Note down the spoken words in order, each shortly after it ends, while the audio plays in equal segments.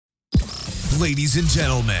Ladies and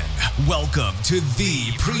gentlemen, welcome to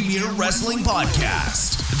the Premier Wrestling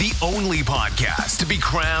Podcast. The only podcast to be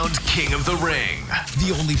crowned King of the Ring.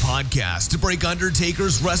 The only podcast to break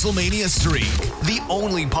Undertaker's WrestleMania streak. The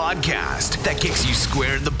only podcast that kicks you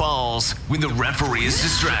square in the balls when the referee is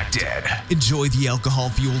distracted. Enjoy the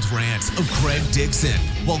alcohol-fueled rants of Craig Dixon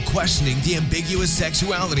while questioning the ambiguous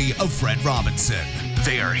sexuality of Fred Robinson.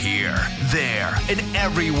 They are here, there, and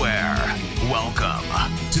everywhere. Welcome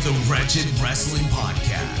to the Wretched Wrestling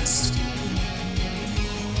Podcast.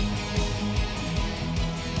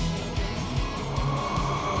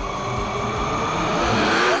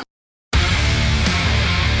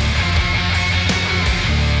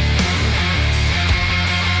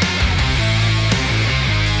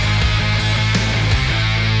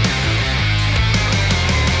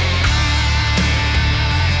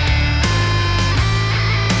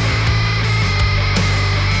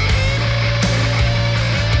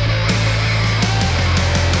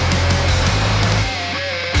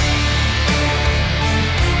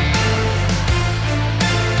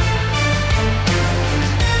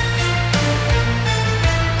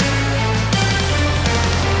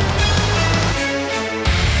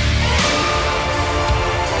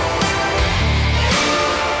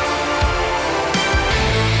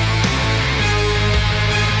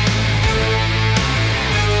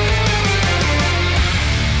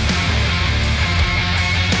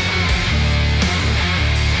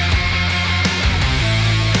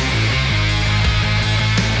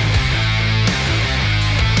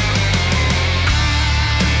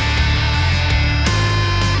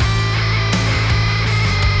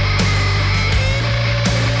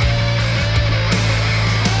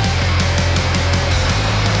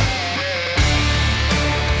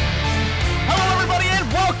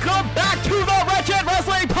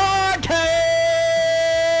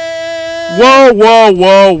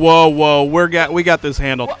 Whoa. We got this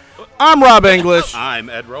handled. I'm Rob English. I'm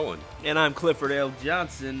Ed Rowan. And I'm Clifford L.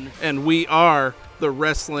 Johnson. And we are the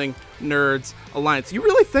Wrestling Nerds Alliance. You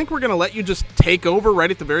really think we're going to let you just take over right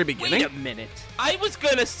at the very beginning? Wait a minute. I was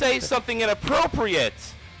going to say something inappropriate.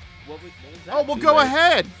 What was that? Oh, well, go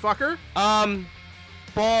ahead, fucker.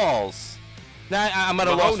 Balls. Now, I'm at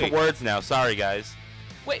a loss for words now. Sorry, guys.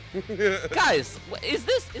 Wait, guys, is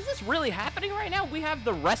this really happening right now? We have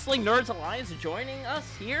the Wrestling Nerds Alliance joining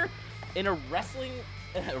us here in a wrestling,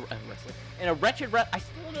 in a wretched. I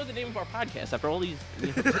still don't know the name of our podcast after all these.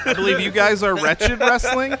 I believe you guys are Wretched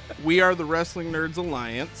Wrestling. We are the Wrestling Nerds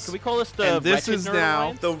Alliance. Can we call this the? And this Wretched is Nerd now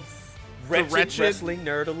Alliance? The Wretched Wrestling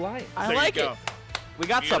Nerd Alliance. I like it. We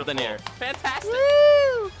got something here. Beautiful. Fantastic.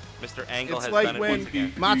 Woo! Mr. Angle It's has like done it when once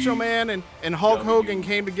again. Macho Man and Hulk Hogan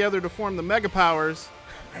came together to form the Mega Powers.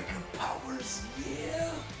 Powers, yeah.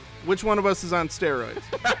 Which one of us is on steroids?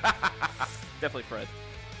 Definitely Fred.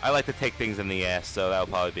 I like to take things in the ass, so that'll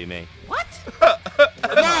probably be me. What?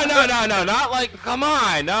 No, not like, come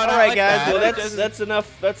on. No, All right, like guys. that. Well, Just- that's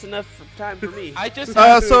enough time for me. I just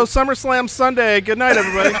So SummerSlam Sunday. Good night,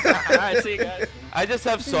 everybody. All right, see you guys. I just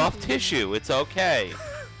have soft tissue. It's okay.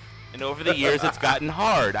 And over the years, it's gotten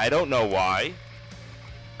hard. I don't know why.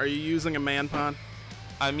 Are you using a man pond?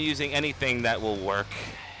 I'm using anything that will work.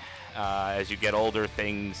 As you get older,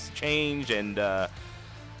 things change, and yeah.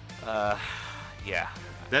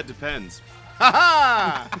 That depends.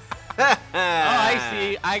 Ha Oh, I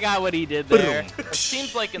see. I got what he did there. It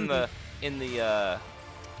seems like in the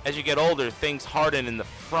as you get older, things harden in the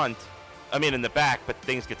front. I mean, in the back, but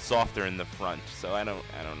things get softer in the front. So I don't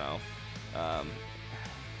know.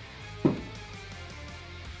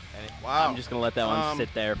 Wow. I'm just gonna let that one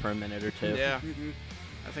sit there for a minute or two. Yeah.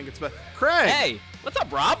 I think it's better. Craig. Hey, what's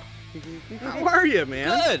up, Rob? How are you,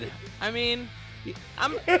 man? Good. I mean,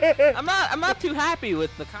 I'm not too happy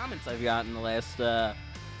with the comments I've gotten the last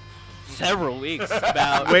several weeks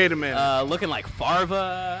about. Wait a minute. Looking like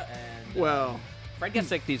Farva and. Well, Fred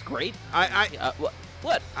gets like these great. I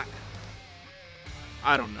What?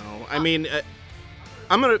 I don't know. I mean,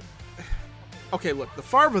 I'm gonna. Okay, look, the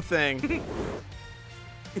Farva thing.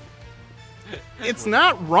 It's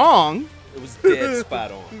not wrong. It was dead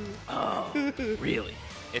spot on. Oh, really?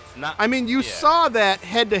 It's not. I mean, you saw that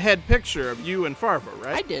head-to-head picture of you and Farva,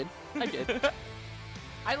 right? I did.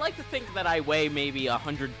 I like to think that I weigh maybe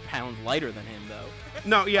 100 pounds lighter than him, though.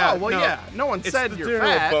 No, yeah. Oh, well, no, yeah. No one It's said the you're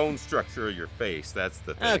general fat. bone structure of your face. That's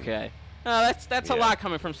the thing. Okay. That's a Yeah. lot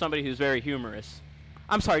coming from somebody who's very humorous.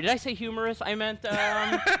 I'm sorry, did I say humorous? I meant Bill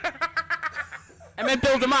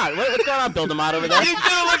DeMott. What's going on, Bill DeMott over there? You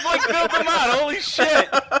do look like Bill DeMott. Holy shit.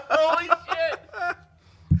 Holy shit.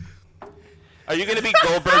 Are you going to be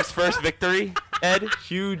Goldberg's first victory, Ed?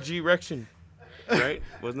 Huge erection. Right?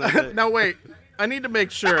 Wasn't that it? Now wait, I need to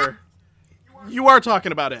make sure. You are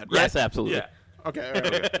talking about Ed, right? Yes, absolutely. Yeah. Okay, all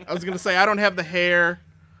right. I was going to say, I don't have the hair,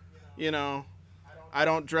 you know. I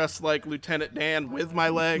don't dress like Lieutenant Dan with my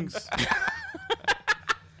legs.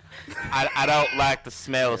 I don't like the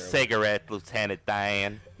smell of cigarette, Lieutenant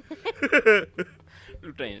Dan.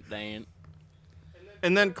 Lieutenant Dan.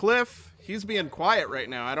 And then Cliff, he's being quiet right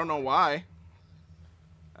now. I don't know why.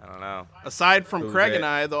 I don't know. Aside from Who's Craig that? and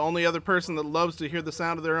I, the only other person that loves to hear the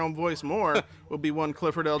sound of their own voice more will be one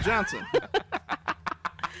Clifford L. Johnson.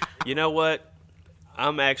 You know what?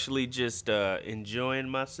 I'm actually just enjoying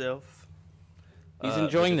myself. He's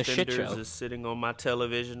enjoying the shit Defenders show. is sitting on my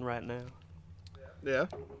television right now. Yeah.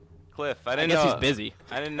 Cliff, I I didn't guess know. he's busy.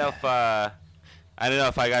 I didn't know if I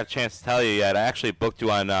got a chance to tell you yet. I actually booked you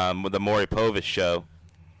on the Maury Povich show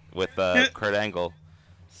with Kurt Angle.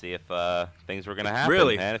 See if things were gonna happen.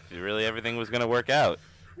 Really? Man, if really everything was gonna work out.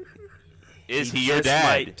 Is He he your just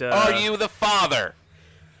dad? might, Are you the father?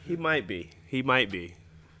 He might be. He might be.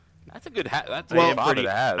 That's a good. That's a Well, good father Pretty,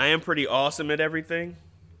 to have. I am pretty awesome at everything.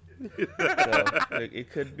 So,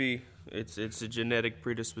 it could be. It's a genetic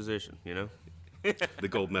predisposition, you know. The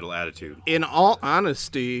gold medal attitude. In all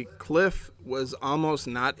honesty, Cliff was almost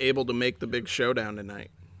not able to make the big showdown tonight.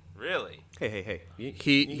 Really? Hey. You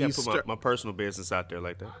He gotta put sta- my personal business out there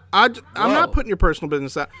like that. I'm not Whoa. putting your personal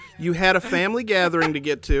business out. You had a family gathering to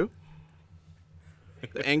get to.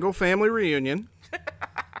 The Angle family reunion.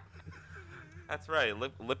 That's right.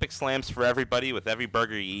 Olympic slams for everybody with every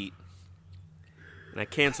burger you eat. And I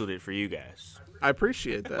canceled it for you guys. I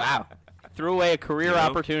appreciate that. Wow. Threw away a career You know?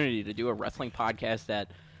 opportunity to do a wrestling podcast that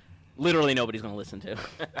literally nobody's going to listen to.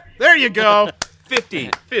 There you go.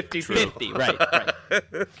 50. 50. 50, right.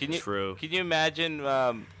 Can you True. Can you imagine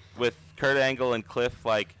with Kurt Angle and Cliff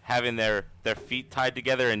like having their feet tied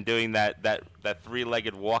together and doing that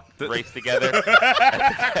three-legged walk race together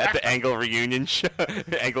at the Angle reunion show,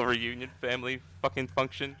 Angle reunion family fucking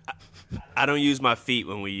function? I don't use my feet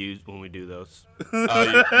when we do those.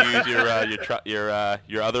 Oh, you use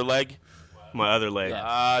your other leg? My other leg. Yeah.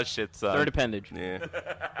 Ah, shit, son. Third appendage. Yeah.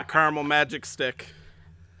 The caramel magic stick.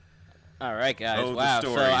 All right, guys. Oh, the wow.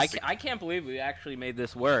 So I stories. can't believe we actually made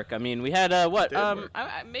this work. I mean, we had what? Did work.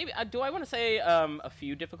 Maybe do I want to say a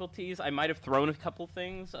few difficulties? I might have thrown a couple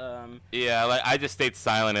things. Yeah, like I just stayed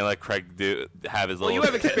silent and let Craig have his Well, you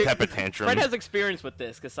little have experience. temper tantrum. Fred has experience with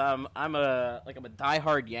this because I'm a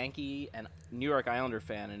diehard Yankee and New York Islander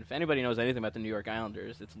fan, and if anybody knows anything about the New York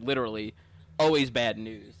Islanders, it's literally always bad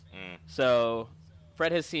news. So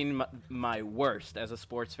Fred has seen my worst as a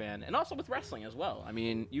sports fan, and also with wrestling as well. I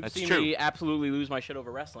mean, you've That's seen true. me absolutely lose my shit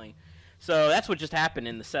over wrestling. So that's what just happened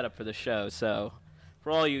in the setup for the show. So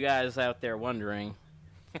for all you guys out there wondering,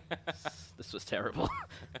 this was terrible.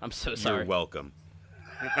 I'm so sorry. You're welcome.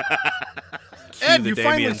 Ed, the you Damien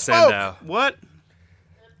finally Sandow. spoke. What?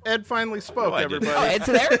 Ed finally spoke, No, I didn't. everybody. Oh, Ed's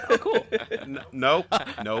there? Oh, cool. Nope.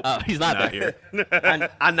 Oh, he's not here.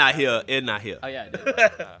 I'm not here. Ed not here. Oh, yeah, I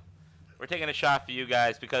did. We're taking a shot for you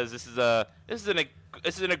guys because this is a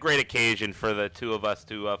great occasion for the two of us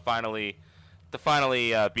to finally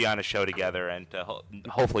be on a show together and to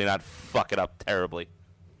hopefully not fuck it up terribly.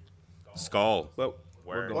 Skull. Well,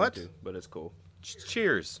 we're going What? to, but it's cool.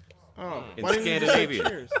 Cheers. Oh, In why didn't you just say Scandinavia.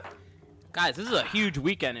 cheers? Guys, this is a huge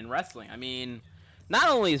weekend in wrestling. I mean, not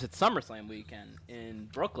only is it SummerSlam weekend in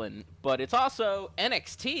Brooklyn, but it's also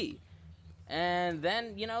NXT. And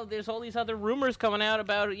then, there's all these other rumors coming out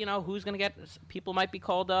about, who's going to get, people might be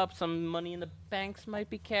called up, some money in the banks might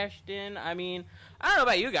be cashed in. I mean, I don't know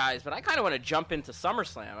about you guys, but I kind of want to jump into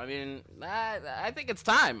SummerSlam. I mean, I think it's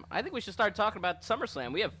time. I think we should start talking about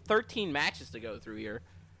SummerSlam. We have 13 matches to go through here.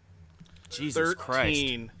 Jesus Christ.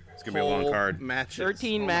 13 It's gonna be a long whole card. matches.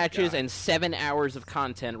 13 Oh my matches God. and 7 hours of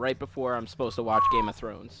content right before I'm supposed to watch Game of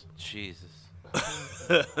Thrones. Jesus.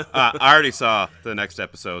 I already saw the next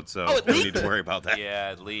episode, so Oh, it don't need leaked? to worry about that.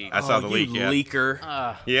 Yeah, league. I saw the you leak. Yeah. leaker.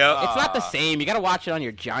 Yep. It's not the same. You got to watch it on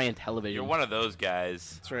your giant television. You're one of those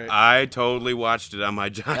guys. That's right. I totally watched it on my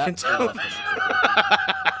Yep. giant.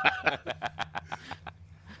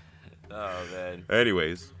 Oh man,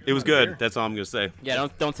 Anyways, it was good. That's all I'm gonna say. Yeah,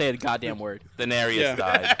 don't say a goddamn word. Daenerys Yeah.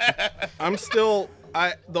 died. I'm still.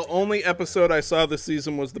 The only episode I saw this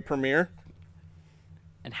season was the premiere.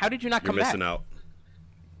 And how did you not You're come back? missing out.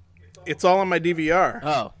 It's all on my DVR.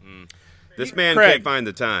 Oh, This man Craig. can't find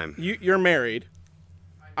the time. You're married.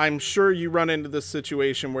 I'm sure you run into this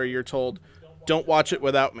situation where you're told, "Don't watch it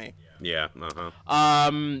without me." Yeah.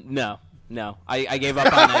 Uh-huh. no. I gave up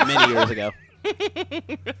on that many years ago.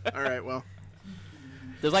 All right. Well,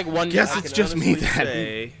 There's like one. Guess I it's can just me Honestly then.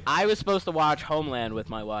 say, I was supposed to watch Homeland with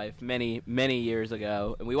my wife many years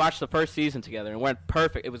ago, and we watched the first season together, and it went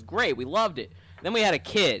perfect. It was great. We loved it. Then we had a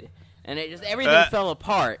kid, and everything fell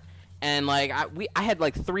apart. And like I had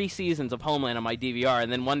like 3 seasons of Homeland on my DVR,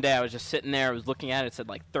 and then one day I was just sitting there, I was looking at it, it said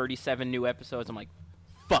like 37 new episodes. I'm like,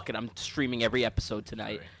 fuck it, I'm streaming every episode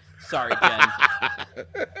tonight. Sorry, Jen.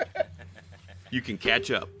 You can catch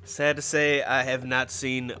up. Sad to say, I have not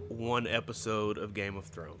seen 1 episode of Game of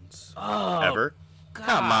Thrones. Ever.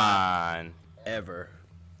 Come on. Ever.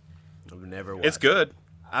 I've never watched It's good.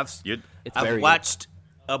 I've It's very good. watched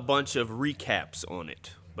a bunch of recaps on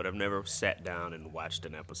it, but I've never sat down and watched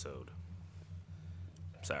an episode.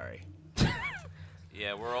 Sorry.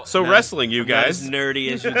 Yeah, we're all. So wrestling, you Not as guys.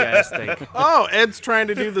 nerdy as you guys think. Oh, Ed's trying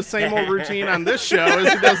to do the same old routine on this show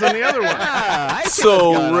as he does on the other one.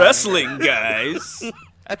 So, wrestling, guys.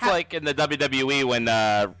 That's like in the WWE when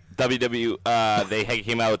they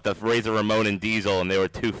came out with the Razor Ramon and Diesel, and they were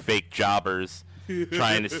 2 fake jobbers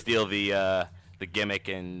trying to steal the gimmick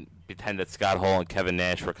and pretend that Scott Hall and Kevin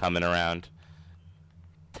Nash were coming around.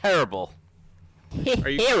 Terrible.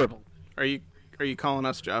 Terrible. Are you calling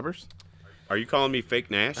us jobbers? Are you calling me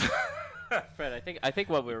fake Nash? Fred, I think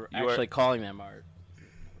what we're actually calling them are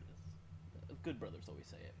Good Brothers always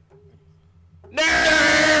say it.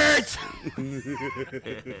 Nerds!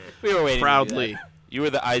 We were waiting Proudly. to do You were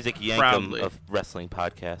the Isaac Yankem Proudly. of wrestling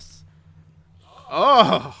podcasts.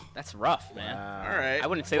 Oh, that. That's rough, man. all right. I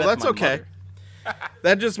wouldn't say well, that to that's my okay. mother.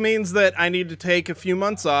 That just means that I need to take a few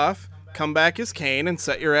months off, come back as Kane, and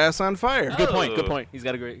set your ass on fire. Good point. Good Oh. point. He's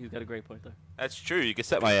got a great point there. That's true. You can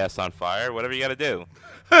set my ass on fire. Whatever you got to do.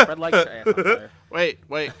 Fred likes your ass on fire. Wait.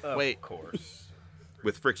 Of course.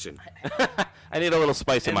 With friction. I need a little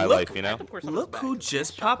spice in And my look- life, you know. Of course, I'm Look back. who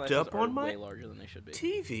just Shot popped glasses up are on my way larger than they should be.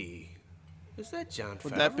 TV. Is that John Favreau?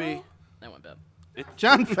 Would that be That went bad.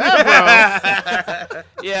 John Favreau?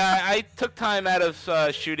 Yeah, I took time out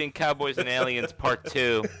of shooting Cowboys and Aliens Part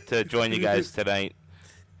 2 to join you guys tonight.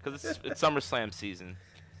 Because it's SummerSlam season.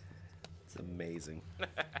 It's amazing.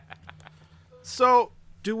 So,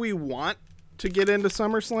 do we want to get into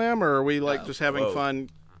SummerSlam, or are we like just having Whoa. fun,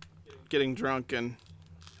 getting drunk, and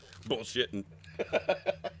Bullshitting.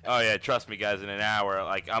 Oh, yeah, trust me, guys, in an hour,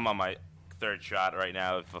 like, I'm on my 3rd shot right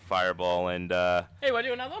now of a Fireball, and, Hey, want to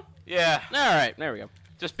do another one? yeah, All right, there we go.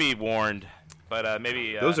 just be warned. But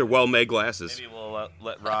maybe Those are well-made glasses. maybe we'll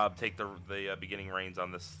let Rob take the beginning reins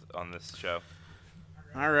on this show.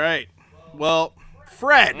 all right. Well,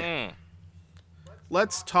 Fred, Mm.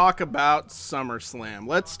 let's talk about SummerSlam.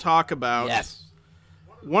 Let's talk about Yes.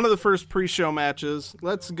 one of the first pre-show matches.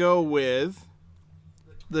 Let's go with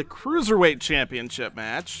the Cruiserweight Championship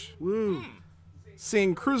match. Woo.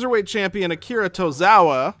 Seeing Cruiserweight Champion Akira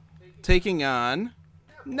Tozawa taking on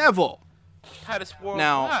Neville. Titus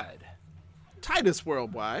Worldwide. Titus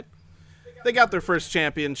Worldwide. They got their first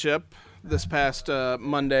championship this past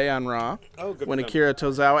Monday on Raw. When Akira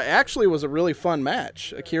Tozawa actually was a really fun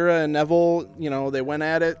match. Akira and Neville, they went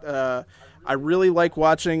at it. I really like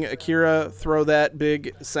watching Akira throw that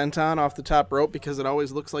big senton off the top rope because it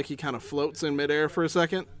always looks like he kind of floats in midair for a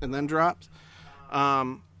second and then drops.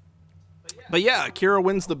 But yeah, Akira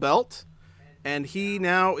wins the belt, and he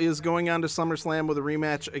now is going on to SummerSlam with a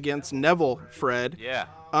rematch against Neville, Fred. Yeah.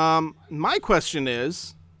 My question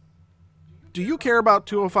is, do you care about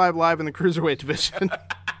 205 Live in the Cruiserweight division?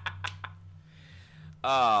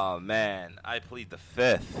 Oh, man. I plead the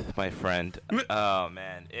 5th, my friend. Oh,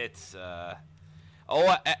 man. It's,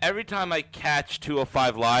 every time I catch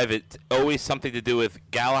 205 Live, it's always something to do with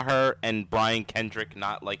Gallagher and Brian Kendrick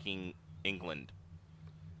not liking England.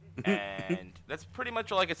 And that's pretty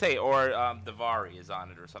much all I can say. Or Davari is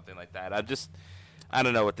on it or something like that. I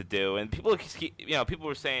don't know what to do. And people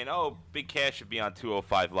were saying, oh, Big Cass should be on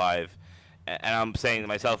 205 Live. And I'm saying to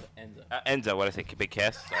myself, Enzo, what did I say? Big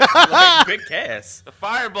Cass? Like Big Cass. The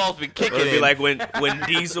Fireball's been kicking It'd be in. like when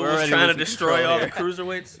Diesel was trying to destroy all the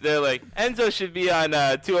cruiserweights. They're like, Enzo should be on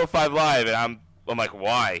 205 Live. And I'm like,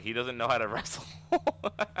 why? He doesn't know how to wrestle.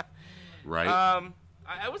 Right.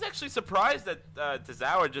 I was actually surprised that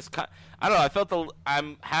Tozawa just I don't know.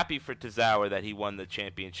 I'm happy for Tozawa that he won the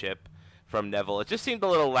championship from Neville. It just seemed a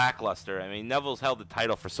little lackluster. I mean, Neville's held the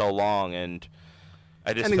title for so long, and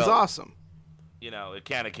I just And he's felt, awesome. it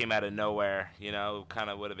kind of came out of nowhere. Kind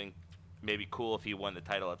of would have been maybe cool if he won the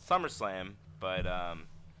title at SummerSlam, but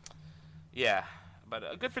yeah.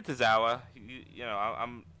 But good for Tozawa.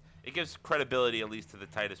 It gives credibility at least to the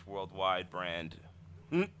Titus Worldwide brand.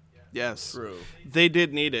 Yes. True. They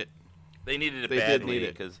did need it. They needed it They did badly need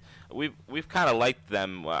it. because we've kind of liked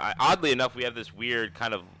them. Oddly enough, we have this weird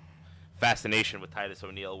kind of fascination with Titus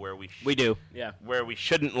O'Neil where we do. Yeah. where we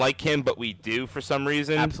shouldn't like him, but we do for some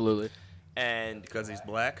reason. Absolutely. And Because he's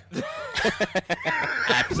black.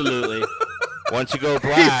 Absolutely. once you go He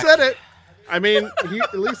black, said it. I mean,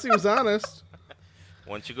 at least he was honest.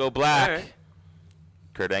 Once you go black,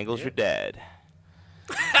 Kurt Angle's your dad.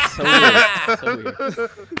 So weird. So weird.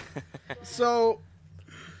 So,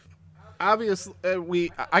 obviously,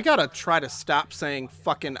 I gotta try to stop saying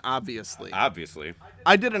fucking obviously. Obviously.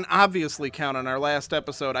 I did an obviously count on our last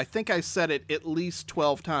episode. I think I said it at least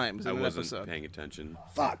 12 times in I an wasn't episode. paying attention.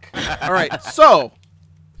 Fuck. All right, so,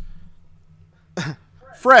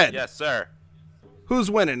 Fred, Yes, sir.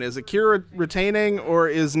 who's winning? Is Akira retaining or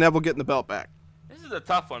is Neville getting the belt back? This is a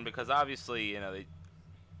tough one because obviously, I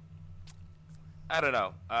don't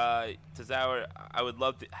know. Tozawa, I would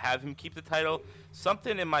love to have him keep the title.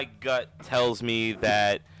 Something in my gut tells me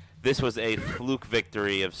that this was a fluke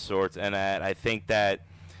victory of sorts, and that I think that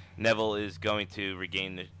Neville is going to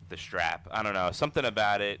regain the strap. I don't know. Something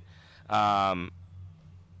about it. You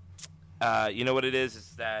know what it is?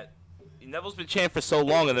 Is that Neville's been chanting for so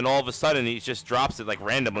long, and then all of a sudden he just drops it like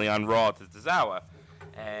randomly on Raw to Tozawa.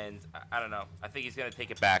 And I don't know. I think he's going to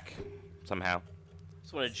take it back somehow.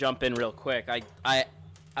 Just want to jump in real quick. I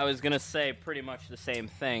was gonna say pretty much the same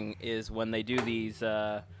thing. Is when they do these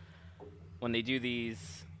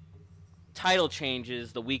title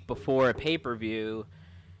changes the week before a pay-per-view,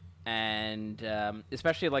 and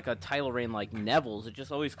especially like a title reign like Neville's, it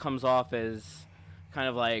just always comes off as kind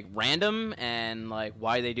of like random and like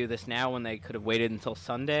why they do this now when they could have waited until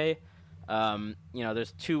Sunday.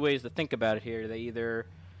 There's two ways to think about it here. They either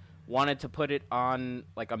wanted to put it on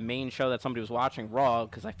like a main show that somebody was watching, Raw,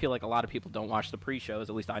 because I feel like a lot of people don't watch the pre-shows.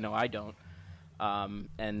 At least I know I don't.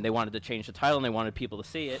 And they wanted to change the title and they wanted people to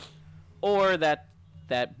see it, or that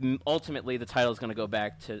ultimately the title is going to go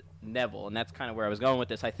back to Neville, and that's kind of where I was going with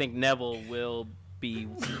this. I think Neville will be.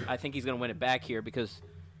 I think he's going to win it back here because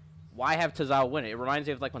why have Tozawa win it? It reminds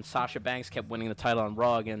me of like when Sasha Banks kept winning the title on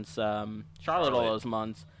Raw against Charlotte all those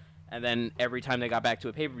months. And then every time they got back to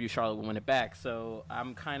a pay-per-view, Charlotte would win it back. So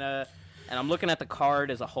I'm kind of, and I'm looking at the card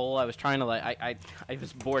as a whole. I was trying to I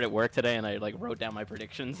was bored at work today, and I like wrote down my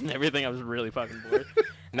predictions and everything. I was really fucking bored.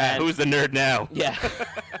 Now, who's the nerd now? Yeah.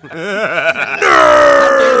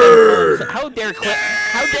 How dare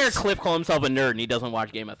Cliff call himself a nerd and he doesn't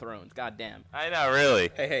watch Game of Thrones? God damn. I know, really.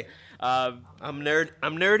 Hey. I'm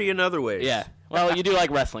nerdy in other ways. Yeah. Well, you do like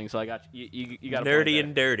wrestling, so I got you got a point Nerdy there.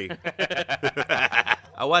 and dirty.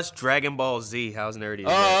 I watched Dragon Ball Z. How's nerdy?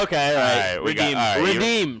 Oh, okay, all right.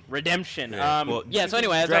 Redeem. Redemption. Yeah. So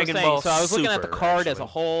anyway, as Dragon I was saying, Ball so I was looking at the Super, card as a actually.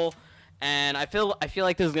 whole, and I feel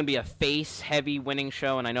like this is going to be a face-heavy winning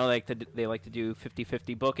show, and I know they like to do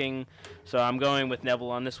 50-50 booking, so I'm going with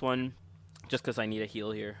Neville on this one, just because I need a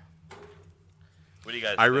heel here. What do you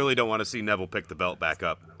guys I think? really don't want to see Neville pick the belt back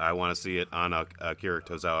up. I want to see it on Akira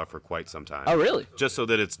Tozawa for quite some time. Oh, really? Just so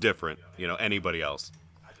that it's different, anybody else.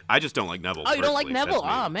 I just don't like Neville. Oh, you don't like personally. Neville?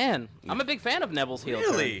 That's me. Oh, man. I'm a big fan of Neville's heel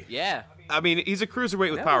turn. Really? Yeah. I mean, he's a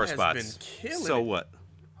cruiserweight with Neville power has spots. been killing So it. what?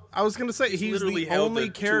 I was going to say he's literally the held only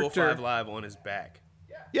the character. 205 Live on his back.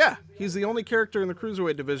 Yeah, he's the only character in the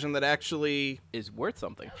cruiserweight division that actually Is worth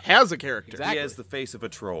something. has a character. Exactly. He has the face of a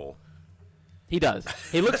troll. He does.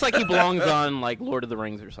 He looks like he belongs on, like, Lord of the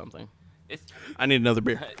Rings or something. I need another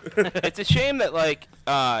beer. It's a shame that like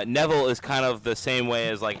Neville is kind of the same way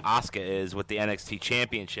as like Asuka is with the NXT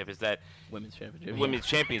Championship. Is that Women's Championship. Women's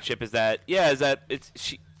Championship? Is that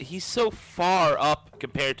he's so far up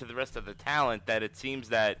compared to the rest of the talent that it seems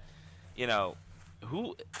that it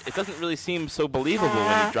doesn't really seem so believable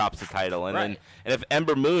when he drops the title. And Right. and if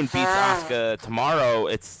Ember Moon beats Asuka tomorrow,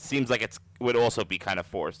 it seems like it would also be kind of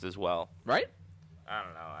forced as well. Right? I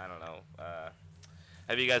don't know.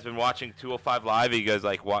 Have you guys been watching 205 Live? Are you guys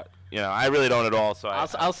like what? I really don't at all. So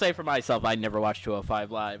I'll say for myself, I never watched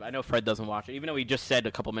 205 Live. I know Fred doesn't watch it, even though he just said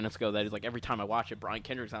a couple minutes ago that he's like, every time I watch it, Brian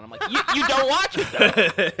Kendrick's on. I'm like, you don't watch it,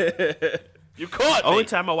 though. You caught Only me.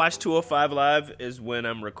 time I watch 205 Live is when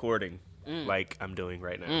I'm recording, like I'm doing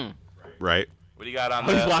right now. Right? What do you got on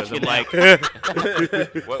Who's the? watching I'm it like,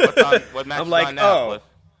 what's on? What match I'm is like, on now? oh. Cliff?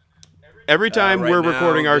 Every time right we're now,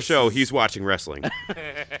 recording our this show, is- he's watching wrestling.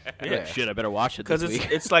 Yeah. Shit, I better watch it Because this week.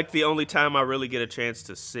 it's like the only time I really get a chance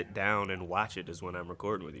to sit down and watch it is when I'm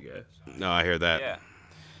recording with you guys. No, I hear that. Yeah.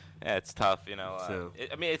 Yeah, it's tough, So-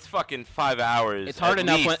 it's fucking 5 hours. It's hard at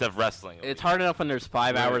enough least when- of wrestling. It's hard enough when there's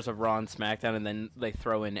 5 hours of Raw and SmackDown, and then they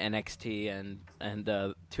throw in NXT and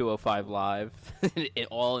 205 Live, it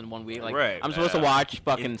all in 1 week. Like Right. I'm supposed to watch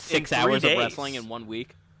fucking In 6 3 hours days. of wrestling in 1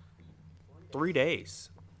 week. 3 days.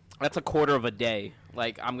 That's a quarter of a day.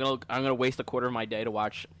 Like I'm gonna waste a quarter of my day to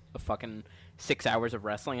watch a fucking 6 hours of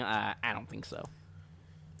wrestling. I don't think so.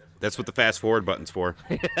 That's what the fast forward button's for.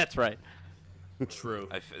 That's right. True.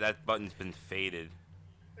 That button's been faded.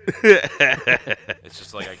 It's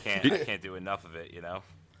just like I can't do enough of it.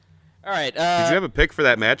 All right. Did you have a pick for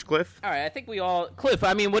that match, Cliff? All right. I think we all. Cliff.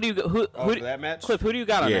 I mean, what do you? Who for that match? Cliff. Who do you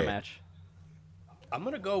got on Yeah. that match? I'm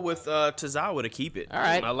gonna go with Tozawa to keep it. All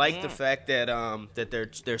right. I like the fact that that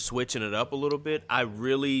they're switching it up a little bit. I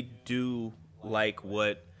really do like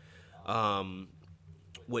what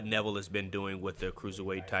Neville has been doing with the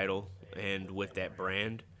cruiserweight title and with that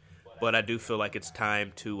brand. But I do feel like it's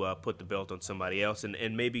time to put the belt on somebody else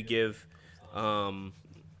and maybe give Neville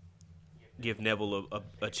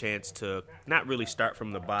a chance to not really start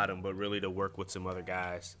from the bottom, but really to work with some other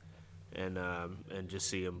guys. And just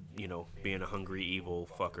see him, being a hungry, evil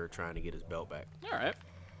fucker trying to get his belt back. All right.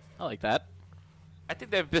 I like that. I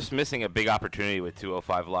think they're just missing a big opportunity with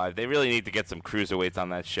 205 Live. They really need to get some cruiserweights on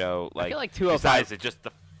that show. I feel like 205 besides just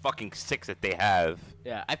the fucking 6 that they have.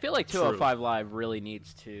 Yeah, I feel like 205 Live really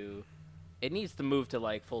needs to move to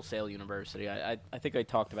like Full Sail University. I think I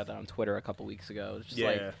talked about that on Twitter a couple weeks ago. It's just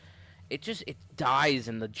like it dies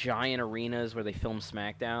in the giant arenas where they film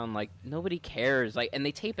SmackDown. Like nobody cares. Like, and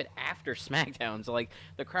they tape it after SmackDown, so like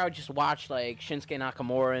the crowd just watched like Shinsuke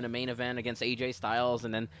Nakamura in a main event against AJ Styles,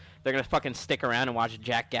 and then they're gonna fucking stick around and watch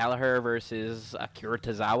Jack Gallagher versus Akira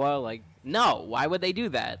Tozawa. Like, no, why would they do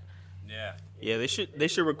that? Yeah, they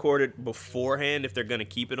should record it beforehand if they're gonna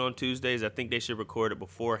keep it on Tuesdays. I think they should record it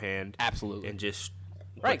beforehand. Absolutely. And just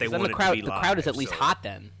Right, they because then want the crowd is at least hot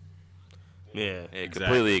then. Yeah,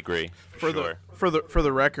 Completely agree. For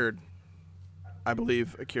the record, I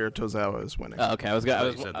believe Akira Tozawa is winning. Oh, okay, I was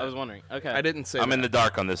wondering. Okay, I didn't say I'm that. in the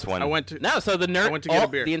dark on this one. I went to So the I went to get a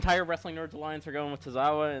beer. the entire Wrestling Nerds Alliance are going with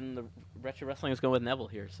Tozawa, and the Retro Wrestling is going with Neville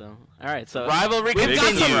here. So, all right, so Rivalry we've got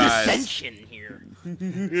some continues. dissension here.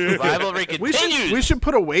 Rivalry continues. we should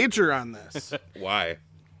put a wager on this. Why?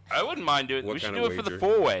 I wouldn't mind doing it. What We should kind do of it for the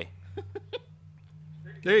wager? 4-way.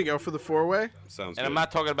 There you go for the 4-way. Sounds And I'm good.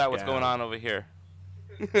 not talking about what's going on over here.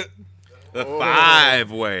 The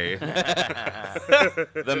 5-way.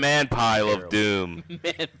 The man pile of doom.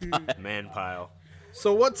 man pile.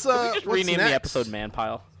 So what's Just what's rename next? the episode Man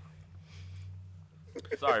Pile.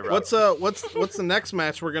 Sorry, Rob. What's the next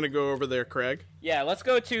match we're gonna go over there, Craig? Yeah, let's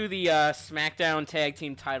go to the SmackDown Tag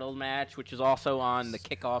Team Title match, which is also on the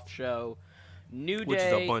kickoff show. New Day, Which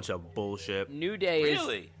is a bunch of bullshit. New Day is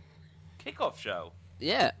Really? Kickoff show.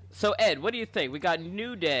 yeah. So Ed, what do you think? We got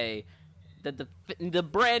New Day, the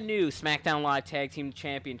brand new SmackDown Live Tag Team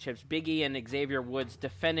Championships. Big E and Xavier Woods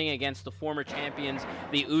defending against the former champions,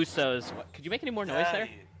 the Usos. Could you make any more noise there?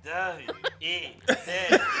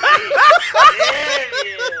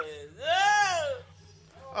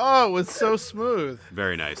 Oh, it was so smooth.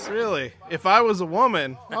 Very nice. Really? If I was a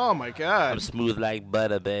woman, oh my god. Smooth like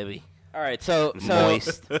butter, baby. All right, so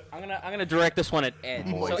Moist. I'm gonna direct this one at Ed.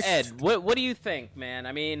 So Ed, what do you think, man?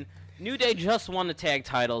 I mean, New Day just won the tag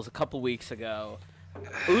titles a couple weeks ago.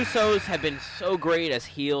 Usos have been so great as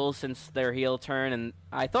heels since their heel turn, and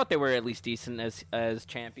I thought they were at least decent as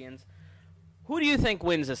champions. Who do you think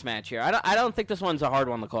wins this match here? I don't think this one's a hard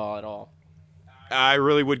one to call at all. I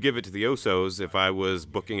really would give it to the Usos if I was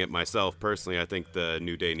booking it myself. Personally, I think the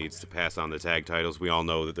New Day needs to pass on the tag titles. We all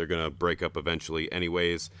know that they're going to break up eventually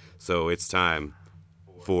anyways, so it's time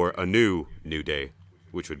for a New Day,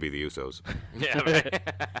 which would be the Usos. Yeah, right.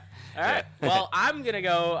 All right. Well, I'm gonna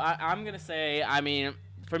go. I'm gonna say. I mean,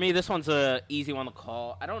 for me, this one's a easy one to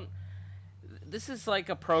call. This is like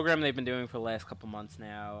a program they've been doing for the last couple months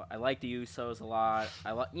now. I like the Usos a lot.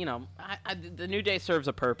 The New Day serves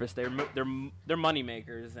a purpose. They're money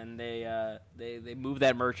makers, and they move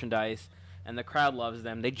that merchandise, and the crowd loves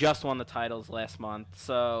them. They just won the titles last month,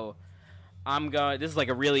 so I'm going. This is like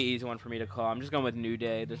a really easy one for me to call. I'm just going with New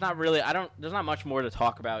Day. There's not much more to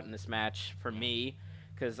talk about in this match for me,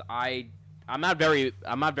 because I'm not very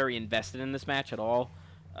invested in this match at all.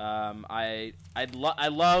 I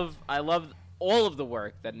love all of the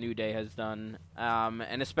work that New Day has done, and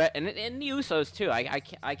the Usos too.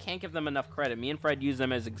 I can't give them enough credit. Me and Fred use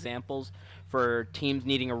them as examples for teams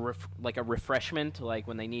needing a refreshment, like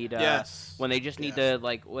when they need when they just need to,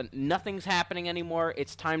 like, when nothing's happening anymore.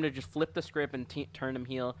 It's time to just flip the script and turn them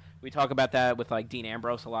heel. We talk about that with like Dean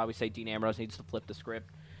Ambrose a lot. We say Dean Ambrose needs to flip the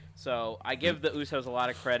script. So I give the Usos a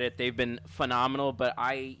lot of credit. They've been phenomenal, but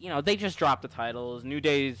they just dropped the titles. New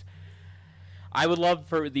Day's. I would love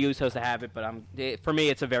for the Usos to have it, but for me,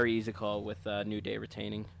 it's a very easy call with New Day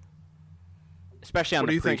retaining, especially on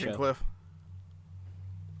the pre-show. What are you thinking,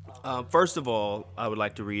 Cliff? First of all, I would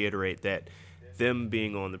like to reiterate that them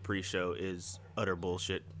being on the pre-show is utter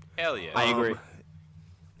bullshit. Hell yeah. I agree.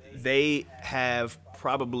 They have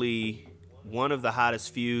probably one of the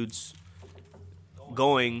hottest feuds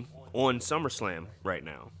going on SummerSlam right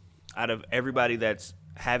now. Out of everybody that's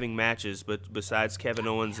having matches, but besides Kevin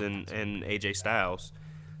Owens and AJ Styles,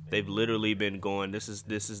 They've literally been going. This is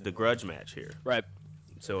the grudge match here. Right.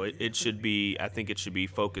 So it should be. I think it should be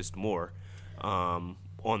focused more on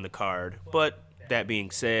the card. But that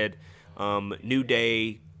being said, New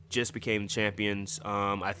Day just became champions.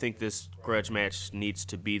 I think this grudge match needs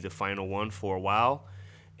to be the final one for a while,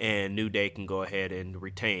 and New Day can go ahead and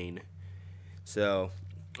retain. So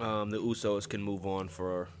the Usos can move on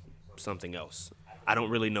for something else. I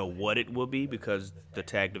don't really know what it will be because the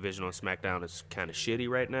tag division on SmackDown is kind of shitty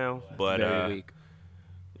right now. But Very weak.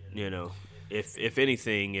 you know, if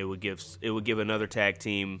anything, it would give another tag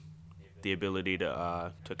team the ability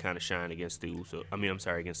to kind of shine against the Usos.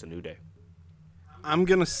 Against the New Day. I'm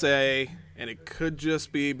going to say, and it could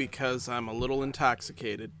just be because I'm a little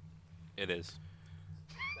intoxicated. It is.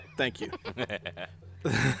 Thank you.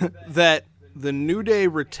 That the New Day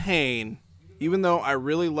retain, even though I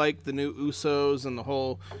really like the new Usos and the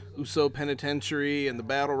whole Uso penitentiary and the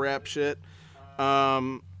battle rap shit.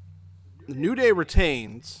 The New Day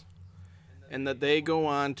retains, and that they go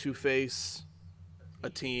on to face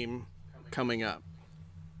a team coming up.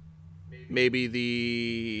 Maybe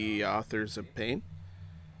the Authors of Pain.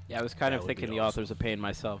 Yeah, I was kind of thinking the Authors of Pain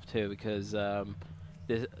myself too, because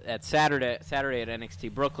at Saturday at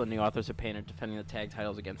NXT Brooklyn, the Authors of Pain are defending the tag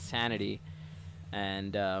titles against Sanity,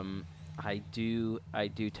 and I do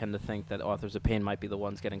tend to think that Authors of Pain might be the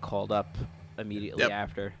ones getting called up immediately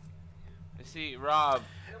after. See, Rob.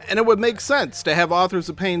 And it would make sense to have Authors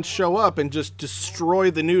of Pain show up and just destroy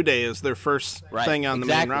the New Day as their first thing on the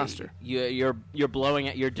main roster. You're blowing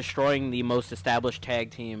it. You're destroying the most established tag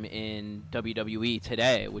team in WWE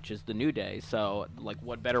today, which is the New Day. So, like,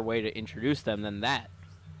 what better way to introduce them than that?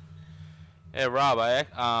 Hey, Rob. I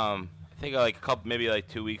think maybe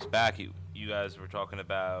 2 weeks back, you guys were talking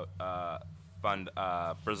about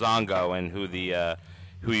Breezango and who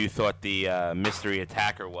you thought the mystery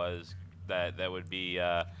attacker was. That would be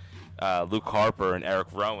Luke Harper and Eric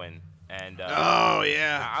Rowan, and oh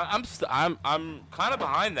yeah, I'm kind of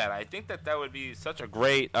behind that. I think that would be such a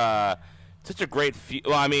great well,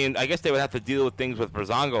 I mean, I guess they would have to deal with things with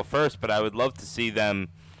Breezango first, but I would love to see them,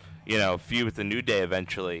 feud with the New Day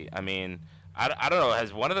eventually. I mean, I don't know.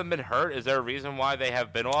 Has one of them been hurt? Is there a reason why they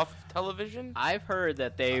have been off television? I've heard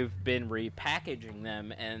that they've been repackaging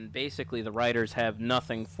them, and basically the writers have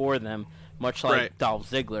nothing for them. Much like Dolph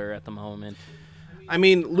Ziggler at the moment. I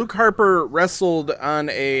mean, Luke Harper wrestled on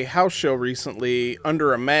a house show recently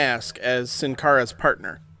under a mask as Sin Cara's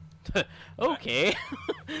partner. Okay.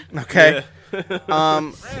 Okay.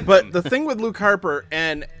 But the thing with Luke Harper,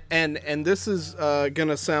 and this is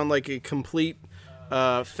gonna sound like a complete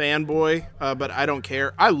fanboy, but I don't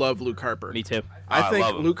care. I love Luke Harper. Me too. I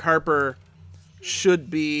think Luke Harper should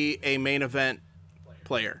be a main event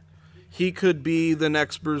player. He could be the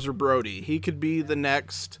next Bruiser Brody. He could be the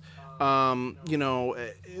next,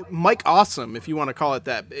 Mike Awesome, if you want to call it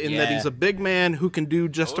that, that he's a big man who can do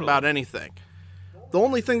just about anything. The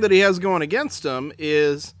only thing that he has going against him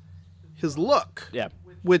is his look,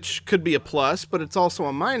 which could be a plus, but it's also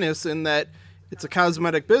a minus in that it's a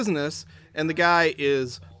cosmetic business, and the guy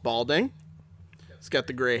is balding. He's got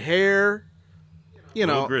the gray hair.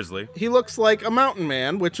 Grizzly. He looks like a mountain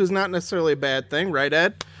man, which is not necessarily a bad thing, right,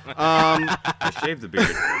 Ed? I shaved the beard.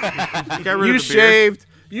 You got rid you of the beard?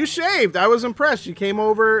 You shaved. I was impressed. You came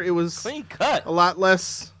over. It was clean cut. A lot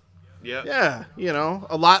less. Yeah. Yeah.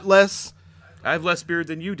 A lot less. I have less beard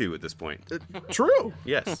than you do at this point. True.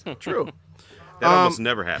 Yes. True. That almost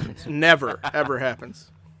never happens. Never, ever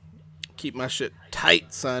happens. Keep my shit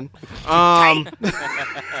tight, son. Doing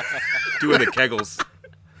the kegels.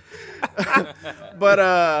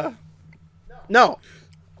 But, no.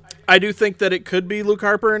 I do think that it could be Luke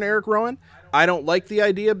Harper and Eric Rowan. I don't like the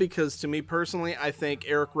idea because, to me personally, I think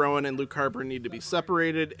Eric Rowan and Luke Harper need to be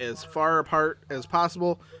separated as far apart as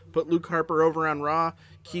possible. Put Luke Harper over on Raw.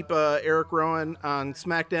 Keep Eric Rowan on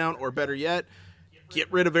SmackDown, or better yet, get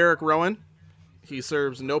rid of Eric Rowan. He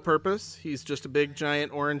serves no purpose. He's just a big,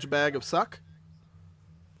 giant orange bag of suck.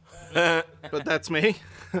 But that's me.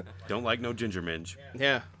 Don't like no ginger minge.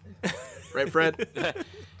 Yeah. Right, Fred?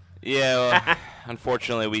 Yeah, well,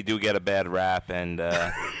 unfortunately, we do get a bad rap, and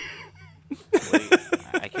I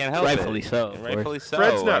can't help Rightfully it. so. Rightfully so.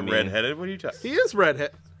 Fred's not redheaded. What are you talking? He is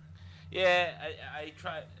redhead. Yeah, I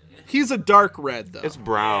try. He's a dark red, though. It's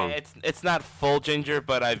brown. Yeah, it's not full ginger,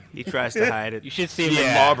 but He tries to hide it. You should see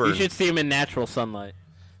him. Auburn. You should see him in natural sunlight.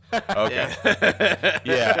 Okay.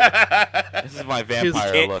 Yeah. This is my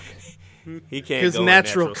vampire look. He can't. His go in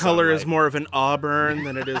natural color sunlight. is more of an auburn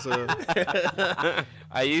than it is a...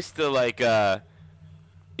 I used to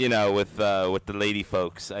you know, with the lady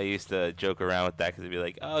folks, I used to joke around with that because they'd be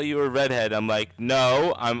like, "Oh, you were redhead." I'm like,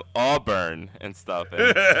 "No, I'm Auburn," and stuff.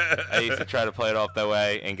 And I used to try to play it off that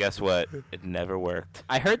way, and guess what? It never worked.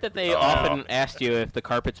 I heard that they often asked you if the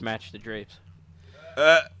carpets match the drapes.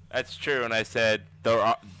 That's true, and I said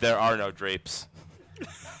there are no drapes.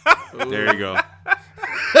 There you go.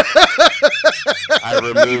 I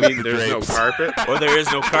removed the There's no drapes. carpet. Or there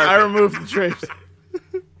is no I carpet. removed the drapes.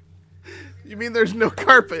 You mean there's no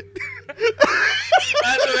carpet?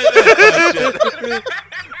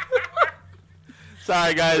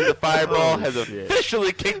 Sorry, guys, the fireball has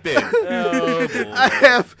officially kicked in. Oh, boy. I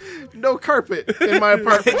have no carpet in my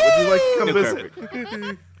apartment. Would you like to come visit?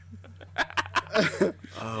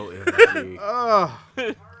 Oh, MG.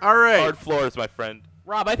 All right. Hard floors, my friend.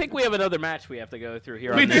 Rob, I think we have another match we have to go through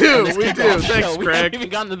here. We on this, do, on this we kickoff do. show. Thanks, We Greg. haven't even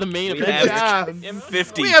gotten to the main We event. have Yeah.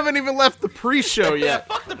 50. We haven't even left the pre-show yet.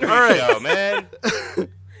 Fuck the All right. pre-show, man.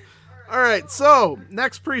 All right, so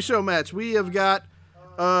next pre-show match, we have got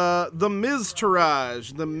the Miz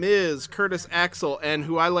Taraj, the Miz, Curtis Axel, and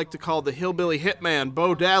who I like to call the Hillbilly Hitman,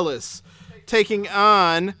 Bo Dallas, taking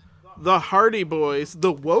on the Hardy Boys,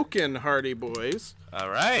 the Woken Hardy Boys, All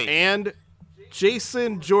right. and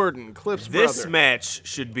Jason Jordan, Cliff's This brother. match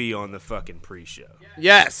should be on the fucking pre-show.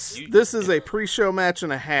 Yes, this is a pre-show match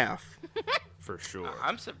and a half. For sure.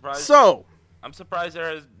 I'm surprised. So, I'm surprised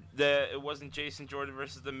it wasn't Jason Jordan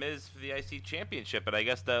versus The Miz for the IC Championship, but I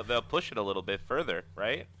guess they'll push it a little bit further,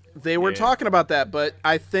 right? they were talking about that, but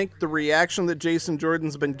I think the reaction that Jason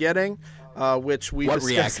Jordan's been getting, which we What discussed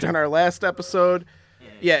reaction? in our last episode.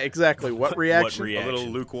 Yeah, exactly. What reaction? A reaction? little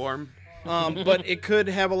lukewarm. But it could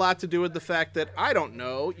have a lot to do with the fact that, I don't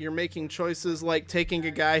know, you're making choices like taking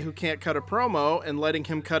a guy who can't cut a promo and letting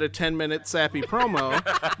him cut a 10-minute sappy promo.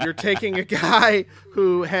 You're taking a guy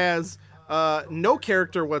who has no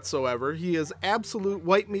character whatsoever. He is absolute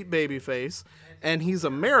white meat babyface, and he's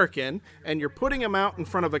American, and you're putting him out in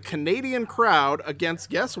front of a Canadian crowd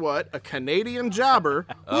against, guess what, a Canadian jobber.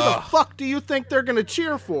 Who the fuck do you think they're going to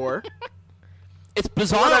cheer for? It's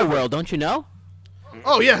Bizarro World, don't you know?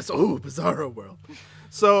 Oh, yes. Oh, Bizarro World.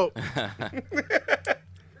 So,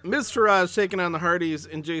 Miz Taraj taking on the Hardys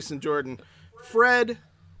and Jason Jordan. Fred,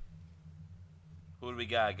 Who do we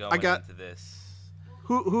got going into this?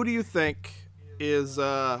 who do you think is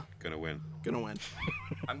Gonna win. going to win?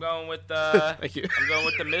 I'm going with Thank you. I'm going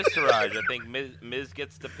with the Miz Taraj. I think Miz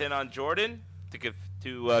gets the pin on Jordan to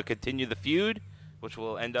continue the feud, which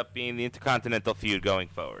will end up being the Intercontinental feud going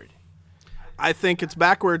forward. I think it's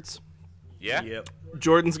backwards. Yeah. Yep.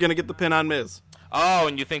 Jordan's going to get the pin on Miz. Oh,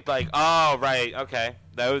 and you think like, oh, right, okay,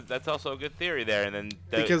 that's also a good theory there, and then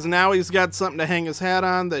Because now he's got something to hang his hat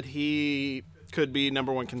on that he could be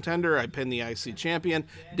number one contender. I pin the IC champion.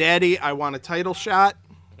 Daddy, I want a title shot.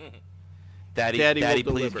 Daddy will please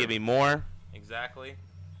deliver. give me more. Exactly.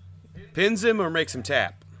 Pins him or makes him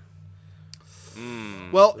tap.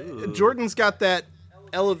 Well, Jordan's got that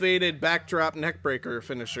elevated backdrop neckbreaker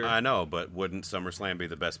finisher. I know, but wouldn't SummerSlam be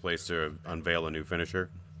the best place to unveil a new finisher?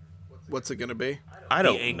 What's it going to be? I The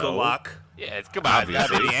don't ankle know. lock. Yeah, it's come on, it's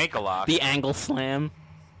gotta be the ankle lock. The angle slam.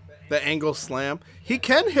 The angle slam. He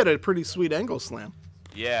can hit a pretty sweet angle slam.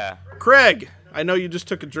 Yeah. Craig, I know you just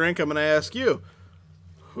took a drink. I'm going to ask you,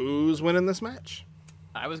 who's winning this match?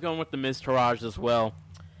 I was going with the Miz Taraj as well.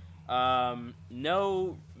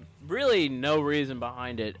 Really no reason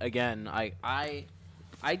behind it. Again, I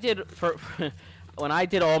did for when I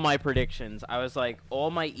did all my predictions, I was like,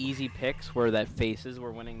 all my easy picks were that faces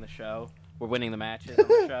were winning the matches on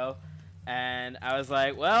the show. And I was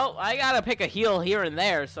like, well, I gotta pick a heel here and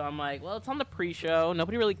there. So I'm like, well, it's on the pre-show.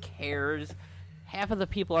 Nobody really cares. Half of the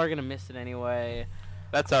people are gonna miss it anyway.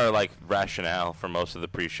 That's our rationale for most of the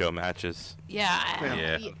pre-show matches. Yeah.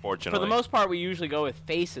 Yeah. Unfortunately. For the most part, we usually go with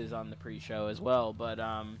faces on the pre-show as well. But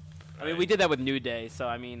I mean, we did that with New Day, so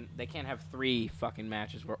I mean, they can't have 3 fucking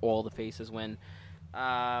matches where all the faces win.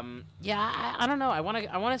 I don't know. I want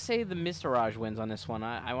to say the Miz Taraj wins on this one.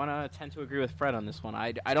 I want to tend to agree with Fred on this one.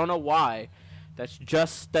 I don't know why. That's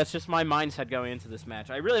just my mindset going into this match.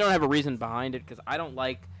 I really don't have a reason behind it because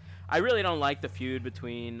I really don't like the feud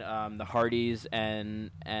between the Hardys and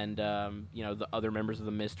the other members of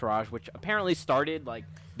the Miz Taraj, which apparently started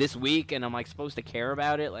this week, and I'm supposed to care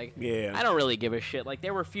about it. Yeah. I don't really give a shit.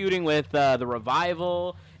 They were feuding with the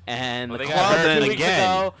Revival and Well, the they got Club hurt 2 weeks again.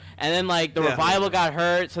 ago, and then the Revival got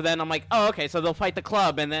hurt. So then I'm like, oh, okay, so they'll fight the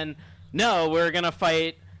Club, and then no, we're gonna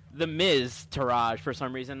fight the Miz Taraj for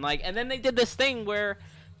some reason. And then they did this thing where,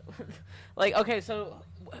 okay, so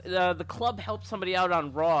the club helped somebody out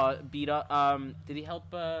on Raw. Beat up. Did he help?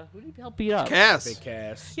 Who did he help beat up? Cass. Big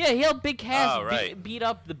Cass. Yeah, he helped Big Cass Oh, right. beat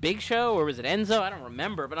up the Big Show, or was it Enzo? I don't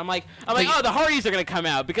remember. But I'm like, oh, the Hardys are gonna come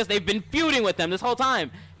out because they've been feuding with them this whole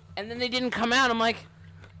time, and then they didn't come out. I'm like,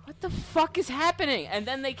 what the fuck is happening? And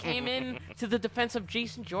then they came in to the defense of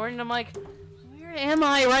Jason Jordan. I'm like, where am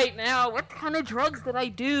I right now? What kind of drugs did I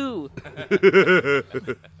do?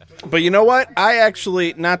 But you know what? I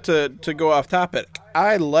actually, not to go off topic,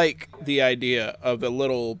 I like the idea of a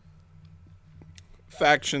little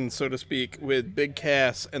faction, so to speak, with Big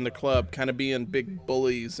Cass and the club kind of being big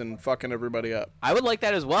bullies and fucking everybody up. I would like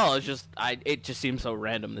that as well. It's just it just seems so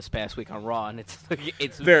random this past week on Raw, and it's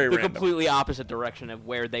Very the random. completely opposite direction of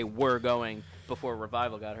where they were going before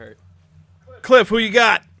Revival got hurt. Cliff, who you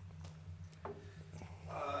got?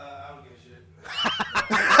 I don't give a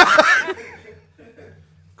shit.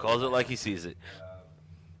 Calls it like he sees it.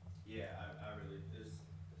 Yeah, I really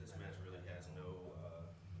this match really has no.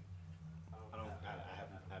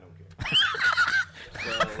 I don't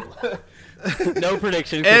care. No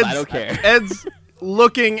prediction because I don't care. Ed's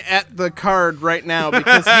looking at the card right now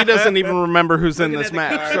because he doesn't even remember who's in this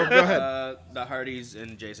match. So go ahead. The Hardys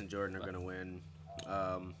and Jason Jordan are going to win.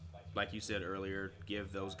 Like you said earlier,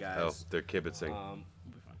 give those guys Oh, they're kibitzing.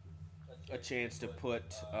 a chance to put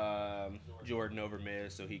Jordan over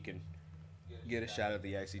Miz so he can get a shot at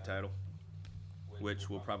the IC title, which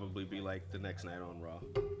will probably be like the next night on Raw.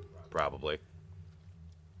 Probably.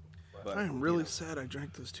 But, I am really sad I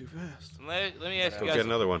drank this too fast. Let me ask Go you get guys.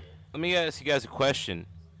 another one. Let me ask you guys a question.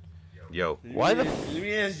 Yo. Why the? Let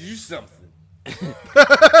me ask you something.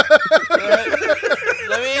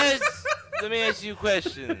 Let me ask you a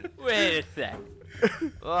question. Wait a sec.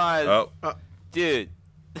 Why, Oh. dude?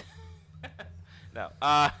 No.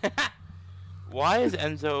 Why is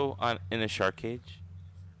Enzo in a shark cage?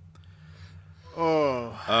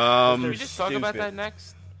 Oh, Can we just talk about that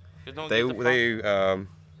next? 'Cause no one gives a fuck.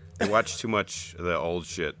 They watch too much of the old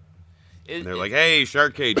shit. Is, And they're like, hey,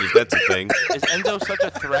 shark cages, that's a thing. is Enzo such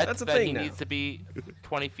a threat That's a that thing he now. needs to be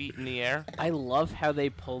 20 feet in the air I love how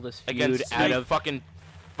they pull this feud against out two of fucking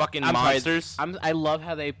I'm sorry, monsters? I love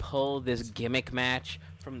how they pull this gimmick match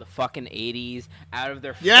from the fucking 80s out of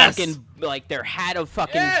their Yes! fucking, like, their hat of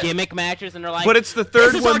fucking gimmick matches, and they're like, But it's the third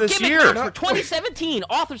this is one our this gimmick year." match for 2017,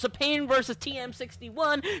 Authors of Pain versus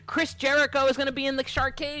TM61, Chris Jericho is going to be in the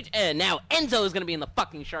shark cage, and now Enzo is going to be in the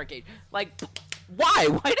fucking shark cage. Like, why?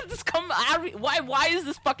 Why did this come out? Why is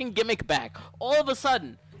this fucking gimmick back all of a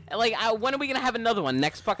sudden? Like, when are we going to have another one?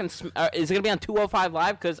 Next fucking, is it going to be on 205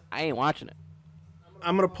 Live? Because I ain't watching it.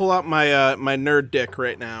 I'm gonna pull out my my nerd dick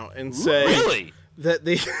right now and say Really? that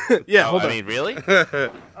the yeah. Hold I on. mean, really?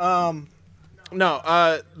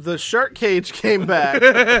 No, the shark cage came back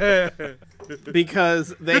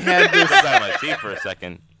because they had this. I was on my teeth for a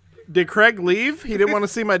second. Did Craig leave? He didn't want to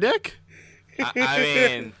see my dick? I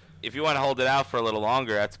mean, if you want to hold it out for a little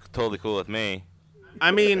longer, that's totally cool with me. I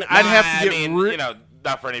mean, I'd have to get you know,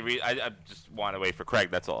 not for any reason. I just want to wait for Craig.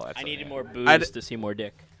 That's all. That's I all. needed more booze I'd- to see more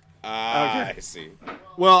dick. I see.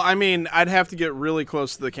 Well, I mean, I'd have to get really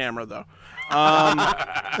close to the camera though.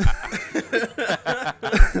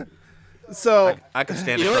 So I can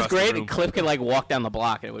stand You know what's across the great? room. Cliff could like walk down the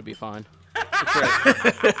block and it would be fine. it's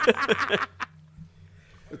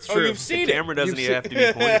Oh, true. you've seen it. Camera doesn't even have to be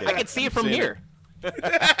pointed at. I could see it from here.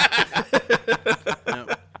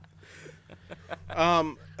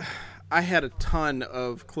 I had a ton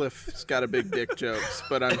of Cliff's got a big dick jokes,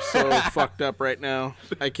 but I'm so fucked up right now.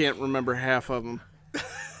 I can't remember half of them.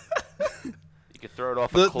 You could throw it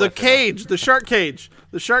off a The cliff. cage, the shark cage.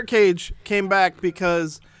 The shark cage came back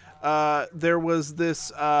because there was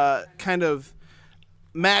this kind of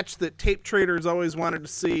match that tape traders always wanted to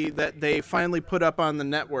see that they finally put up on the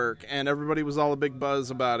network, and everybody was all a big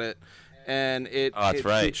buzz about it. And it, Oh, that's it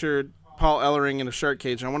right. featured Paul Ellering in a shark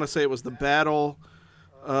cage. I want to say it was the Battle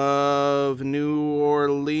of New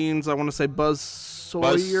Orleans. I want to say Buzz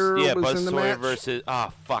Sawyer was Buzz in the Sawyer match. versus.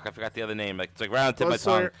 Oh fuck, I forgot the other name. Like, it's like right on the tip of my Buzz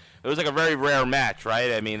tongue. Sawyer. It was like a very rare match,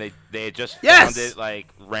 right? I mean, they had just Yes! found it like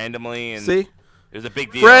randomly, and See? it was a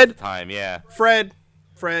big deal Fred. at the time. Yeah. Fred.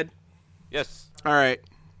 Yes. All right.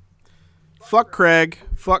 Fuck Craig.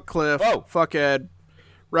 Fuck Cliff. Whoa. Fuck Ed.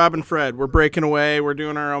 Rob and Fred. We're breaking away. We're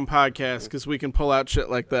doing our own podcast because we can pull out shit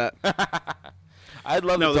like that. I'd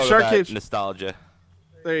love No, to the talk shark about cage- nostalgia.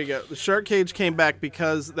 There you go. The shark cage came back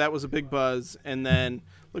because that was a big buzz. And then,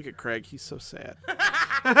 look at Craig. He's so sad.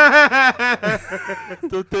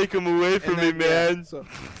 Don't take him away from And then, yeah, so-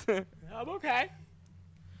 I'm okay.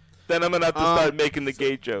 Then I'm gonna have to start making the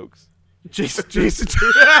gay jokes. Jason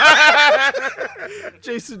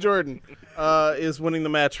Jordan is winning the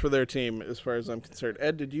match for their team, as far as I'm concerned.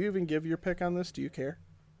 Ed, did you even give your pick on this? Do you care?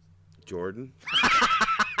 Jordan.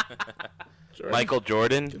 Michael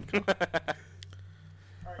Jordan. All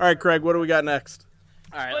right, Craig, what do we got next?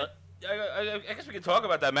 All right. I guess we can talk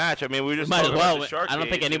about that match. I mean, we just Might as talked about well. the Shark I don't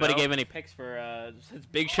think Cage, anybody you know? gave any picks for his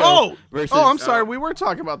Big Show versus. I'm sorry. We were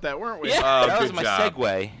talking about that, weren't we? Yeah. That was good my job.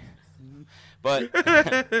 segue. But,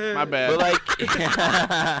 My bad. but like,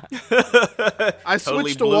 I Totally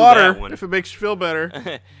switched to blew water, that one. if it makes you feel better.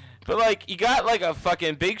 but like, you got like a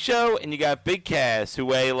fucking Big Show and you got Big Cass who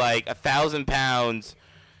weigh like 1,000 pounds,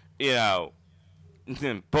 you know,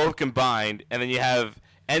 both combined, and then you have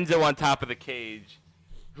Enzo on top of the cage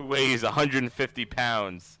who weighs 150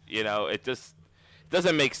 pounds. You know, it just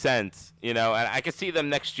doesn't make sense, you know, and I can see them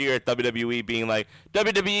next year at WWE being like,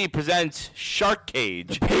 WWE presents Shark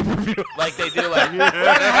Cage. Pay-per-view. Like they do, like, we're going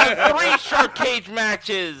to have 3 Shark Cage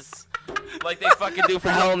matches. Like they fucking do for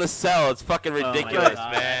Hell in a Cell. It's fucking ridiculous,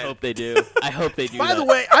 I man. hope they do. I hope they do. By that. the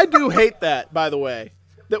way, I do hate that, by the way,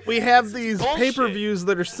 that we have these bullshit. pay-per-views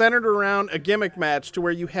that are centered around a gimmick match to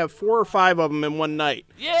where you have 4 or 5 of them in one night.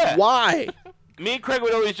 Yeah. Why? Me and Craig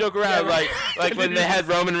would always joke around, like when they had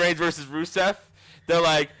Roman Reigns versus Rusev. They're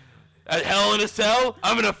like, at Hell in a Cell,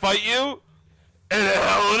 I'm going to fight you in a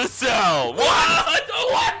Hell in a Cell. What?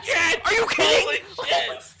 What shit? Are you kidding? Holy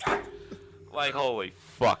shit. Like, holy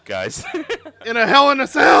fuck, guys. In a Hell in a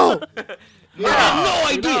Cell! I have no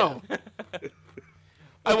idea. No.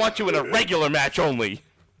 I want you in a regular match only.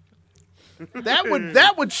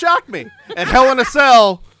 That would shock me. At Hell in a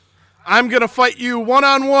Cell, I'm going to fight you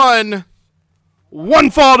one-on-one,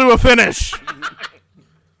 one fall to a finish.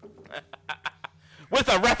 With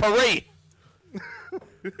a referee.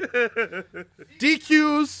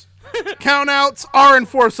 DQs, countouts are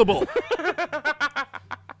enforceable.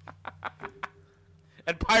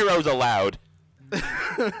 And pyro's allowed.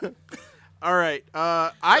 All right.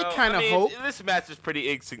 I kind of hope. This match is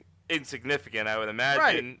pretty insignificant, I would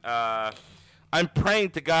imagine. I'm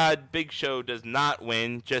praying to God Big Show does not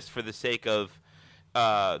win just for the sake of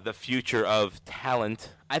the future of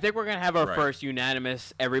talent. I think we're gonna have our Right. first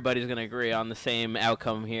unanimous. Everybody's gonna agree on the same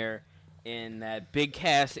outcome here, in that Big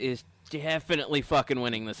Cass is definitely fucking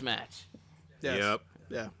winning this match. Yes. Yep.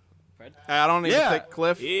 Yeah. Fred? I don't even Yeah. think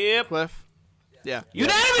Cliff. Yep. Cliff. Yeah.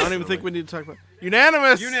 Unanimous! I don't even think we need to talk about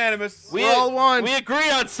unanimous. Unanimous. We're all one. We agree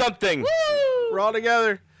on something. We're all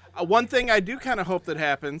together. One thing I do kind of hope that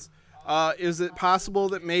happens. Is it possible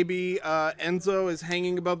that maybe Enzo is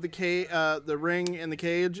hanging above the ring in the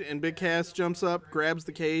cage, and Big Cass jumps up, grabs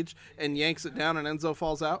the cage, and yanks it down, and Enzo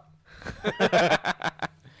falls out?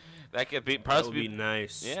 That could be That would possibly. be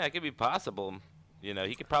nice. Yeah, it could be possible. You know,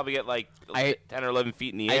 he could probably get like I- 10 or 11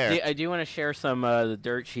 feet in the air. I do want to share some the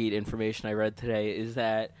dirt sheet information I read today. Is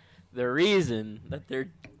that the reason that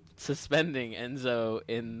they're suspending Enzo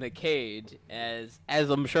in the cage, as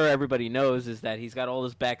I'm sure everybody knows, is that he's got all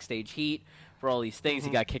this backstage heat for all these things. He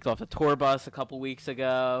got kicked off the tour bus a couple weeks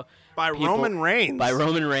ago By People- Roman Reigns. by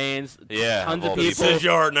Roman Reigns. Yeah, tons of of all This people. is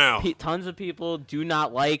your now. Tons of people do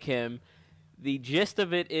not like him. The gist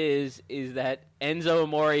of it is that Enzo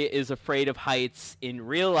Amore is afraid of heights in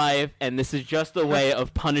real life, and this is just a way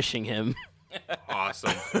of punishing him.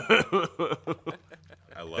 Awesome.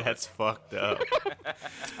 I love That's fucked up.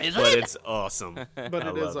 Isn't But it? it's awesome. But I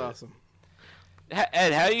it is love awesome.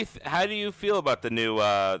 Ed, how do you feel about the new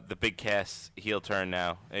the Big Cass heel turn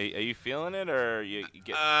now? Are you feeling it, or you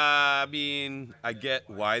get? I mean, I get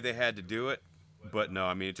why they had to do it, but no,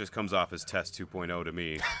 I mean, it just comes off as Test 2.0 to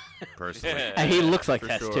me, personally. And he looks like For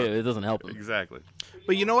Test sure. too. It doesn't help him. Exactly.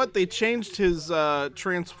 But you know what? They changed his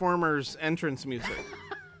Transformers entrance music.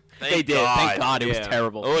 They did. Thank God. It was Yeah.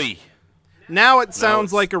 terrible. Oy. Now it sounds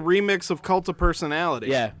it's- like a remix of Cult of Personality.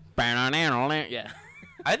 Yeah. Yeah.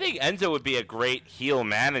 I think Enzo would be a great heel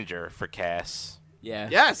manager for Cass. Yeah.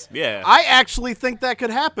 Yes. Yeah. I actually think that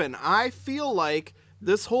could happen. I feel like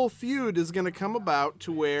this whole feud is going to come about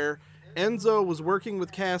to where Enzo was working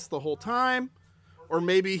with Cass the whole time, or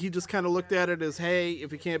maybe he just kind of looked at it as, hey,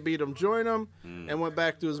 if you can't beat him, join him, and went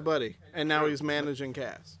back to his buddy. And now he's managing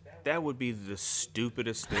Cass. That would be the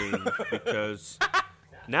stupidest thing because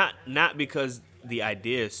not because the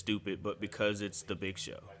idea is stupid, but because it's the Big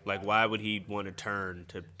Show. Like, why would he want to turn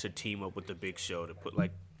to team up with the Big Show to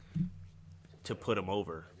put him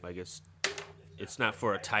over? Like, it's not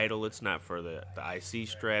for a title. It's not for the IC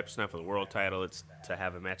strap. It's not for the world title. It's to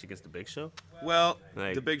have a match against the Big Show. Well,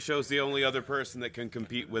 Like- the Big Show's the only other person that can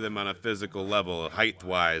compete with him on a physical level,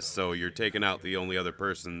 height-wise, so you're taking out the only other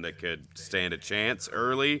person that could stand a chance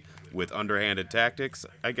early with underhanded tactics,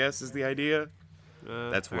 I guess is the idea.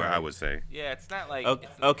 That's where I would say. Yeah, it's not like.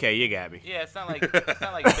 Okay, you got me. Yeah, it's not like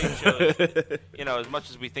Big Show. You know, as much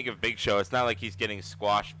as we think of Big Show, it's not like he's getting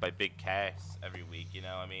squashed by Big Cass every week. You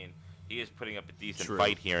know, I mean, he is putting up a decent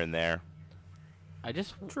fight here and there. I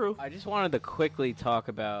just wanted to quickly talk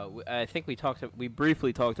about. I think we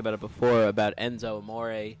briefly talked about it before about Enzo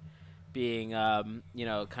Amore being, you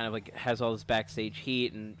know, kind of like has all this backstage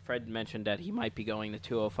heat, and Fred mentioned that he might be going to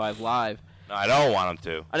 205 Live. No, I don't want him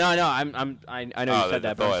to. I know. I know you said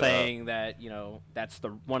that, but I'm saying that, you know, that's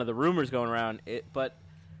one of the rumors going around. But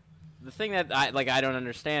the thing that I don't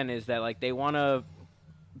understand is that, like, they want to.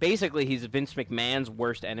 Basically, he's Vince McMahon's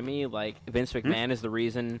worst enemy. Like, Vince McMahon is the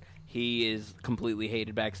reason he is completely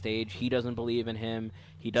hated backstage. He doesn't believe in him.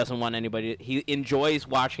 He doesn't want anybody. He enjoys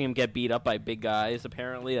watching him get beat up by big guys.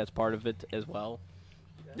 Apparently, that's part of it as well.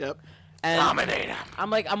 Yep. And Dominate him. I'm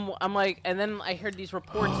like, and then I heard these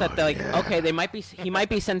reports that they're like, okay, he might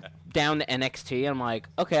be sent down to NXT. I'm like,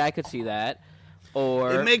 okay, I could see that.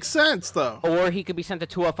 Or It makes sense, though. or he could be sent to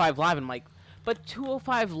 205 Live. I'm like, but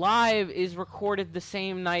 205 Live is recorded the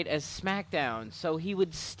same night as SmackDown, so he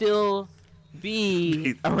would still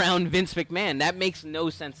be around Vince McMahon. That makes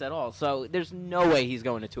no sense at all. So there's no way he's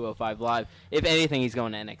going to 205 Live. If anything, he's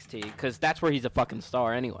going to NXT, because that's where he's a fucking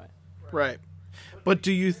star anyway. Right. But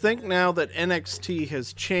do you think now that NXT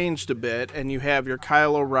has changed a bit and you have your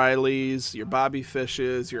Kyle O'Reillys, your Bobby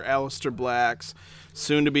Fishes, your Aleister Blacks,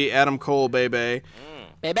 soon to be Adam Cole, baby.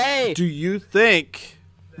 Baby! Do you think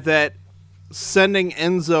that sending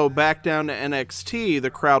Enzo back down to NXT,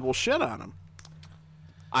 the crowd will shit on him?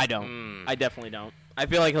 I don't. I definitely don't. I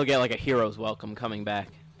feel like he'll get like a hero's welcome coming back.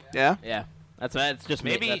 Yeah? Yeah. That's just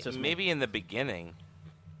me. That's just me. Maybe in the beginning.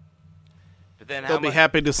 But then They'll be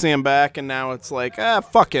happy to see him back, and now it's like,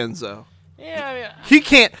 fuck Enzo. Yeah, I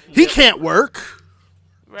mean, He can't work.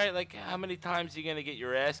 right, like, how many times are you going to get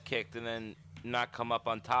your ass kicked and then not come up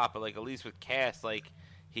on top? But, like, at least with Cass, like,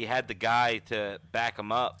 he had the guy to back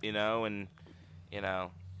him up, you know, and, you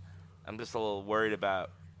know, I'm just a little worried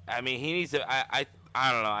about, I mean, he needs to, I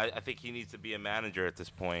don't know, I think he needs to be a manager at this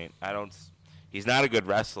point. He's not a good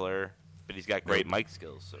wrestler, but he's got great mic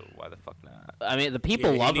skills, so why the fuck not? I mean, the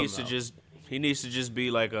people love him. He needs to just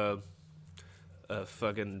be like a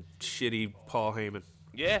fucking shitty Paul Heyman.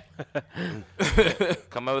 Yeah.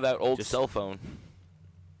 Come out with that old cell phone.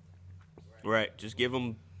 Right. Just give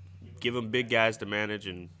him big guys to manage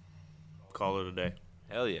and call it a day.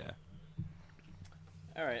 Hell yeah.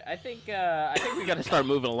 All right, I think we got to start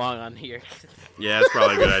moving along on here. Yeah, that's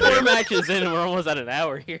probably a good 4 idea. matches in, and we're almost at an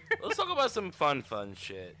hour here. Let's talk about some fun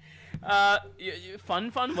shit.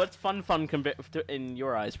 Fun? What's fun in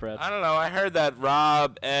your eyes, Fred? I don't know. I heard that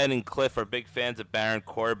Rob, Ed, and Cliff are big fans of Baron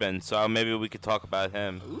Corbin, so maybe we could talk about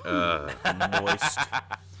him.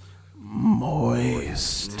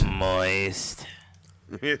 Moist. Moist.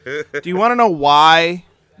 Do you want to know why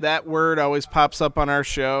that word always pops up on our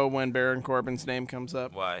show when Baron Corbin's name comes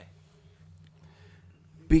up? Why?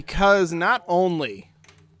 Because not only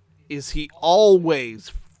is he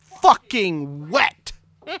always fucking wet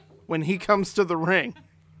when he comes to the ring,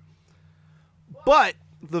 but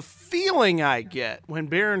the feeling I get when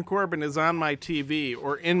Baron Corbin is on my TV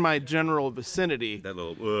or in my general vicinity That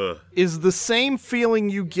little, is the same feeling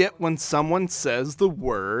you get when someone says the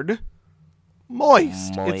word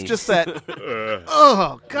moist. It's just that,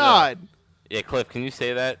 oh, God. Yeah, Cliff, can you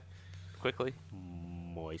say that quickly?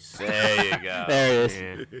 Moist. There you go. There it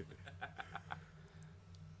is.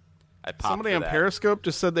 I popped Somebody for on that. Periscope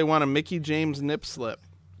just said they want a Mickey James nip slip.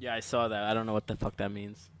 Yeah, I saw that. I don't know what the fuck that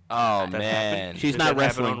means. Oh, man. She's Did not that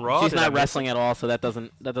happen wrestling. on Raw? She's Did I not miss wrestling at all, so that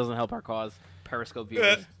doesn't help our cause. Periscope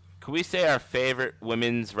viewers. Can we say our favorite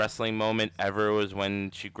women's wrestling moment ever was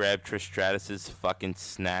when she grabbed Trish Stratus's fucking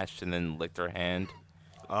snatch and then licked her hand?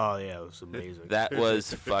 Oh yeah, it was amazing. That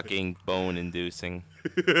was fucking bone-inducing.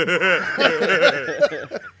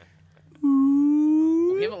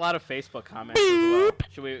 We have a lot of Facebook comments as well.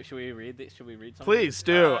 Should we read something? Please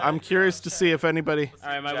do. I'm curious to see if anybody...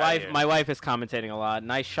 All right, Got here. my wife is commentating a lot.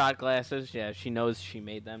 Nice shot glasses. Yeah, she knows she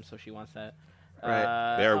made them, so she wants that.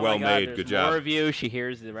 Right. They're oh my well God, made. there's Good job. More of you. She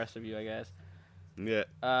hears the rest of you, I guess. yeah.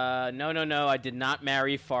 No. I did not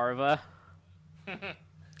marry Farva.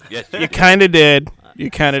 Yes, You kind of did.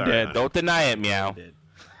 You kind of Sorry, did. don't deny it, meow.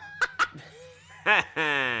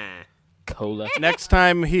 Cola. Next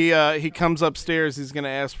time he comes upstairs, he's going to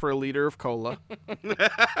ask for a liter of cola.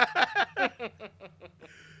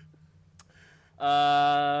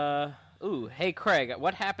 Ooh, hey Craig,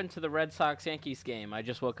 what happened to the Red Sox-Yankees game? I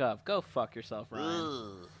just woke up. Go fuck yourself,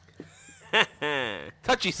 Ryan.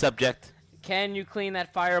 Touchy subject. Can you clean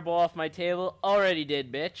that fireball off my table? Already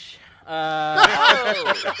did, bitch.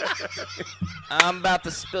 I'm about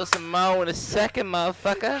to spill some mo in a second,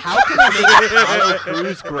 motherfucker. How can we make Apollo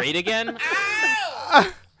Crews great again?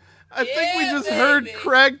 I think we just heard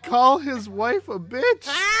Craig call his wife a bitch.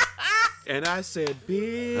 And I said,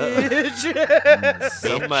 bitch.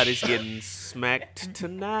 Somebody's getting smacked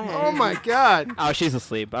tonight. Oh my God. Oh, she's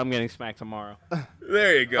asleep. I'm getting smacked tomorrow.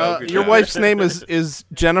 There you go. Good Your job. wife's name is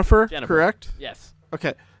Jennifer, Jennifer. correct? Yes.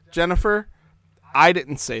 Okay. Jennifer, I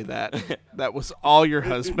didn't say that. That was all your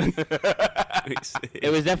husband.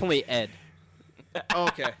 It was definitely Ed.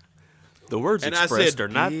 Okay. The words And I expressed said, are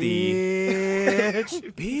not the.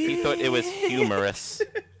 bitch. He thought it was humorous.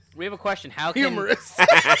 We have a question. How can Humorous.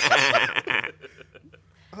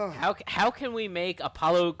 how can we make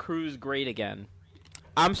Apollo Crews great again?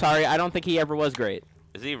 I'm sorry, I don't think he ever was great.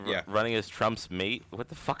 Is he Yeah. running as Trump's mate? What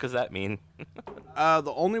the fuck does that mean?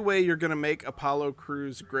 The only way you're going to make Apollo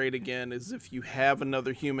Crews great again is if you have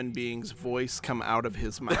another human being's voice come out of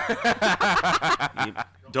his mouth.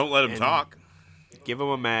 Don't let him talk. Give him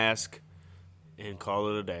a mask and call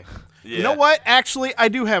it a day. Yeah. You know what? Actually, I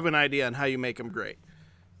do have an idea on how you make him great.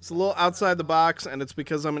 It's a little outside the box, and it's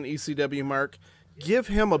because I'm an ECW mark. Give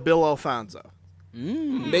him a Bill Alfonso.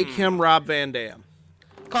 Make him Rob Van Dam.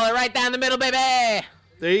 Call it right down the middle, baby.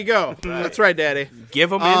 There you go. That's right, Daddy.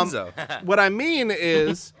 Give him Enzo. What I mean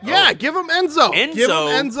is, give him Enzo. Give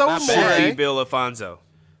him Enzo should be Amore. Bill Alfonso.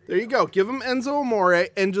 There you go. Give him Enzo Amore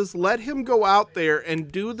and just let him go out there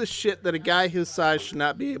and do the shit that a guy his size should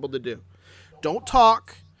not be able to do. Don't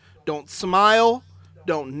talk. Don't smile.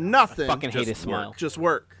 Don't nothing. Fucking hate his Just work. smile. Just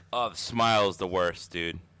work. Oh, the smile is the worst,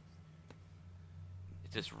 dude.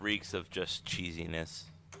 It just reeks of just cheesiness.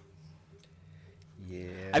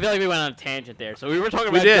 I feel like we went on a tangent there. So we were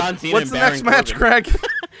talking We about did. John Cena What's and the Baron next match, Corbin.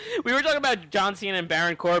 Craig? We were talking about John Cena and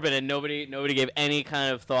Baron Corbin, and nobody gave any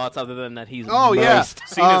kind of thoughts other than that he's Oh, yeah. most.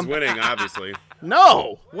 Cena's winning, obviously.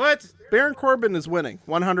 No. What? Baron Corbin is winning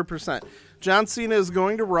 100%. John Cena is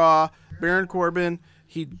going to Raw. Baron Corbin,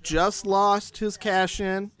 he just lost his cash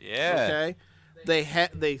in. Yeah. Okay.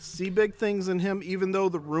 They see big things in him, even though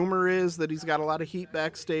the rumor is that he's got a lot of heat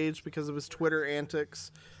backstage because of his Twitter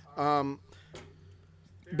antics.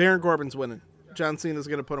 Baron Corbin's winning. John Cena's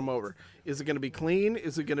going to put him over. Is it going to be clean?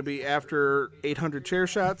 Is it going to be after 800 chair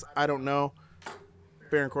shots? I don't know.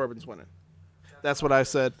 Baron Corbin's winning. That's what I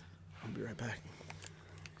said. I'll be right back.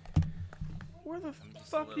 Where the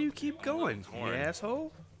fuck do you keep going, you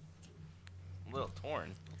asshole? A little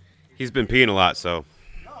torn. He's been peeing a lot, so.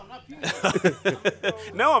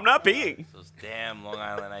 No, I'm not peeing. Those damn Long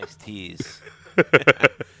Island iced teas.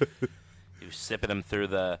 You sipping them through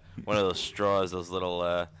one of those straws, those little,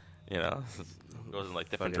 goes in like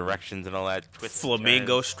different directions and all that. Twists and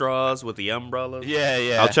Flamingo turns. straws with the umbrellas.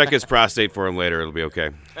 Yeah. I'll check his prostate for him later. It'll be okay.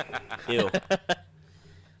 Ew.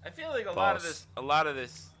 I feel like a lot of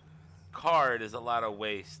this card is a lot of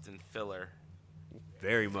waste and filler.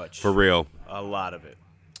 Very much. For real. A lot of it.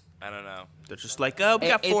 I don't know. They're just like, oh, we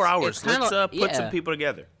got It's- 4 it's hours. kinda- Let's put some yeah. people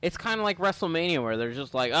together. It's kind of like WrestleMania, where they're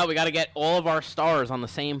just like, oh, we got to get all of our stars on the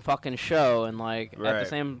same fucking show, and like at the Right.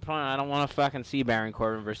 same point, I don't want to fucking see Baron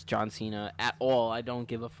Corbin versus John Cena at all. I don't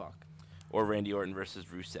give a fuck. Or Randy Orton versus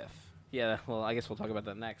Rusev. Yeah, well, I guess we'll talk about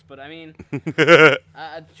that next. But I mean,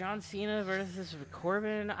 John Cena versus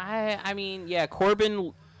Corbin. I mean, yeah,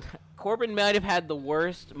 Corbin might have had the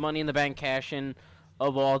worst Money in the Bank cash-in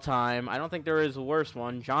of all time. I don't think there is a worse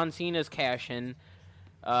one. John Cena's cash-in,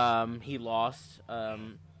 he lost,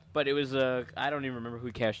 but it was I don't even remember who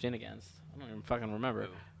he cashed in against. I don't even fucking remember.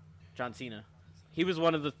 John Cena. He was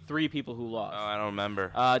one of the 3 people who lost. Oh, I don't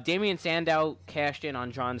remember. Damian Sandow cashed in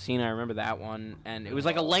on John Cena. I remember that one. And it was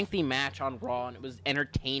like a lengthy match on Raw, and it was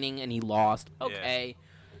entertaining, and he lost. Okay.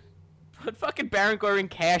 But fucking Baron Corbin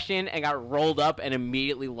cashed in and got rolled up and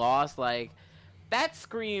immediately lost. Like, that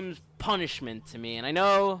screams punishment to me. And I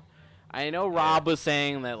know Rob was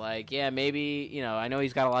saying that, like, yeah, maybe, I know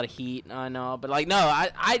he's got a lot of heat. I know. But, like, no,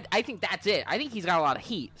 I think that's it. I think he's got a lot of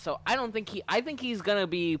heat. So I think he's going to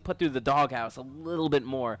be put through the doghouse a little bit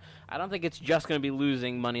more. I don't think it's just going to be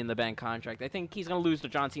losing Money in the Bank contract. I think he's going to lose to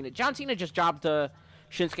John Cena. John Cena just jobbed to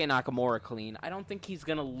Shinsuke Nakamura clean. I don't think he's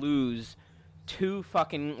going to lose 2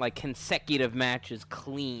 fucking, like, consecutive matches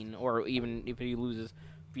clean, or even if he loses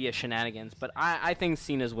via shenanigans. But I think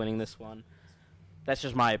Cena's winning this one. That's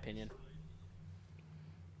just my opinion.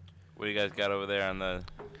 What do you guys got over there on the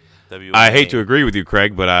WA? I hate to agree with you,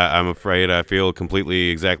 Craig, but I'm afraid I feel completely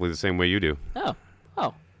exactly the same way you do.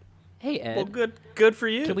 Oh. Hey, Ed. Well, good for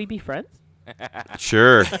you. Can we be friends?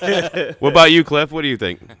 Sure. What about you, Cliff? What do you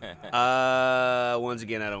think? Once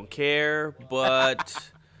again, I don't care,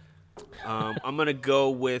 but I'm going to go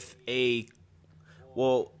with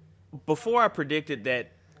well, before I predicted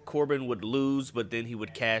that Corbin would lose, but then he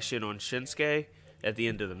would cash in on Shinsuke at the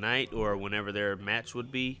end of the night or whenever their match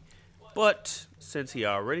would be. But since he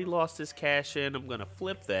already lost his cash in, I'm going to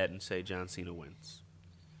flip that and say John Cena wins.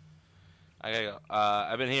 I gotta go.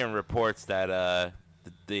 I've been hearing reports that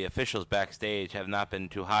the officials backstage have not been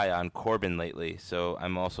too high on Corbin lately, so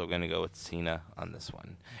I'm also going to go with Cena on this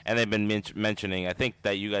one. And they've been mentioning, I think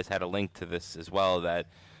that you guys had a link to this as well, that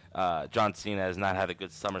John Cena has not had a good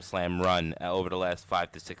SummerSlam run over the last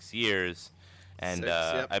 5 to 6 years, and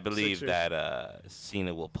I believe that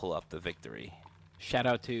Cena will pull up the victory. Shout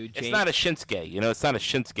out to James. It's not a Shinsuke, it's not a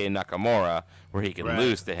Shinsuke Nakamura where he can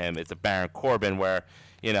lose to him. It's a Baron Corbin where,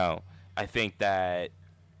 I think that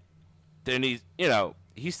there needs,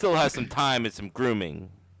 he still has some time and some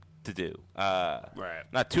grooming to do.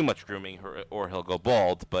 Not too much grooming, or he'll go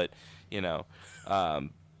bald. But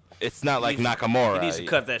it's not like Nakamura. He needs to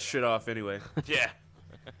cut that shit off anyway. Yeah.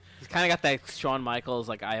 He's kind of got that Shawn Michaels,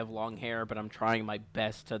 like, I have long hair, but I'm trying my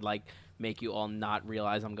best to, like, make you all not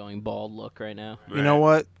realize I'm going bald look right now. You know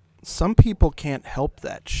what? Some people can't help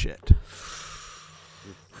that shit.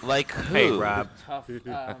 Like who? Hey, Rob. Tough.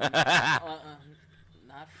 Not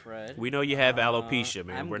Fred. We know you have alopecia,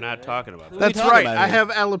 man. We're not talking about that. That's talking right. about I here? have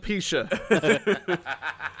alopecia.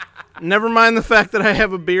 Never mind the fact that I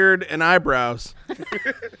have a beard and eyebrows.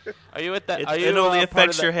 Are you at that? It only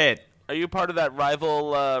affects your head. Are you part of that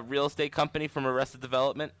rival real estate company from Arrested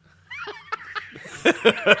Development?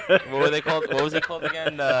 What were they called? What was he called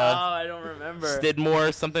again? I don't remember.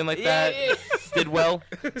 Stidmore, something like that. Yeah. Stidwell,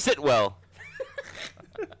 Sitwell.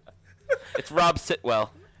 It's Rob Sitwell.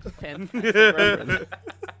 Fantastic reference.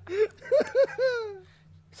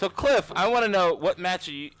 So Cliff, I want to know what match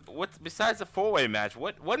are you? What besides the 4-way match?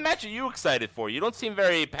 What match are you excited for? You don't seem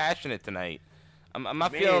very passionate tonight. I'm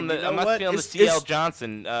not feeling the. I'm not feeling the CL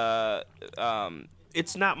Johnson.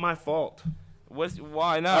 It's not my fault.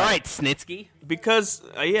 Why not? All right, Snitsky. Because,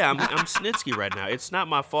 I'm Snitsky right now. It's not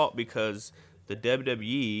my fault because the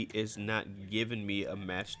WWE is not giving me a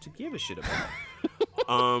match to give a shit about.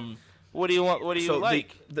 What do you want? What do you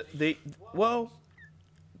like? Well,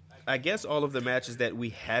 I guess all of the matches that we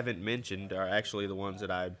haven't mentioned are actually the ones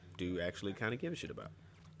that I do actually kind of give a shit about.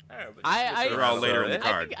 They're all later in the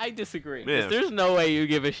card. I disagree. Yeah. There's no way you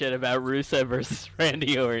give a shit about Rusev versus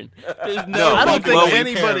Randy Orton. There's No, I don't fucking think way you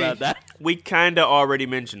anybody- care about that. We kind of already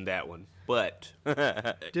mentioned that one, but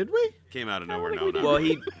Did we? Came out of nowhere.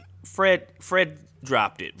 Fred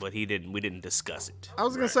dropped it, but we didn't discuss it. I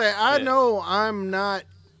was gonna say I know I'm not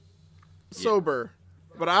sober,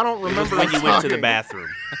 but I don't remember When us you went to the talking. bathroom,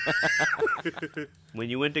 when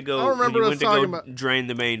you went to I go, don't remember when you us went to talking go about- drain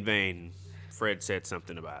the main vein, Fred said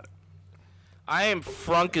something about it. I am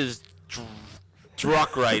frunk as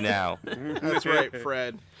drunk right now. That's right,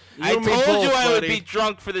 Fred. I and me told both, you I would buddy. be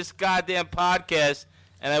drunk for this goddamn podcast,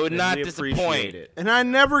 and I would not We disappoint. appreciate it. And I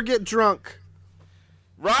never get drunk.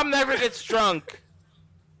 Rob never gets drunk.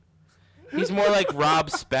 He's more like Rob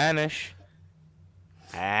Spanish,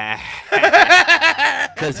 because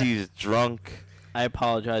he's drunk. I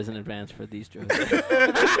apologize in advance for these jokes.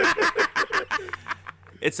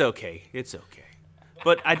 It's okay.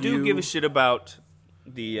 But I do You give a shit about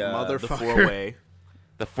the motherfucker. 4-way.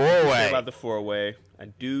 The I care 4-way. about the 4-way. I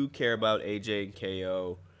do care about AJ and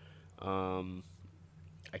KO.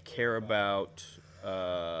 I care about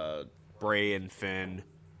Bray and Finn.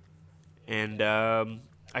 And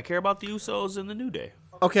I care about the Usos and the New Day.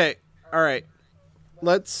 Okay, all right.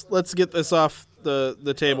 Let's get this off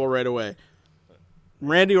the table right away.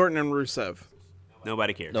 Randy Orton and Rusev.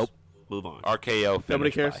 Nobody cares. Nope. Move on. RKO.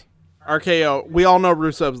 Nobody finish cares. by. RKO. We all know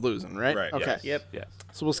Rusev's losing, right? Right, Okay. yes. Yep. Yeah.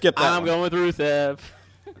 So we'll skip that. I'm one. going with Rusev.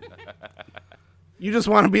 You just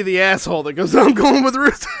want to be the asshole that goes, I'm going with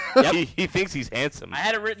Rusev. He thinks he's handsome. I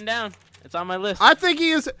had it written down. It's on my list. I think he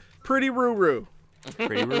is pretty roo-roo.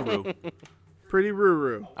 Pretty Ruru. Pretty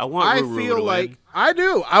roo-roo. I want Ruru feel to like win. I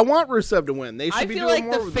do. I want Rusev to win. They should I be feel doing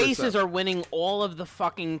like more the with faces Rusev. are winning all of the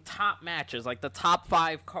fucking top matches, like the top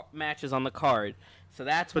 5 matches on the card. So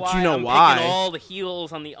that's But why you know I'm why. picking all the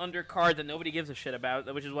heels on the undercard that nobody gives a shit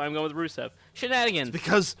about, which is why I'm going with Rusev. Shenanigans.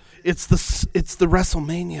 because it's the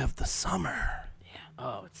WrestleMania of the summer.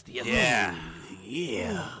 Oh, it's the Yeah.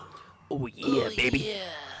 Oh yeah, baby.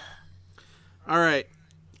 All right.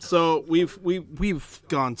 So we've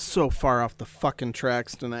gone so far off the fucking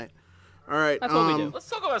tracks tonight. All right. That's what we do. Let's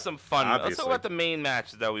talk about some fun. Let's Obviously. talk about the main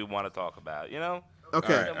matches that we want to talk about. Okay. All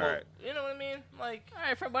right. And you know what I mean? Like, All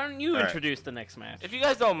right, Fred, why don't you right. introduce the next match? if you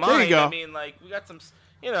guys don't There you mind, go. I mean, like, we got some.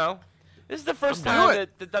 This is the first Do time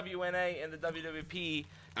it. that the WNA and the WWP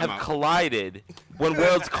I'm have out. collided. When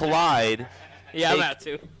worlds collide. Yeah, I'm They- out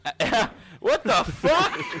too. What the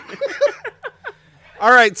fuck?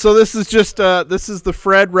 All right, so this is just this is the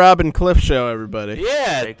Fred, Rob, and Cliff show, everybody.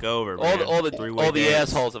 Yeah. Take over, All man. the Three-way all the dance.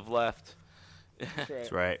 assholes have left.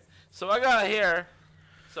 That's right. So I got here.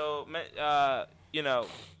 So,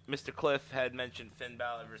 Mr. Cliff had mentioned Finn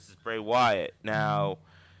Balor versus Bray Wyatt. Now,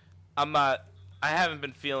 I haven't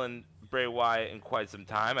been feeling Bray Wyatt in quite some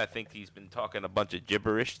time. I think he's been talking a bunch of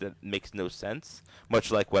gibberish that makes no sense, much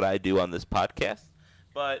like what I do on this podcast.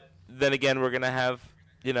 But then again, we're gonna have,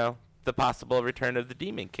 the possible return of the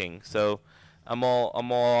Demon King. So, I'm all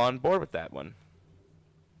on board with that one.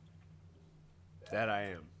 That I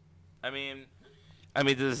am. I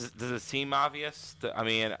mean, does it seem obvious? I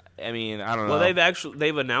mean, I don't know. Well,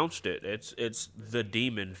 they've announced it. It's the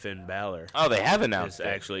Demon Finn Balor. Oh, they have announced It's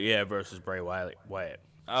it. actually versus Bray Wyatt. Like,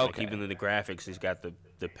 Okay. even in the graphics, he's got the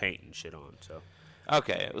paint and shit on. So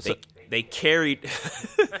Okay. So, they carried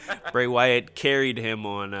Bray Wyatt carried him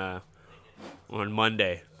on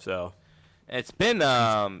Monday. So it's been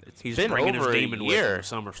he's been bringing over his demon a with year. him to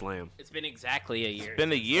SummerSlam. It's been exactly a year. It's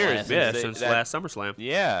been a year Since that- last SummerSlam.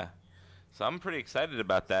 Yeah. So I'm pretty excited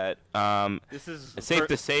about that. This is It's safe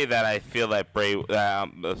to say that I feel that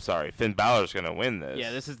Finn Balor's gonna win this.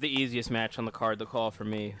 Yeah, this is the easiest match on the card to call for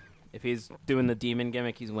me. If he's doing the demon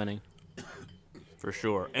gimmick, he's winning. For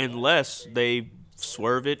sure. Unless they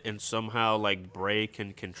swerve it and somehow like Bray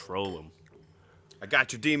can control him. I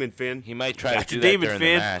got your demon, Finn. He might try Got to your do that demon, during the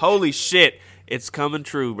Finn. match. Holy shit. It's coming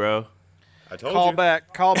true, bro. I told Call you.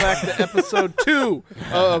 back to episode 2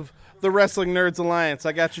 of the Wrestling Nerds Alliance.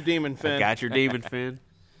 I got your demon, Finn. Got your demon, Finn.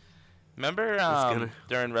 Remember gonna-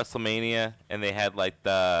 during WrestleMania and they had like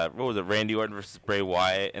Randy Orton versus Bray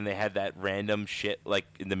Wyatt, and they had that random shit like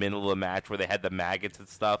in the middle of the match where they had the maggots and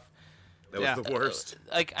stuff. That was Yeah. the worst.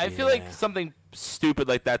 Like I feel like something stupid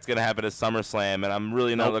like that's gonna happen at SummerSlam, and I'm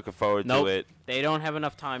really not Nope. looking forward Nope. to it. They don't have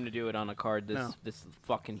enough time to do it on a card this No. this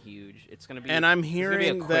fucking huge. It's gonna be And I'm it's gonna be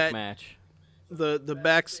hearing a quick that- match. The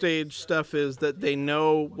backstage stuff is that they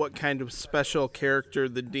know what kind of special character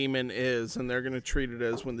the demon is, and they're going to treat it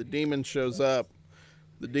as when the demon shows up,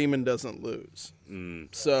 the demon doesn't lose.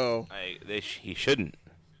 So, He shouldn't.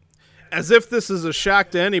 as if this is a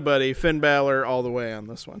shock to anybody, Finn Balor all the way on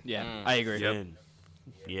this one. Yeah, I agree. Finn.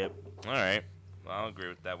 Yep. All right, well, I'll agree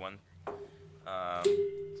with that one.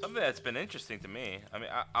 Something that's been interesting to me. I mean,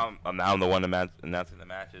 I'm now the one announcing the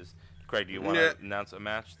matches. Craig, do you want to announce a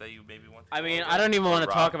match that you maybe want to I go mean, over? I don't even want to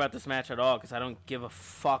Rob? talk about this match at all because I don't give a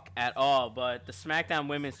fuck at all. But the SmackDown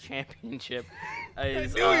Women's Championship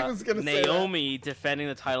is knew he was gonna say that. Naomi defending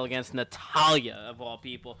the title against Natalya, of all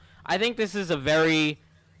people. I think this is a very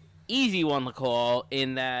easy one to call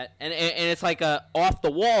in that, and it's like a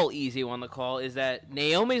off-the-wall easy one to call, is that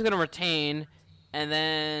Naomi's going to retain, and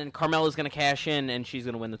then Carmella's going to cash in, and she's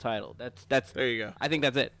going to win the title. That's There you go. I think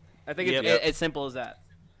that's it. I think it's Yep. as simple as that.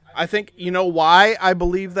 I think, you know why I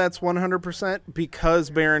believe that's 100%? Because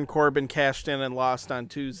Baron Corbin cashed in and lost on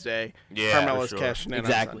Tuesday. Yeah, Carmella's for sure. cashing in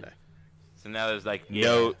Exactly. on Sunday. So now there's like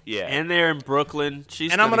Yeah. And they're in Brooklyn.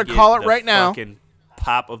 She's And I'm gonna gonna call it get right the now. fucking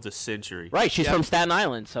pop of the century. Right, she's Yep. from Staten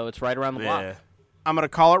Island, so it's right around the block. Yeah. I'm going to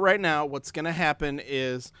call it right now. What's going to happen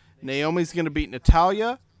is Naomi's going to beat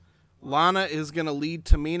Natalya. Lana is going to lead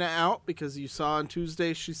Tamina out because you saw on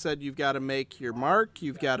Tuesday she said you've got to make your mark.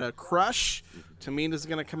 You've got to crush. Tamina's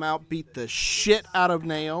going to come out, beat the shit out of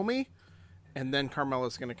Naomi. And then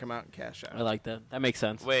Carmella's going to come out and cash out. I like that. That makes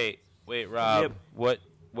sense. Wait, Rob. Yep.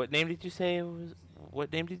 What name did you say?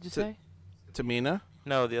 What name did you say? Tamina,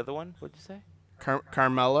 No, the other one. What'd you say?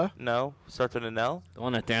 Carmella, No, starts with an L. The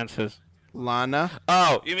one that dances. Lana.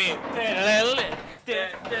 Oh, you mean?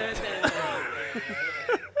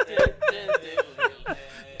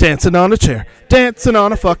 Dancing on a chair. Dancing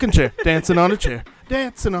on a fucking chair. Dancing on a chair.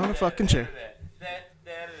 Dancing on a fucking chair.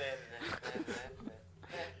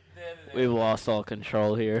 We've lost all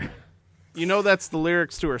control here. You know that's the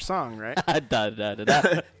lyrics to her song, right? Da, da, da,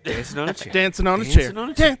 da. Dancing on a chair. Dancing on a Dancing chair. on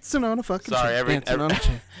a chair. Dancing on a fucking Sorry, chair. Dancing on a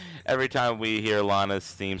chair. every time we hear Lana's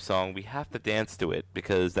theme song, we have to dance to it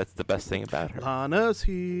because that's the best thing about her. Lana's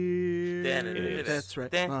here. Dan- That's right.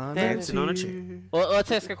 Dan- Lana's Dancing on a chair. here. Well,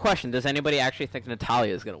 let's ask a question. Does anybody actually think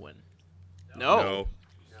Natalya is going to win? No.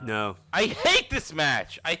 No. I hate this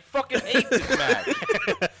match. I fucking hate this match.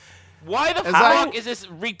 Why the As fuck I- is this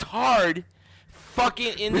retard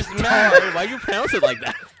fucking in this match? Why do you pronounce it like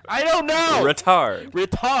that? I don't know. Retard.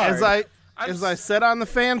 Retard. As I said on the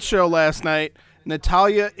fan show last night,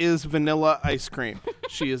 Natalya is vanilla ice cream.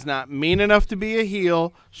 She is not mean enough to be a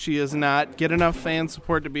heel. She is not get enough fan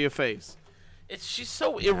support to be a face. She's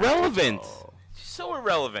so irrelevant. She's so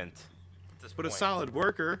irrelevant. The this But a point. solid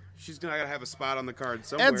worker. She's going to have a spot on the card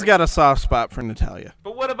somewhere. Ed's got a soft spot for Natalia.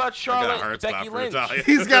 But what about I got a Charlotte hard and spot Becky for Lynch? Natalia.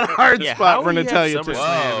 He's got a hard Yeah, spot how for we have Natalia too. SummerSlam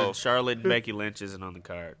Whoa. and Charlotte and Becky Lynch isn't on the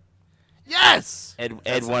card. Yes. Ed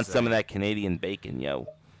That's wants some of insane. that Canadian bacon, yo,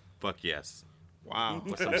 Fuck yes. Wow.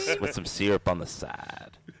 with some syrup on the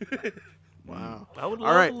side. Wow. I would All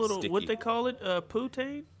love right. a little, what Sticky. they call it,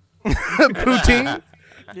 poutine? Poutine.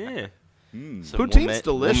 Yeah. Some Poutine's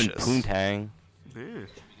delicious. Woman poontang. Yeah.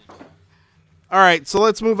 All right, so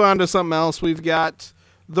let's move on to something else. We've got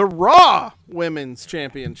the Raw Women's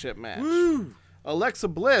Championship match. Alexa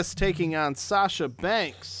Bliss taking on Sasha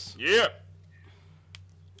Banks. Yeah.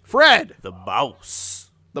 Fred, The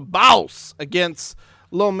boss. the boss, against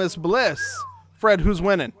Lil Miss Bliss. Fred, who's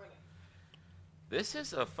winning? This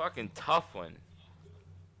is a fucking tough one.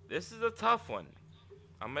 This is a tough one.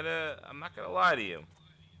 I'm not gonna lie to you. It is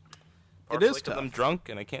Partially 'cause tough. I'm drunk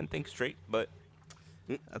and I can't think straight, but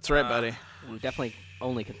That's right, buddy. We definitely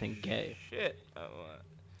only can think gay. shit.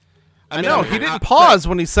 I know, he didn't pause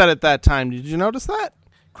when he said it that time. Did you notice that?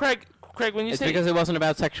 Craig, when you It's say because it wasn't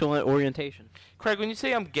about sexual orientation. Craig, when you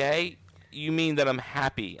say I'm gay, you mean that I'm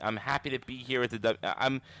happy. I'm happy to be here at the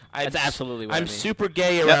That's absolutely what I I'm mean. super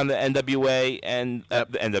gay around the NWA and the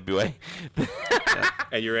NWA,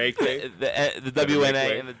 And your AK? the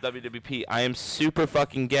WNA and the WWP. I am super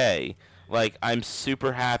fucking gay. Like I'm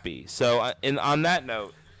super happy. So, on that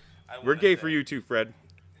note, We're gay for you too, Fred.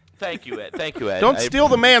 Thank you, Ed. Thank you, Ed. Don't steal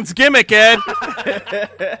the man's gimmick, Ed.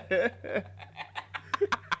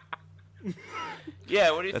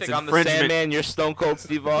 Yeah, what do you That's think? I'm the infringement. Sandman. You're Stone Cold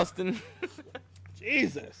Steve Austin.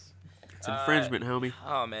 Jesus. It's infringement, homie.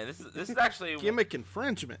 Oh man, this is actually Gimmick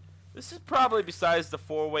infringement. This is probably, besides the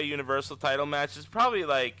 4-way Universal title match, is probably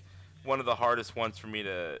like one of the hardest ones for me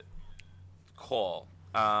to call.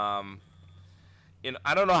 I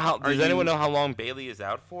don't know how. Does anyone know how long Bailey is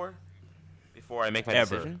out for? Before I make my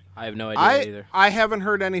Ever. decision. I have no idea either. I haven't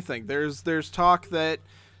heard anything. There's talk that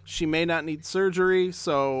she may not need surgery,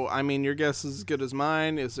 so I mean your guess is as good as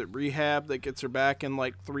mine. Is it rehab that gets her back in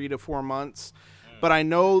like 3 to 4 months? But I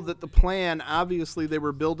know that the plan, obviously they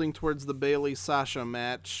were building towards the Bailey-Sasha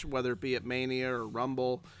match, whether it be at Mania or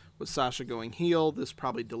Rumble, with Sasha going heel. This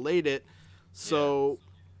probably delayed it. So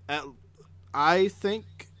I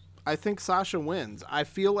think Sasha wins. I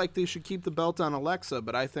feel like they should keep the belt on Alexa,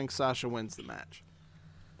 but I think Sasha wins the match.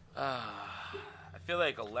 I feel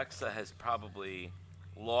like Alexa has probably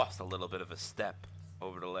lost a little bit of a step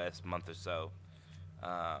over the last month or so.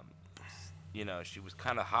 She was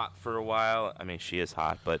kind of hot for a while. I mean, she is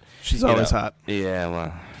hot, but She's you always know, hot. Yeah,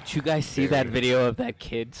 well, Did you guys see that video of that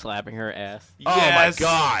kid slapping her ass? oh my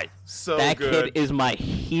god, So that good. kid is my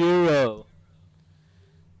hero.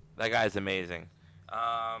 that guy's amazing.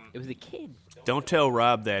 It was a kid. Don't tell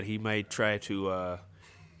Rob that he may try to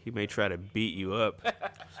beat you up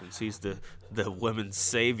since he's the women's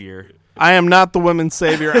savior. I am not the women's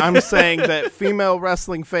savior. I'm saying that female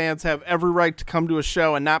wrestling fans have every right to come to a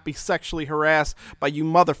show and not be sexually harassed by you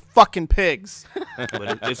motherfucking pigs.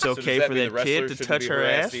 But it's So okay does for mean that the kid wrestler to shouldn't touch be her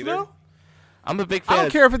harassed ass, either? though? I'm a big I fan.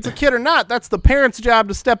 don't care if it's a kid or not. That's the parent's job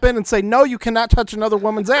to step in and say, no, you cannot touch another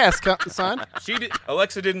woman's ass, son.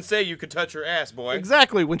 Alexa didn't say you could touch her ass, boy.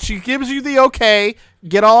 Exactly. When she gives you the okay,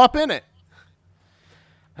 get all up in it.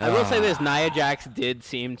 I will say this: Nia Jax did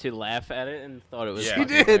seem to laugh at it and thought it was. Yeah, fucking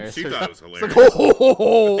did. hilarious. She thought it was hilarious.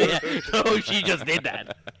 Oh, Yeah, so she just did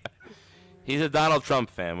that. He's a Donald Trump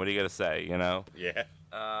fan. What are you gonna say? Yeah.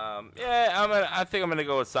 I think I'm gonna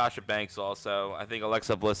go with Sasha Banks also. I think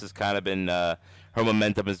Alexa Bliss has kind of been her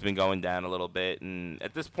momentum has been going down a little bit, and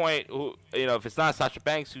at this point, if it's not Sasha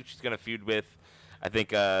Banks, who she's gonna feud with, I think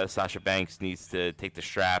Sasha Banks needs to take the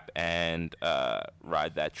strap and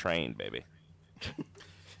ride that train, baby.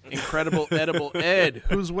 incredible edible Ed.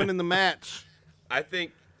 Who's winning the match? I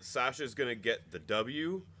think Sasha's going to get the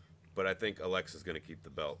W, but I think Alexa's going to keep the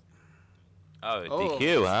belt. Oh, Oh,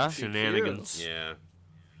 DQ, huh? Shenanigans. Yeah.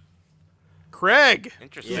 Craig.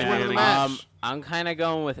 Interesting. Who's winning the match? I'm kind of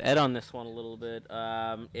going with Ed on this one a little bit.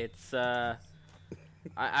 It's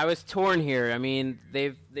I was torn here. I mean,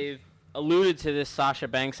 they've alluded to this Sasha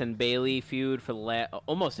Banks and Bailey feud for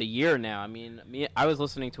almost a year now. I mean, I was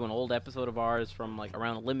listening to an old episode of ours from like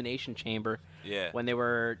around Elimination Chamber, when they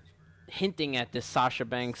were hinting at this Sasha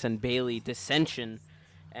Banks and Bailey dissension,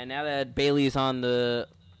 and now that Bailey's on the,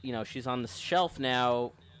 she's on the shelf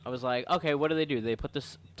now. I was like, okay, what do? They put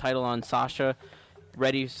this title on Sasha,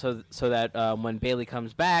 ready so that when Bailey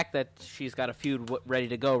comes back, that she's got a feud ready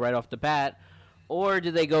to go right off the bat. Or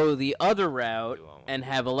do they go the other route and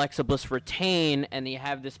have Alexa Bliss retain, and you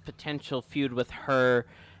have this potential feud with her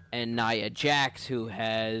and Nia Jax, who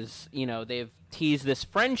has, they've tease this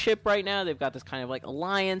friendship right now. They've got this kind of like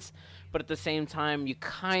alliance, but at the same time, you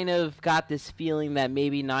kind of got this feeling that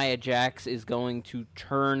maybe Nia Jax is going to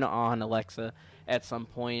turn on Alexa at some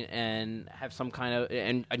point and have some kind of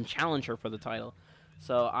and challenge her for the title.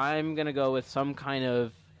 So I'm gonna go with some kind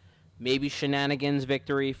of maybe shenanigans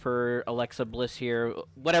victory for Alexa Bliss here.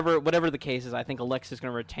 Whatever the case is, I think Alexa's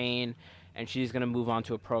gonna retain, and she's gonna move on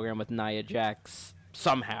to a program with Nia Jax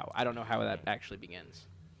somehow. I don't know how that actually begins.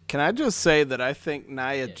 Can I just say that I think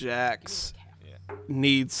Nia Jax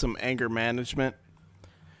needs some anger management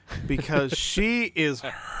because she is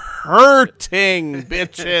hurting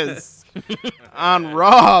bitches on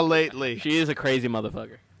Raw lately. She is a crazy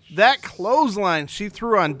motherfucker. That clothesline she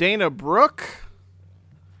threw on Dana Brooke,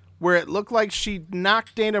 where it looked like she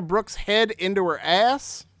knocked Dana Brooke's head into her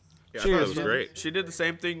ass. Yeah, I thought it was great. She did the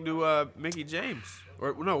same thing to Mickey James.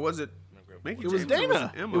 Or no, was it Mickey James? It was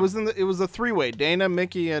Dana. It was a three-way: Dana,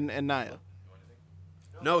 Mickey, and Nia.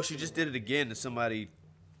 No, she just did it again to somebody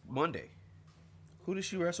Monday. Who did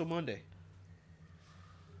she wrestle Monday?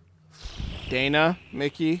 Dana,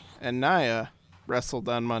 Mickey, and Nia wrestled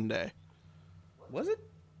on Monday. Was it?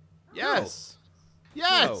 Yes. No.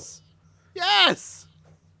 Yes. No. Yes.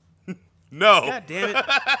 No. God damn it.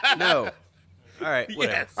 No. All right,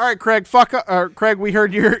 whatever. Yes. All right, Craig. Craig, we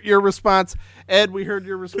heard your response. Ed, we heard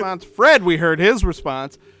your response. Fred, we heard his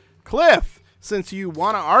response. Cliff, since you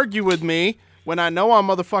want to argue with me when I know I'm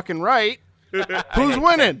motherfucking right, who's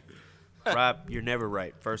winning? Rob, you're never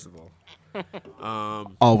right, first of all.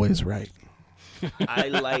 Always right. I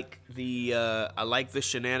like the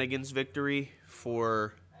shenanigans victory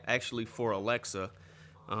for Alexa.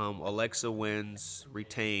 Alexa wins,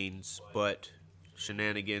 retains, but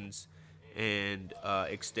shenanigans and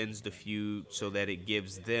extends the feud so that it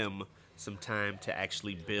gives them some time to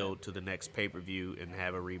actually build to the next pay-per-view and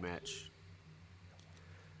have a rematch.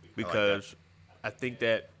 Because I think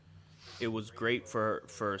that it was great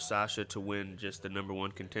for Sasha to win just the number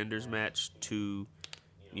one contenders match to,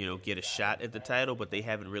 get a shot at the title, but they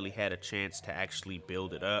haven't really had a chance to actually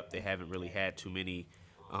build it up. They haven't really had too many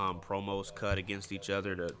promos cut against each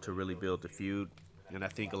other to really build the feud. And I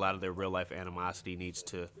think a lot of their real-life animosity needs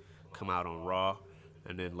to come out on Raw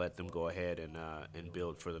and then let them go ahead and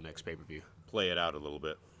build for the next pay-per-view. Play it out a little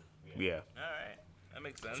bit. Yeah. All right, that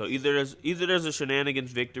makes sense. So either there's a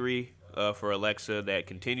shenanigans victory for Alexa that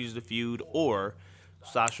continues the feud, or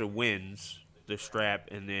Sasha wins the strap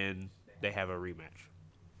and then they have a rematch.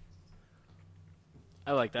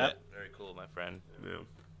 I like that. Very cool, my friend. Yeah.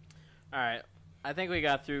 All right. I think we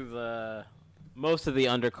got through the most of the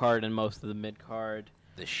undercard and most of the midcard.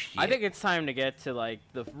 I think it's time to get to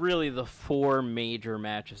the four major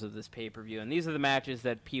matches of this pay-per-view, and these are the matches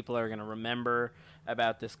that people are going to remember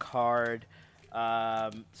about this card.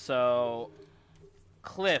 So,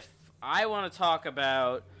 Cliff, I want to talk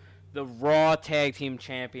about the Raw Tag Team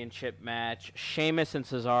Championship match. Sheamus and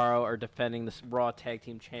Cesaro are defending the Raw Tag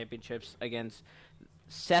Team Championships against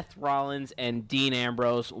Seth Rollins and Dean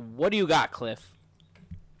Ambrose. What do you got, Cliff?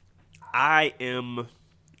 I'm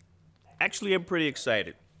pretty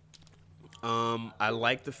excited. I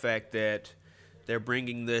like the fact that they're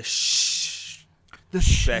bringing the back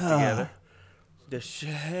together.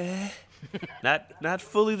 Not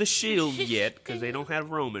fully the Shield yet because they don't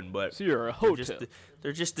have Roman, but Sierra Hotel.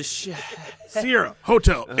 They're just the Sierra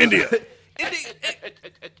Hotel, India.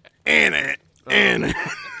 And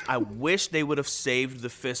I wish they would have saved the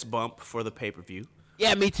fist bump for the pay-per-view.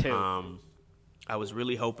 Yeah, me too. I was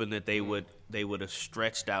really hoping that they would have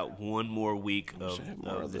stretched out one more week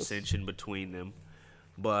of dissension between them,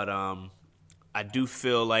 but I do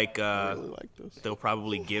feel like they'll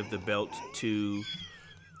probably give the belt to.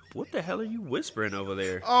 What the hell are you whispering over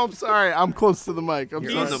there? Oh, I'm sorry. I'm close to the mic. I'm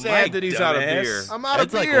He's sorry. sad that he's out of beer. I'm out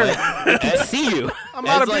of It's beer. I can see you. I'm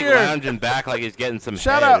out of Ed's beer. lounging back like he's getting some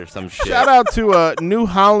Shout head out, or some shit. shout out to New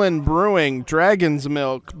Holland Brewing Dragon's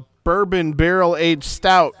Milk Bourbon Barrel Aged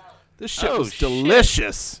Stout. This shit was shit.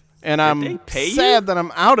 delicious, and they I'm pay you? sad that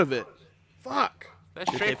I'm out of it. Fuck.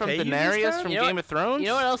 That's they straight from pay you this Daenerys time? from You know Game what- of Thrones. You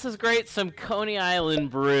know what else is great? Some Coney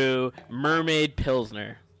Island Brew Mermaid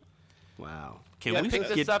Pilsner. Wow. Yeah, pick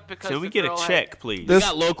this up because can we the get a girl had- check, please? This- We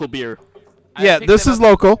got local beer. Yeah, picked this them is up-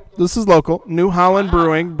 local. This is local. New Holland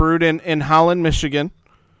Brewing, brewed in Holland, Michigan.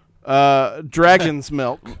 Dragon's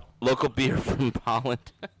Milk, Local beer from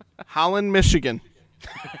Holland. Holland, Michigan.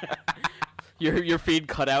 Your feed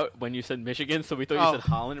cut out when you said Michigan, so we thought Oh. you said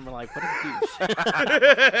Holland, and we're like, what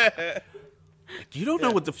a douche. You don't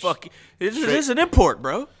know what the fuck. It is an import,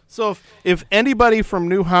 bro. So if anybody from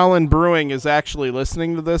New Holland Brewing is actually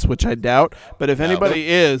listening to this, which I doubt, but if anybody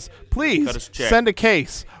is, please Cut us a check. send a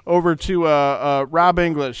case over to Rob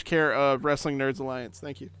English, care of Wrestling Nerds Alliance.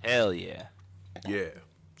 Thank you. Hell yeah. Yeah.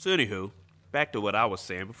 So anywho, back to what I was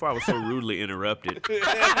saying before I was so rudely interrupted.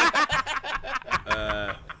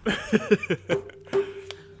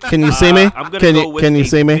 Can you see me? I'm gonna Can go you with can you a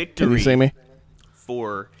see me? Can you victory. see me?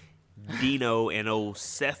 For Dino and old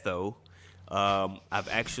Setho, I've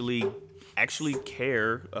actually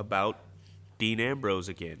care about Dean Ambrose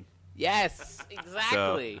again. Yes,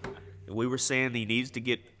 exactly. We were saying he needs to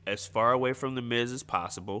get as far away from the Miz as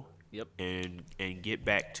possible. Yep. And get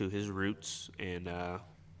back to his roots, and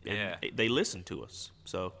Yeah. they listened to us.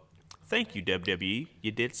 So thank you, WWE.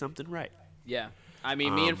 You did something right. Yeah. I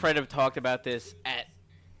mean, me and Fred have talked about this at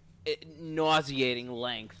nauseating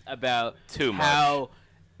length about Too much.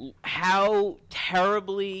 how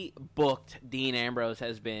terribly booked Dean Ambrose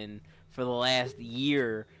has been for the last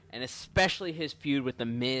year, and especially his feud with The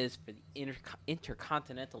Miz for the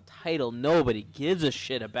Intercontinental title. Nobody gives a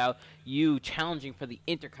shit about you challenging for the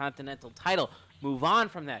Intercontinental title. Move on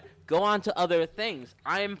from that. Go on to other things.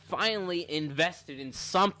 I am finally invested in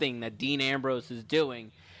something that Dean Ambrose is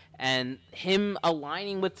doing, and him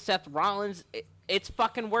aligning with Seth Rollins, it's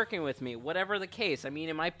fucking working with me, whatever the case. I mean,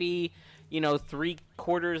 it might be,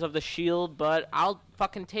 3/4 of the Shield, but I'll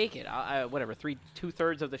fucking take it. Whatever,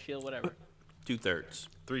 2/3 of the Shield, whatever. 2/3.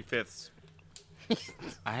 3/5.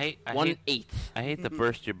 I hate 1/8. I hate to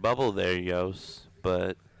burst your bubble there, Yos,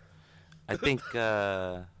 but I think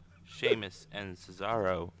Sheamus and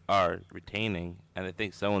Cesaro are retaining, and I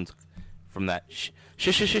think someone's from that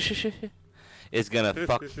is gonna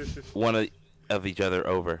fuck one of each other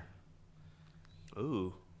over.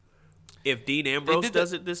 Ooh. If Dean Ambrose did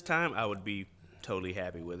does it this time, I would be totally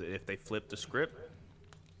happy with it. If they flip the script,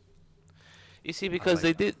 You see, because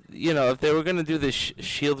they did, if they were gonna do this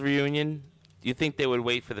Shield reunion, you think they would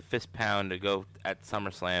wait for the fist pound to go at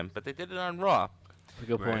SummerSlam, but they did it on Raw.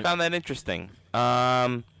 Good I point. found that interesting.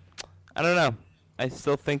 I don't know. I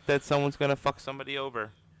still think that someone's gonna fuck somebody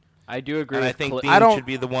over, I do agree and I with think Cliff. Dean should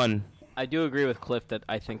be the one. I do agree with Cliff that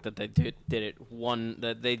I think that they did it 1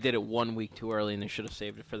 week too early, and they should have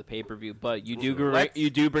saved it for the pay-per-view. But you do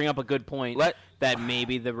bring up a good point that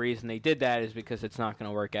maybe the reason they did that is because it's not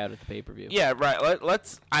going to work out at the pay-per-view. Yeah, right.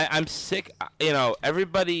 I'm sick.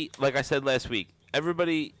 Everybody, like I said last week,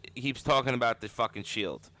 everybody keeps talking about the fucking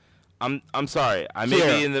Shield. I'm sorry. I may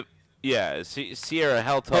Sierra. be in the Sierra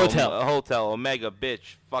Hotel Omega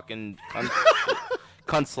bitch fucking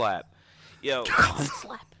cunt slap. Yo, Cunt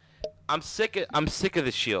slap. I'm sick of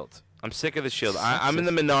the Shield. I'm in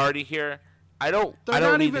the minority here. I don't They're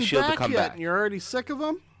not need even the Shield back to come yet, back. and you're already sick of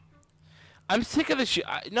them? I'm sick of the Shield.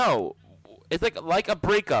 No, it's like a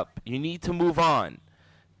breakup. You need to move on.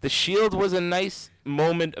 The Shield was a nice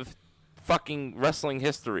moment of fucking wrestling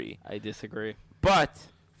history, I disagree. but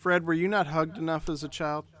Fred, were you not hugged enough as a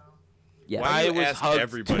child? Yeah. Why I do you was ask hugged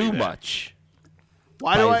everybody too that? much.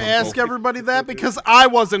 Why do I ask everybody that? Because I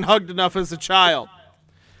wasn't hugged enough as a child.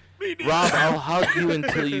 Rob, I'll hug you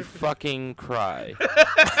until you fucking cry.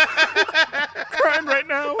 Crying right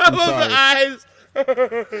now. I'm sorry. Eyes.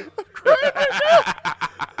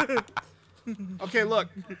 Okay, look.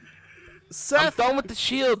 I'm Seth, done with the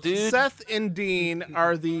Shield, dude. Seth and Dean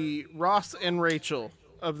are the Ross and Rachel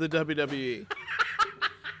of the WWE.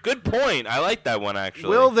 Good point. I like that one, actually.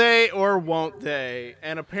 Will they or won't they?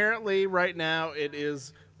 And apparently, right now, it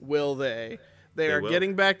is will they. They are will.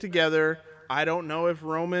 getting back together. I don't know if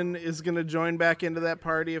Roman is going to join back into that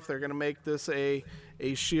party, if they're going to make this a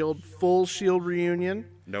full Shield reunion.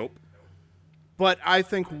 Nope. But I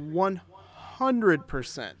think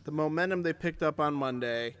 100% the momentum they picked up on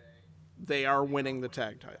Monday, they are winning the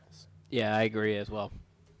tag titles. Yeah, I agree as well.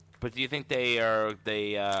 But do you think I'm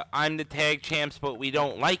the tag champs, but we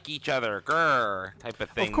don't like each other, grr, type of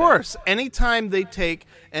thing? Of course, anytime they take,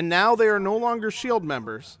 and now they are no longer Shield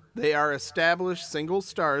members, they are established single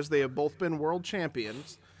stars. They have both been world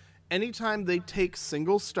champions. Anytime they take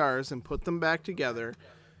single stars and put them back together,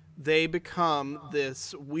 they become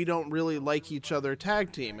this we don't really like each other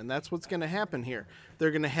tag team. And that's what's going to happen here.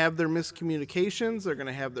 They're going to have their miscommunications. They're going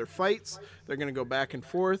to have their fights. They're going to go back and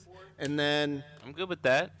forth. And then I'm good with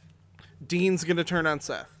that. Dean's going to turn on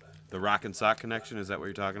Seth. The Rock and Sock connection, is that what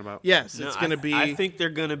you're talking about? Yes, No, it's going to be I think they're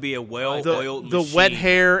going to be a well-oiled the machine. wet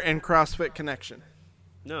hair and CrossFit connection.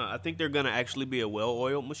 No, I think they're going to actually be a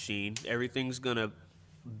well-oiled machine. Everything's going to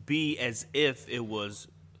be as if it was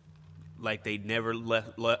like they never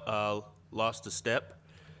lost a step.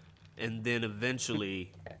 And then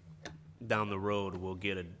eventually, down the road, we'll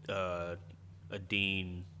get a a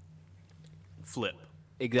Dean flip.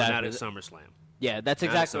 Exactly. But not at SummerSlam. Yeah, that's Not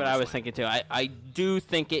at exactly what I was SummerSlam. thinking too. I do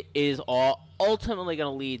think it is all ultimately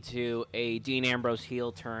going to lead to a Dean Ambrose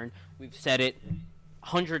heel turn. We've said it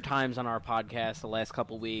 100 times on our podcast the last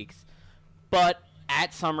couple weeks. But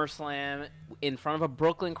at SummerSlam, in front of a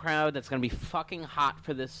Brooklyn crowd that's going to be fucking hot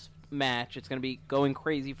for this match, it's going to be going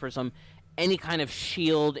crazy for any kind of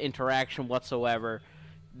Shield interaction whatsoever.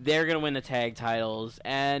 They're going to win the tag titles,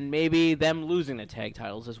 and maybe them losing the tag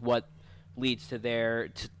titles is what leads to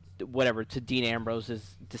to Dean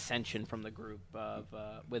Ambrose's dissension from the group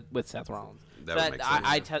with Seth Rollins. That would make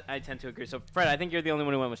sense. I tend to agree. So, Fred, I think you're the only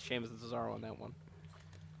one who went with Sheamus and Cesaro on that one.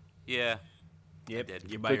 Yeah. Yep. did.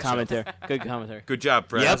 You're by Good yourself. commentary. Good commentary. Good job,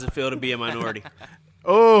 Fred. How does it feel to be a minority?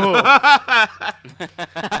 Oh,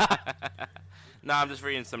 No, I'm just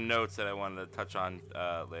reading some notes that I wanted to touch on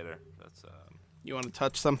later. That's you want to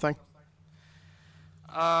touch something?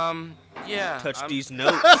 yeah. Touch these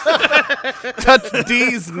notes. Touch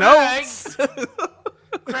D's notes.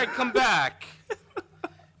 Craig, come back.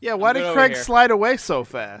 Yeah, why good did over Craig here. slide away so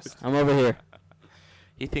fast? I'm over here.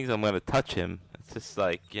 He thinks I'm gonna touch him. It's just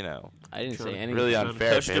like I didn't say anything. really Trying to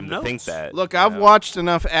unfair touch for him them to think notes. that. Look, you I've know? watched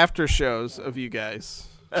enough after shows of you guys.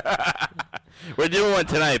 We're doing one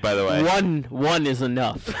tonight, by the way. One is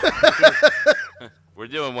enough. We're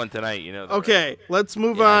doing one tonight. You know. That, Okay, let's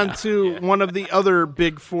move on to one of the other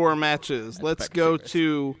Big Four matches. Let's go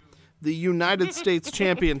to the United States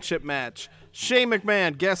Championship match. Shane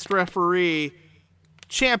McMahon, guest referee.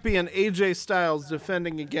 Champion AJ Styles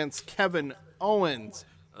defending against Kevin Owens.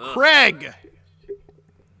 Craig,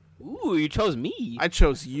 Ooh, you chose me. I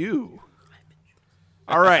chose you.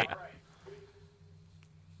 All right.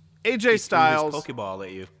 AJ Styles. Pokeball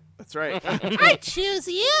at you. That's right. I choose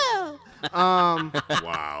you.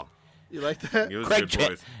 Wow. You like that? It was Craig good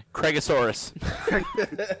voice. Craigosaurus.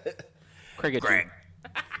 Craig.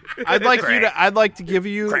 I'd like to give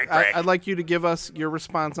you. Craig. I'd like you to give us your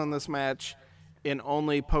response on this match in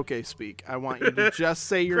only Poke speak. I want you to just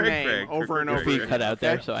say your Craig, name Craig, over and Craig, over. Craig. Be again, cut out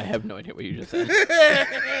there, okay? so I have no idea what you just said.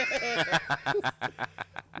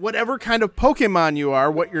 Whatever kind of Pokemon you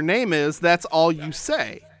are, what your name is, that's all you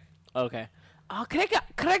say. Okay. Can I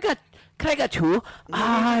get two?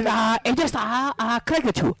 And just can I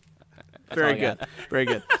get two? Very all I good. got. Very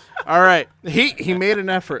good. All right. He made an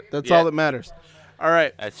effort. That's all that matters. All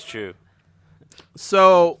right. That's true.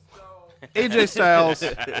 So, AJ Styles,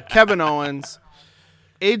 Kevin Owens.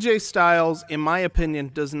 AJ Styles, in my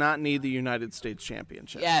opinion, does not need the United States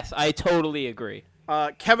Championship. Yes, I totally agree.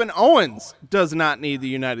 Kevin Owens does not need the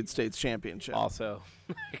United States Championship. Also,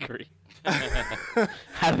 I agree.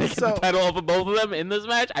 How do they get So- the title off of both of them in this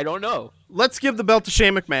match? I don't know. Let's give the belt to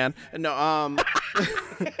Shane McMahon. No,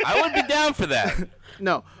 I would be down for that.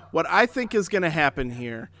 no. What I think is going to happen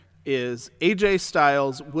here is AJ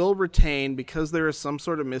Styles will retain because there is some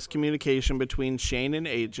sort of miscommunication between Shane and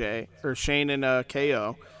AJ, or Shane and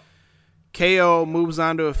KO. KO moves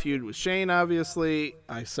on to a feud with Shane, obviously.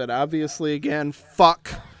 I said obviously again.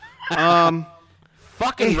 Fuck.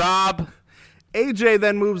 Fucking Rob. AJ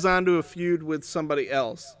then moves on to a feud with somebody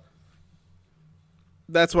else.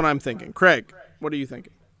 That's what I'm thinking. Craig, what are you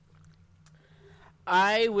thinking?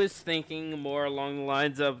 I was thinking more along the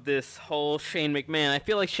lines of this whole Shane McMahon. I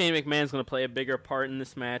feel like Shane McMahon's going to play a bigger part in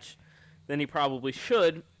this match than he probably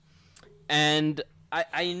should. And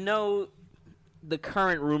I know the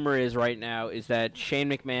current rumor is right now is that Shane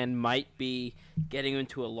McMahon might be getting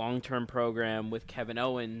into a long-term program with Kevin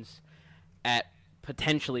Owens at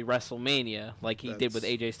potentially WrestleMania, like he did with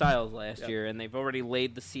AJ Styles last year, and they've already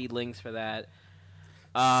laid the seedlings for that.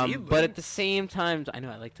 But at the same time, I know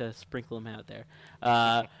I like to sprinkle them out there.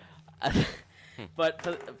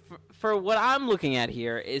 But for what I'm looking at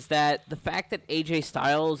here is that the fact that AJ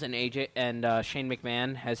Styles and Shane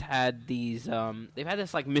McMahon has had these, they've had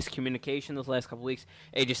this like miscommunication those last couple weeks.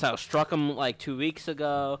 AJ Styles struck him like 2 weeks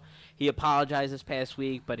ago. He apologized this past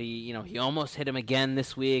week, but he almost hit him again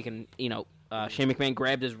this week, and Shane McMahon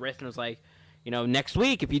grabbed his wrist and was like, next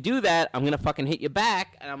week if you do that, I'm gonna fucking hit you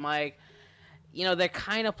back. And I'm like, they're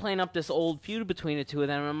kind of playing up this old feud between the two of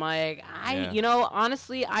them. I'm like,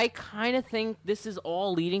 honestly, I kind of think this is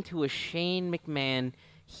all leading to a Shane McMahon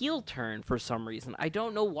heel turn for some reason. I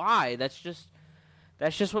don't know why. That's just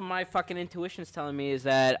what my fucking intuition's telling me, is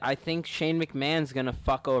that I think Shane McMahon's gonna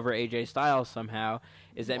fuck over AJ Styles somehow.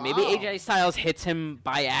 Is that maybe AJ Styles hits him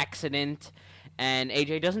by accident, and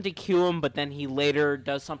AJ doesn't DQ him, but then he later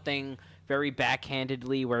does something very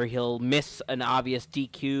backhandedly where he'll miss an obvious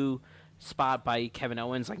DQ spot by Kevin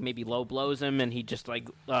Owens, like maybe low blows him, and he just like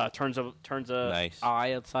turns a Nice.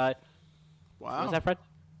 eye outside. Wow. Was that Fred?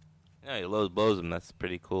 Yeah, he blows him. That's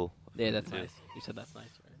pretty cool. Yeah, that's nice. You said that's nice.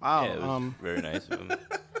 Right? Wow. Yeah, it was very nice of him.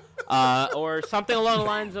 Or something along the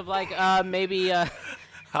lines of like maybe.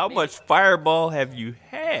 How much Fireball have you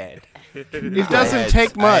had? It doesn't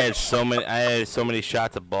take much. I had so many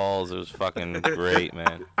shots of balls. It was fucking great,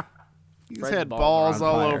 man. He's Fred's had balls balls are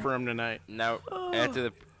on all fire. over him tonight. Now,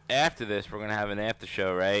 after this, we're gonna have an after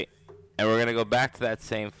show, right? And we're gonna go back to that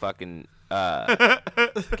same fucking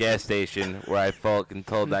gas station where I fucking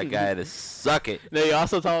told that guy to suck it. No, you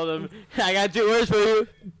also told him, I got 2 words for you.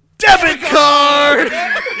 Debit card!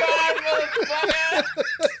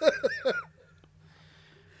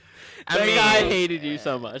 That guy hated you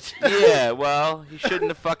so much. Yeah, well, he shouldn't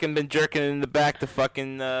have fucking been jerking in the back to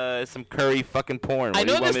fucking some curry fucking porn. I What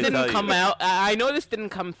do you know want this me to didn't tell come you? out. I know this didn't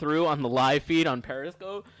come through on the live feed on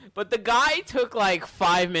Periscope, but the guy took like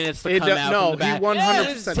 5 minutes to It come do- out no, from the he back. 100%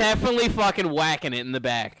 He's definitely fucking whacking it in the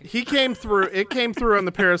back. He came through. It came through on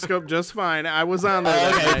the Periscope just fine. I was on there.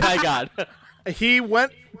 that Okay, night. thank God. He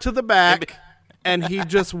went to the back, and he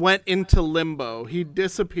just went into limbo. He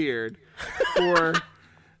disappeared for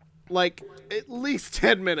like at least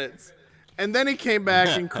 10 minutes. And then he came back,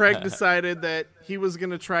 and Craig decided that he was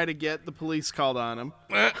going to try to get the police called on him.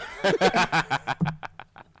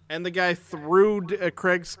 And the guy threw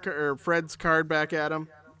Fred's card back at him.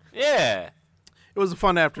 Yeah. It was a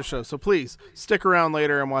fun after show, so please stick around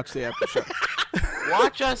later and watch the after show.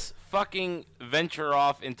 Watch us fucking venture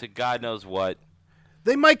off into God knows what.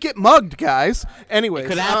 They might get mugged, guys. Anyways,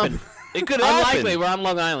 Could happen. It could Unlikely. happen. We're on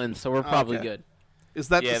Long Island, so we're probably Okay. good. Is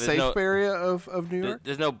that Yeah, the there's safe no- area of New York?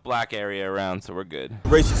 There's no black area around, so we're good.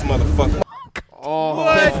 Racist motherfucker. Oh,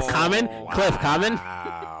 Cliff, Common? Cliff, Common?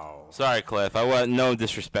 Sorry, Cliff. I want no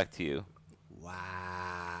disrespect to you.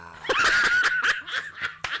 Wow.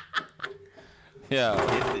 Yeah.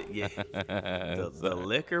 The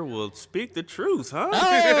liquor will speak the truth, huh?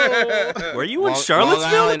 Oh! Were you in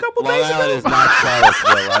Charlottesville a couple days Long Island ago? is not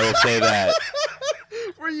Charlottesville. I will say that.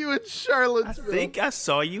 were you in Charlottesville? I think I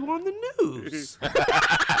saw you on the news.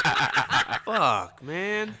 Fuck,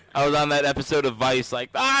 man. I was on that episode of Vice,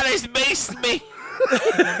 like, they spaced me.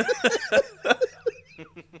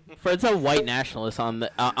 Fred's a white nationalist on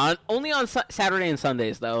the only on Saturday and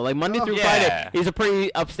Sundays though. Like Monday through Yeah. Friday, he's a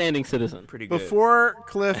pretty upstanding citizen. Pretty good. Before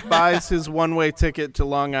Cliff buys his one-way ticket to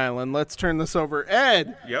Long Island, let's turn this over.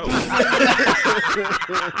 Ed, Yo.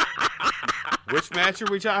 Which match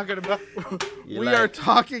are we talking about? we are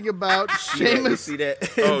talking about Sheamus and that?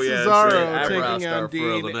 Oh, yeah, that's Cesaro right. taking on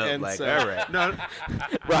Dean and like, Seth. all right. No, Rob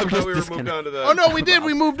I just thought we were moved disconnected. on to the. Oh, no, we did.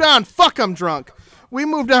 We moved on. Fuck, I'm drunk. We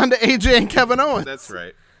moved on to AJ and Kevin Owens. That's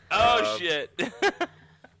right. Oh, shit.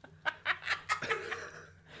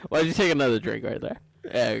 Why'd you take another drink right there?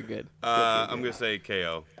 Yeah, you're good. I'm gonna say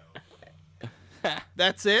KO.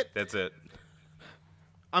 That's it. That's it.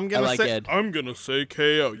 I'm gonna like say. Ed. I'm gonna say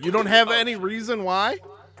KO. You don't have any reason why?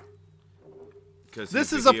 'Cause This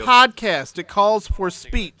he's is the a heel. podcast. It calls for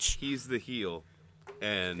speech. He's the heel,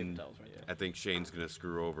 and I think Shane's gonna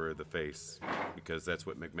screw over the face because that's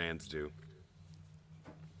what McMahon's do.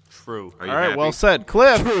 True. Are you All right, happy? well said.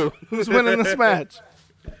 Cliff, who's winning this match?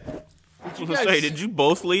 Say, did you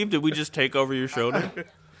both leave? Did we just take over your show now?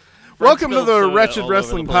 Welcome to spilled the soda Wretched all over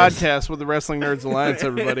Wrestling the place. Podcast with the Wrestling Nerds Alliance,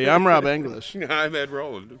 everybody. I'm Rob English. I'm Ed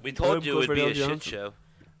Roland. We told you it would be a Clifford L. shit Johnson. show.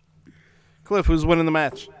 Cliff, who's winning the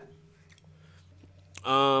match?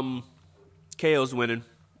 KO's winning.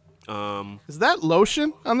 Is that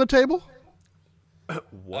lotion on the table?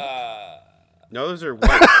 No, those are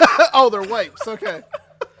white. Oh, they're wipes. Okay.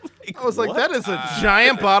 I was like, that is a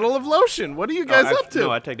giant bottle of lotion. What are you guys up to?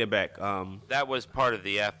 No, I take that back. That was part of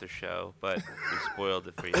the after show, but we spoiled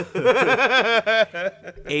it for you.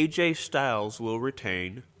 AJ Styles will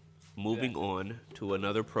retain, moving on to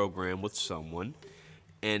another program with someone,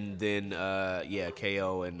 and then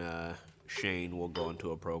KO and Shane will go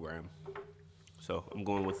into a program. So I'm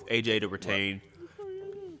going with AJ to retain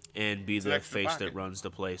and be the extra face pocket. that runs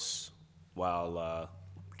the place while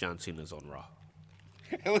John Cena's on Raw.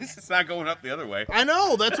 At least it's not going up the other way. I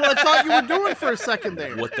know. That's what I thought you were doing for a second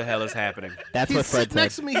there. What the hell is happening? That's He's what Fred sitting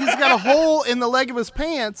next said. to me. He's got a hole in the leg of his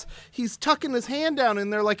pants. He's tucking his hand down in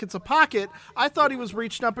there like it's a pocket. I thought he was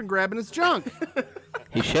reaching up and grabbing his junk.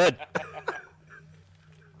 He should.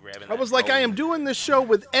 I was like, I am doing this show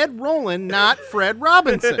with Ed Roland, not Fred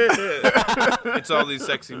Robinson. It's all these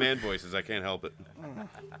sexy man voices. I can't help it.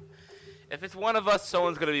 If it's one of us,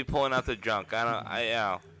 someone's gonna be pulling out the junk.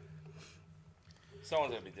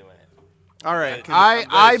 Someone's gonna be doing it. All right. I'm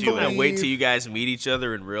I glad you And wait till believe. you guys meet each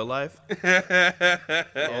other in real life.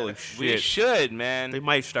 Holy We shit! should, man. They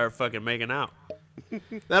might start fucking making out.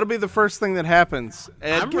 That'll be the first thing that happens.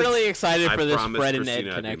 I'm really excited I for this promise Fred and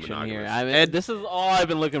Christina Ed I'd be connection here. monogamous. This is all I've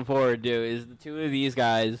been looking forward to is the two of these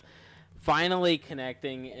guys finally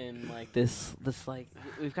connecting in like this like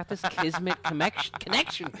we've got this kismet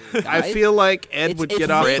connection here, guys. I feel like Ed would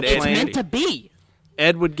get off the It's plane. meant to be.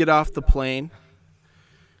 Ed would get off the plane.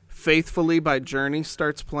 Faithfully by Journey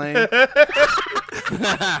starts playing. I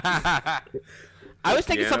was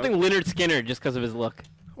thinking Piano? something Leonard Skinner just because of his look.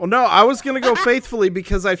 Well, no, I was going to go Faithfully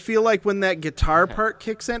because I feel like when that guitar part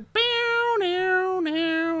kicks in,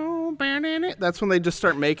 that's when they just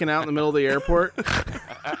start making out in the middle of the airport.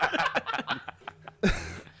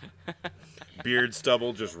 Beard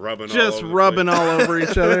stubble just rubbing Just all over rubbing all over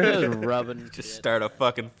each other. Just rubbing. Just start a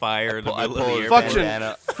fucking fire in the I middle of pull the his airport. Fucking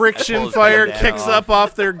bandana- I pull friction his fire bandana kicks off. up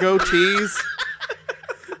off their goatees.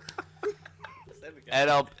 Ed,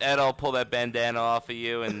 I'll pull that bandana off of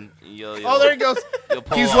you, and you'll Oh, there he goes. you'll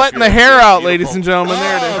pull He's off letting your- the hair your out, ladies beautiful- and gentlemen.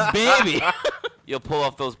 There it is. Oh, baby. You'll pull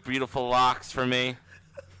off those beautiful locks for me,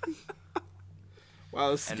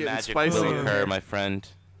 Wow, this is and getting magic spicy. will occur, my friend.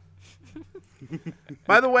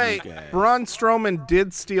 By the way, Braun Strowman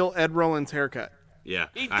did steal Ed Rollins' haircut. Yeah,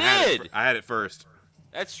 He I had it did! I had it first.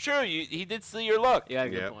 That's true. He did steal your look. You got a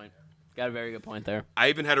good Yep. point. Got a very good point there. I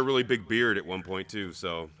even had a really big beard at one point too,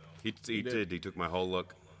 so he did. He took my whole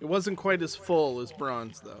look. It wasn't quite as full as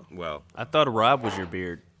Braun's, though. Well, I thought Rob was your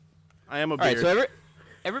beard. I am a All right, beard. so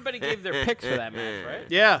everybody gave their picks for that match, right?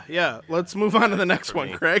 Yeah. Let's move on to the next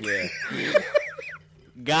one, Craig.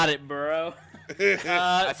 Got it, bro.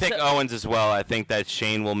 I think Owens as well. I think that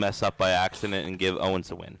Shane will mess up by accident and give Owens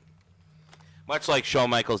a win. Much like Shawn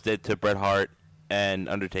Michaels did to Bret Hart and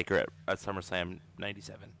Undertaker at SummerSlam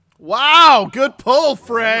 97. Wow, good pull,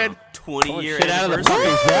 Fred. 20-year shit out of the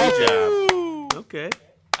anniversary. fucking Good job. Okay.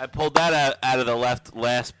 I pulled that out of the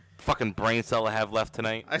last fucking brain cell I have left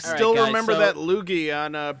tonight. I still guys, remember so- that loogie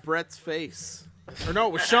on Brett's face. Or no,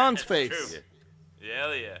 it was Sean's face.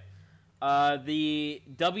 Hell yeah. The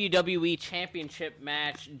WWE Championship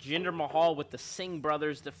match, Jinder Mahal with the Singh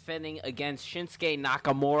brothers defending against Shinsuke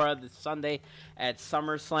Nakamura this Sunday at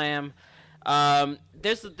SummerSlam.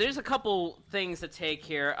 There's a couple things to take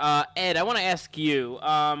here. Ed, I want to ask you.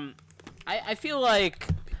 I feel like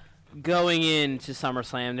going into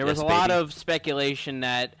SummerSlam, there was Yes, a lot baby. of speculation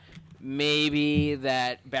that maybe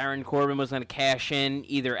that Baron Corbin was going to cash in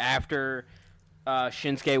either after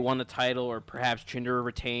Shinsuke won the title or perhaps Jinder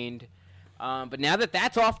retained. But now that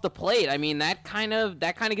that's off the plate, I mean that kind of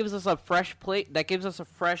gives us a fresh plate. That gives us a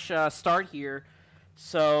fresh start here.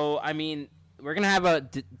 So I mean, we're gonna have a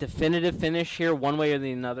definitive finish here, one way or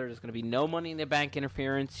the other. There's gonna be no Money in the Bank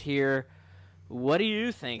interference here. What do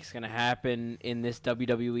you think is gonna happen in this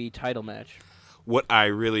WWE title match? what I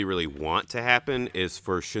really, really want to happen is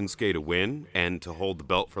for Shinsuke to win and to hold the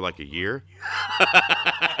belt for like a year.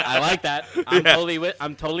 I like that.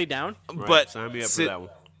 I'm totally down. Right, But sign me up si- for that one.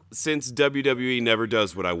 Since WWE never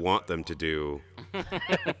does what I want them to do,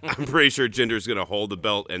 I'm pretty sure Jinder's going to hold the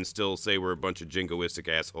belt and still say we're a bunch of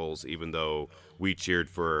jingoistic assholes, even though we cheered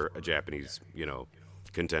for a Japanese,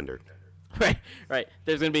 contender. Right.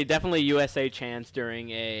 There's going to be definitely USA chants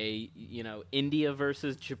during a, India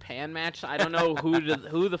versus Japan match. I don't know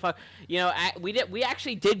who the fuck, we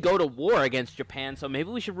actually did go to war against Japan, so maybe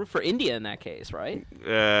we should root for India in that case, right?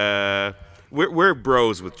 We're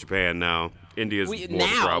bros with Japan now. India's more the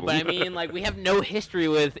Now, problem. but I mean, we have no history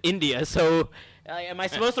with India, so am I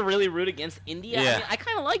supposed to really root against India? Yeah. I mean, I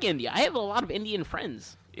kind of like India. I have a lot of Indian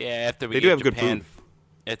friends. Yeah, after we They do gave have good Japan, food.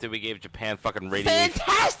 after we gave Japan fucking radiation,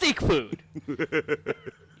 Fantastic food. we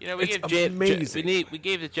It's gave amazing. we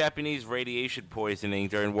gave the Japanese radiation poisoning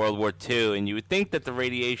during World War II, and you would think that the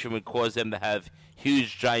radiation would cause them to have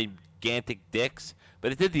huge, gigantic dicks,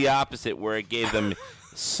 but it did the opposite, where it gave them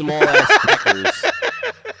small ass peckers.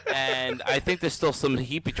 And I think there's still some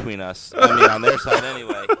heat between us. I mean, on their side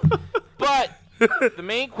anyway. But the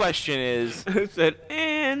main question is,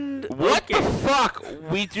 what the fuck?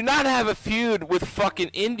 We do not have a feud with fucking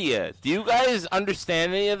India. Do you guys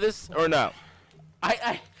understand any of this or no?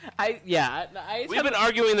 We've been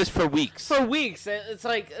arguing this for weeks. For weeks. It's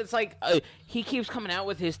like he keeps coming out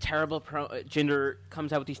with his terrible Jinder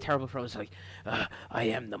comes out with these terrible pros like, I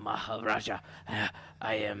am the Maharaja.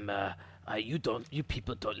 I am. You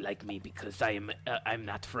people don't like me because I'm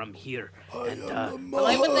not from here. But then at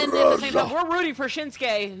the same time, we're rooting for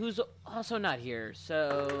Shinsuke, who's also not here.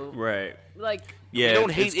 So Right. We Yeah, don't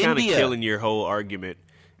it's hate kind of India. killing your whole argument.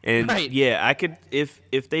 And Right. yeah, I could if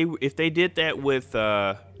they did that with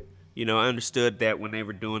I understood that when they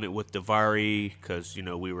were doing it with Daivari because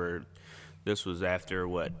this was after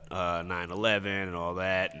 9/11 and all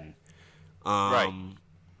that and Right.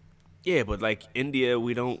 Yeah, but like India,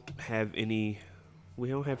 we don't have any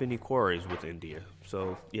quarries with India.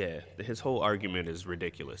 So yeah, his whole argument is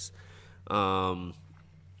ridiculous. And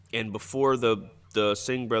before the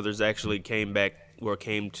Singh brothers actually came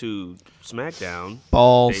to SmackDown,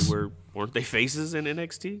 Balls. weren't they faces in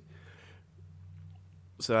NXT?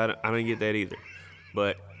 So I don't get that either.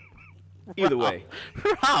 But either way,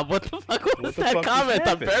 Rob, what the fuck was What the that fuck just comment on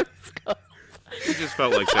happened? Periscope? It just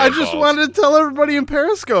felt like I saying just balls. wanted to tell everybody in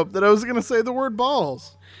Periscope that I was going to say the word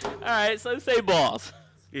balls. All right, so say balls.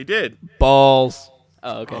 He did. Balls.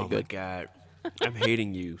 Oh, okay, oh my good. God, I'm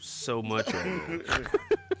hating you so much right now.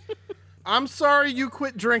 I'm sorry you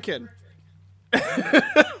quit drinking.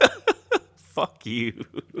 Fuck you.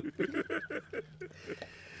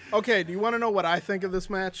 Okay, do you want to know what I think of this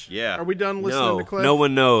match? Yeah. Are we done listening to Cliff? No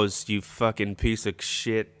one knows, you fucking piece of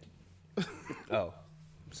shit. Oh,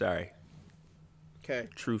 sorry. Okay,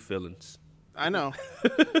 True feelings. I know.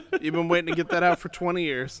 You've been waiting to get that out for 20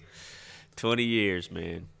 years. 20 years,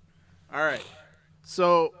 man. All right.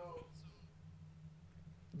 So,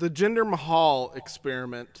 the Jinder Mahal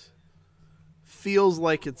experiment feels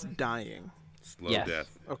like it's dying. Slow Yes.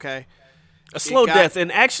 death. Okay? A slow got- death,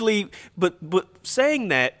 and actually, but saying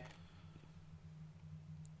that,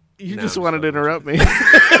 You No, just I'm wanted to sorry. interrupt me.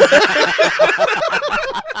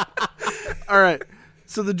 All right.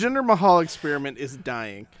 So the Jinder Mahal experiment is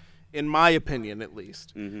dying, in my opinion, at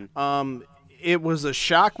least. It was a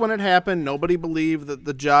shock when it happened. Nobody believed that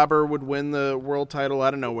the jobber would win the world title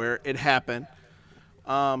out of nowhere. It happened.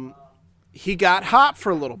 He got hot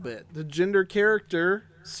for a little bit. The Jinder character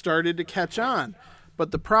started to catch on.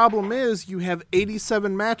 But the problem is you have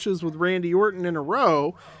 87 matches with Randy Orton in a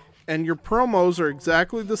row, and your promos are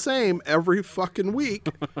exactly the same every fucking week.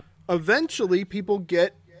 Eventually, people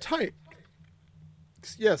get tired.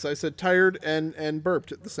 Yes, I said tired and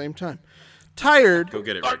burped at the same time. Tired. Go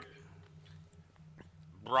get it, Rick.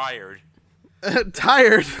 Briared.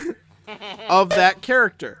 Tired of that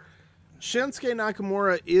character. Shinsuke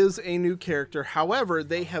Nakamura is a new character. However,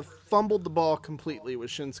 they have fumbled the ball completely with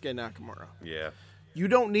Shinsuke Nakamura. Yeah. You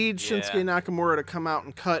don't need Shinsuke Yeah. Nakamura to come out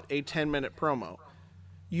and cut a 10-minute promo.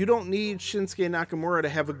 You don't need Shinsuke Nakamura to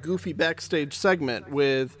have a goofy backstage segment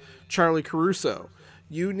with Charlie Caruso.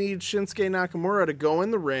 You need Shinsuke Nakamura to go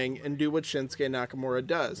in the ring and do what Shinsuke Nakamura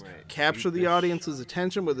does. Capture the audience's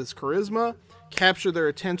attention with his charisma, capture their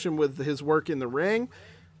attention with his work in the ring,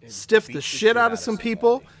 stiff the shit out of some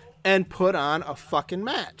people, and put on a fucking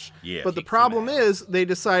match. Yeah, but the kick problem is they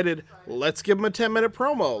decided, let's give him a 10-minute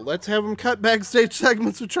promo. Let's have him cut backstage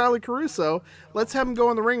segments with Charlie Caruso. Let's have him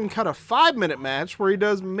go in the ring and cut a 5-minute match where he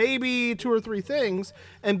does maybe 2 or 3 things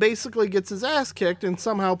and basically gets his ass kicked and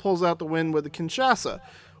somehow pulls out the win with the Kinshasa.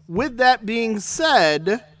 With that being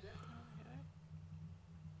said,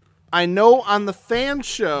 I know on the fan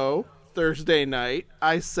show Thursday night,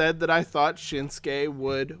 I said that I thought Shinsuke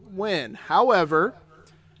would win. However,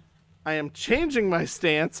 I am changing my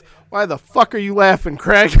stance. Why the fuck are you laughing,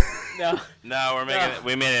 Craig? No, No,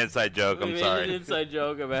 we made an inside joke. we I'm made sorry. an inside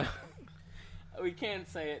joke about. We can't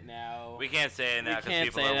say it now. We can't say it now We because can't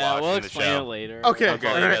people say are it now. watching We'll the explain show. it later. Okay. I'll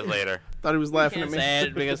call you guys later. Thought he was We laughing can't at me. say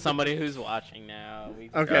it because somebody who's watching now.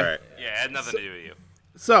 Okay. All right. Yeah, it had nothing to do with you.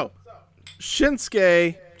 So,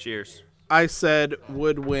 Shinsuke, cheers. I said,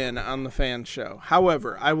 would win on the fan show.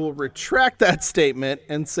 However, I will retract that statement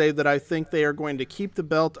and say that I think they are going to keep the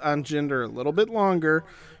belt on Jinder a little bit longer.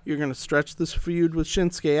 You're going to stretch this feud with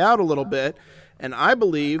Shinsuke out a little bit. And I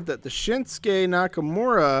believe that the Shinsuke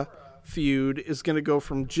Nakamura feud is going to go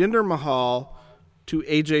from Jinder Mahal to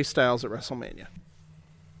AJ Styles at WrestleMania.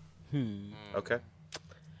 Okay.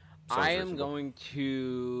 I am reasonable. going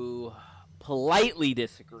to politely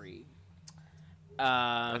disagree.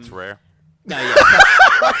 That's rare. No,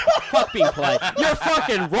 yeah. Fuck being polite. You're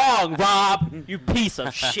fucking wrong, Rob. You piece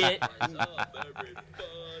of shit.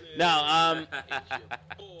 No,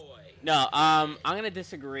 I'm gonna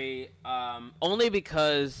disagree. Only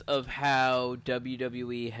because of how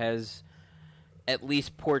WWE has at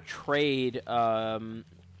least portrayed Shinsuke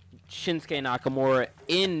Nakamura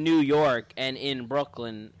in New York and in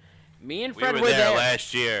Brooklyn. Me and We Fred were were there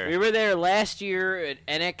last year. We were there last year at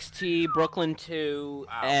NXT Brooklyn 2,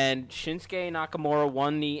 Wow. and Shinsuke Nakamura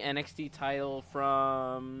won the NXT title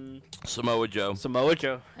from Samoa Joe. Samoa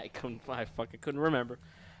Joe. I fucking couldn't remember.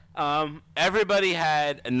 Everybody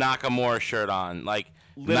had a Nakamura shirt on. Like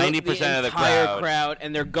Literally 90% of the entire crowd.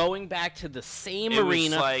 and they're going back to the same It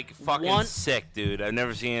arena. was like fucking One- sick, dude. I've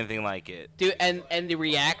never seen anything like it. Dude, and the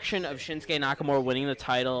reaction of Shinsuke Nakamura winning the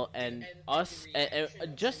title and us,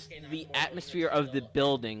 just the atmosphere of the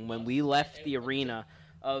building when we left the arena,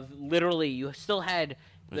 of literally you still had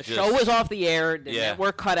The show was off the air. The Yeah.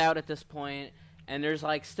 network cut out at this point, and there's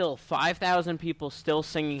like still 5,000 people still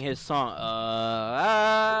singing his song.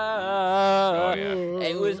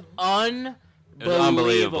 It was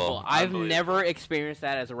unbelievable. I've never experienced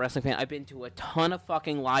that as a wrestling fan. I've been to a ton of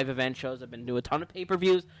fucking live event shows. I've been to a ton of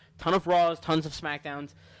pay-per-views, ton of Raws, tons of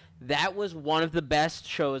SmackDowns. That was one of the best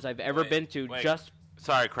shows I've ever been to.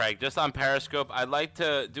 Sorry, Craig. Just on Periscope, I'd like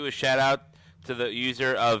to do a shout-out to the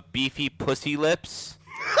user of Beefy Pussy Lips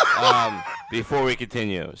before we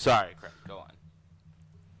continue. Sorry, Craig. Go on.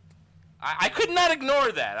 I could not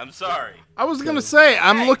ignore that. I'm sorry. I was going to say,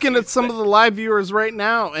 I'm looking at some of the live viewers right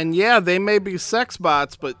now, and yeah, they may be sex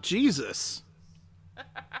bots, but Jesus.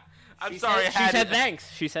 I'm sorry. She said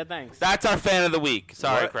thanks. She said thanks. That's our fan of the week.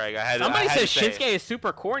 Sorry, Craig. Somebody I had says to say Shinsuke it. is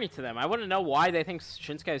super corny to them. I want to know why they think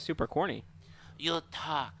Shinsuke is super corny. You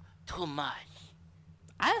talk too much.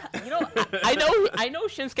 I know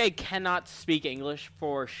Shinsuke cannot speak English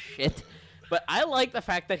for shit, but I like the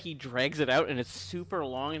fact that he drags it out and it's super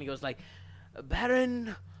long and he goes like,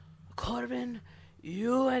 Baron Corbin,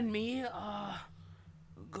 you and me are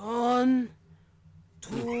going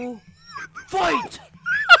to fight.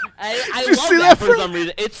 I love that for some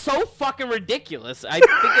reason. It's so fucking ridiculous. I think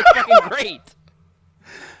it's fucking great.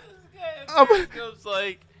 It goes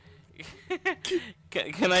like,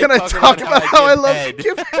 can I talk about how I love to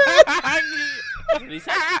give head?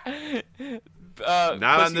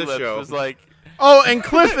 Not on this show. Was like, oh, and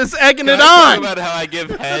Cliff is egging it talk on. about how I give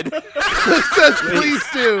head. Cliff says, please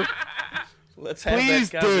do. Let's have Please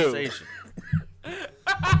that do. conversation.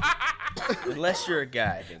 Unless you're a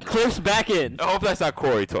guy. Then. Cliff's back in. I hope that's not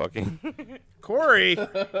Corey talking. Corey.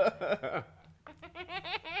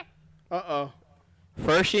 Uh-oh.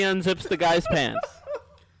 First she unzips the guy's pants.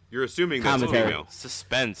 You're assuming that's a Commentary. female.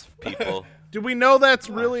 Suspense, people. Do we know that's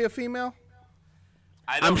really a female?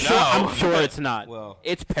 I don't know. I'm sure it's not. Well,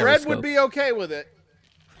 It's Fred Periscope. would be okay with it.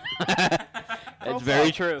 It's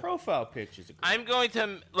very true. Profile pictures. I'm going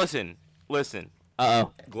to listen.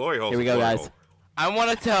 Uh-oh. Glory hole. Here we go, guys. I want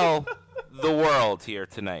to tell the world here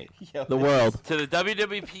tonight, The world. to the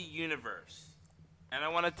WWP universe, and I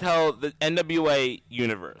want to tell the NWA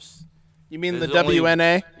universe. You mean the There's only-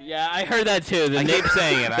 WNA? Yeah, I heard that too. I keep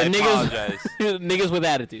saying it. I apologize. Niggas with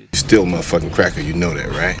attitude. Still motherfucking cracker, you know that,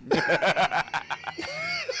 right?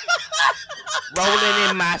 Rolling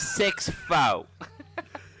in my 6'4".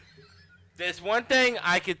 There's one thing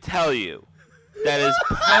I could tell you that is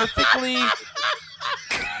perfectly.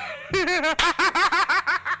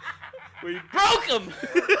 We broke him.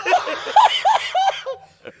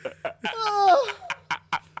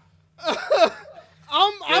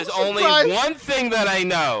 I'm There's only surprised one thing that I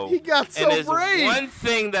know. he got so and there's brave. one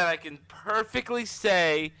thing that I can perfectly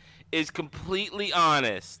say is completely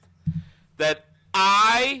honest. That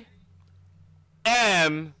I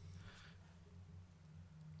am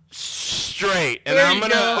straight. And There I'm you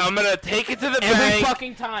gonna go. I'm gonna take it to the Every bank.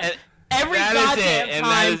 fucking time. and Every that is goddamn it, and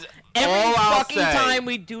time. that is Every all I'll fucking say. time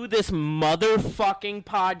we do this motherfucking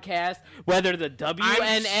podcast, whether the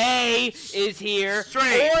WNA is here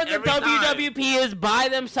straight or the every time. WWP is by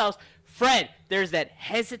themselves, Fred, there's that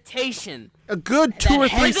hesitation. A good 2 or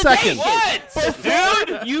That 3 hesitation seconds. What?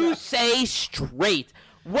 Before you say straight.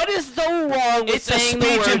 What is so wrong with It's a saying the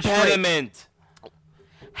speech word straight? impediment.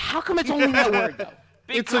 How come it's only that word, though?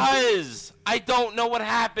 Because I don't know what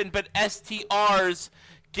happened, but STRs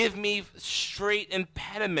give me straight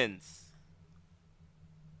impediments.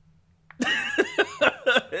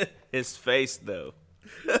 His face, though.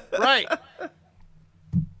 Right.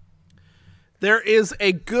 There is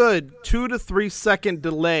a good 2 to 3 second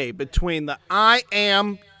delay between the I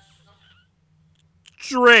am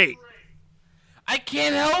straight. I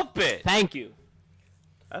can't help it. Thank you.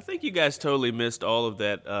 I think you guys totally missed all of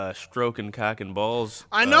that stroking cock and balls.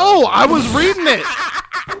 I know. I was reading it.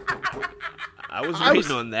 I was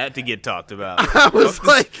waiting on that to get talked about. I was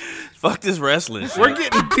like, Fuck this wrestling shit. we're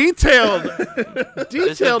getting detailed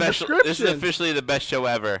This is description. officially the best show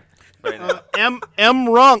ever. Right now. M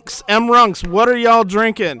Runks, what are y'all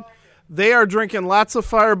drinking? They are drinking lots of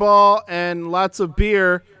Fireball and lots of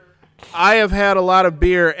beer. I have had a lot of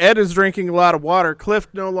beer. Ed is drinking a lot of water. Cliff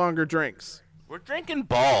no longer drinks. We're drinking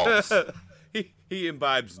balls. He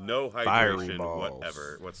imbibes no Fiery hydration balls.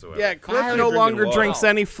 whatsoever. Yeah, Cliff Fire no drinking longer water. drinks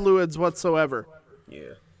any fluids whatsoever.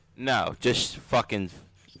 Yeah. No, just fucking.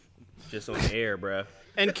 Just on the air, bruh.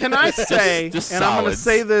 And can I say, just and I'm going to solids.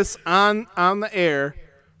 say this on the air,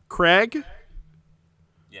 Craig,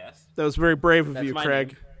 Yes. that was very brave of That's you, my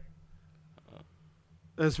Craig.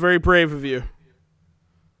 That's very brave of you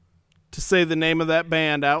to say the name of that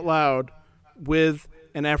band out loud with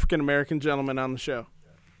an African-American gentleman on the show.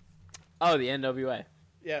 Oh, the NWA.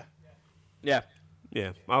 Yeah. Yeah.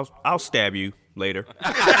 Yeah, I'll stab you later.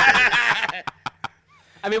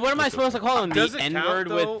 I mean, what am I supposed to call him? Does The it N-word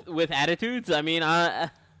count, with attitudes? I mean, You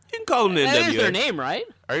can call them the that is their NWA. name, right?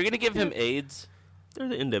 Are you gonna give him AIDS? They're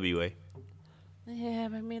the NWA. Yeah,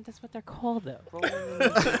 but I mean, that's what they're called, though. My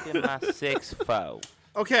 6'4".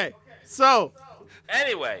 Okay, so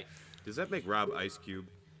Anyway, Does that make Rob Ice Cube?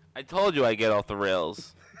 I told you I get off the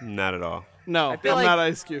rails. Not at all. no, I'm feel like- not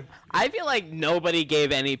Ice Cube. I feel like nobody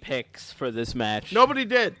gave any picks for this match. Nobody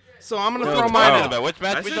did. So I'm gonna throw What are we mine talking out. about? Which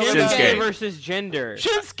match I we said talking Shinsuke. about? Shinsuke versus Gender.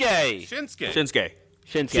 Shinsuke. Shinsuke.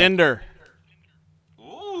 Shinsuke. Gender.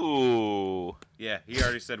 Ooh. Yeah, he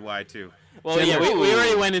already said why too. Well, yeah, we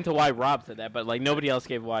already went into why Rob said that, but like nobody else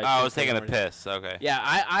gave why. Oh, I was Shinsuke taking a already. piss. Okay. Yeah,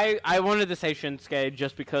 I wanted to say Shinsuke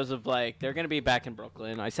just because of like they're gonna be back in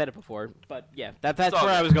Brooklyn. I said it before, but yeah, that's all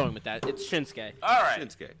where I good. was going with that. It's Shinsuke. All right.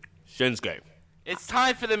 Shinsuke. Shinsuke. It's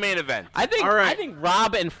time for the main event. I think All right. I think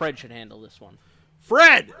Rob and Fred should handle this one.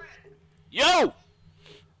 Fred. Yo.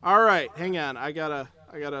 All right, hang on. I gotta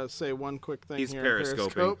say one quick thing He's here.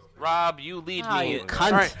 periscoping. Rob, you lead Ah, me. you in- cunt.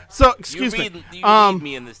 All right. So You excuse lead, me. you lead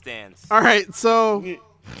me in this dance. All right. So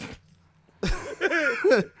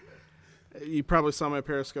you probably saw my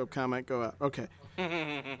Periscope comment go out. Okay.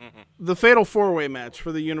 The Fatal 4-Way match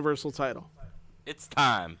for the Universal title. It's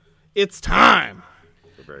time. It's time.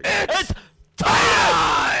 Very good. It's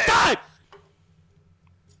time.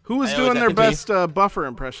 Who was I doing always their have best Buffer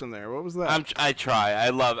impression there? What was that? I try. I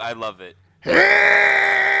love it.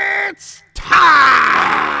 It's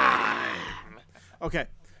time. Okay.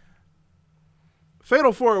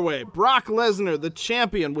 Fatal 4-Way. Brock Lesnar, the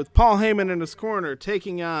champion, with Paul Heyman in his corner,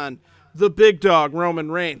 taking on the big dog,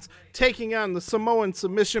 Roman Reigns, taking on the Samoan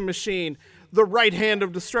submission machine, the right hand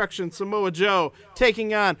of destruction, Samoa Joe,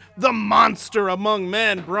 taking on the monster among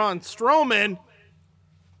men, Braun Strowman.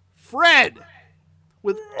 Fred,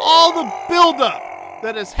 with all the buildup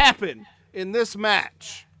that has happened in this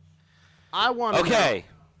match, I want to Okay.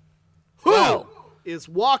 know who is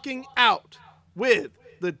walking out with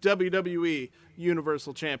the WWE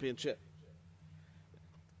Universal Championship.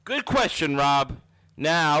 Good question, Rob.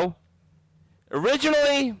 Now,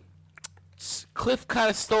 originally, Cliff kind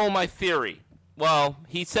of stole my theory. Well,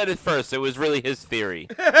 he said it first. It was really his theory.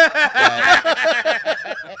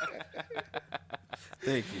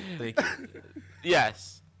 Thank you.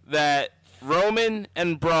 Yes, that Roman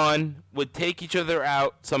and Braun would take each other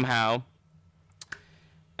out somehow,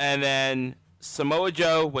 and then Samoa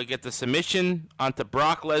Joe would get the submission onto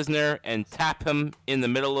Brock Lesnar and tap him in the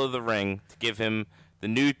middle of the ring to give him the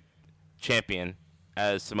new champion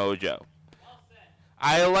as Samoa Joe.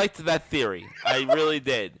 I liked that theory. I really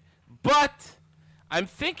did. But I'm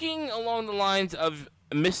thinking along the lines of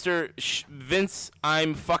Mr. Vince,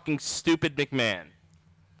 I'm fucking stupid McMahon.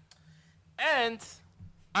 And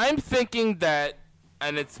I'm thinking that,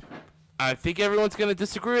 and I think everyone's going to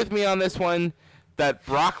disagree with me on this one, that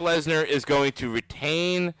Brock Lesnar is going to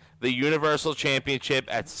retain the Universal Championship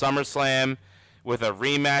at SummerSlam with a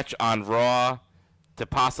rematch on Raw to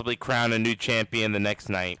possibly crown a new champion the next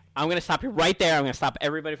night. I'm gonna stop you right there. I'm gonna stop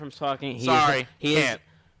everybody from talking. Sorry, he can't.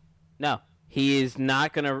 he is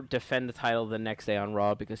not gonna defend the title the next day on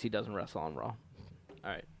Raw because he doesn't wrestle on Raw. All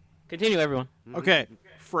right, continue, everyone. Okay,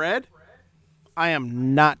 Fred, I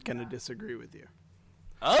am not going to disagree with you.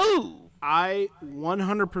 Oh! I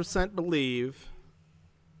 100% believe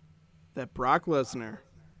that Brock Lesnar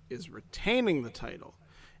is retaining the title,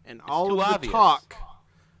 and all too of the obvious. talk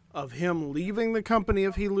of him leaving the company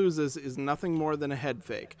if he loses is nothing more than a head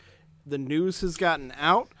fake. The news has gotten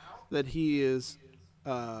out that he is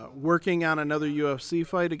working on another UFC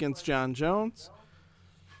fight against John Jones,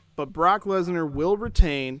 but Brock Lesnar will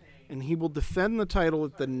retain, and he will defend the title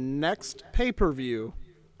at the next pay-per-view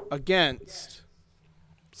against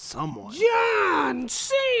someone. John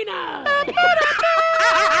Cena.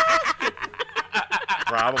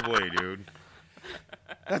 Probably, dude.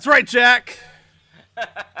 That's right, Jack.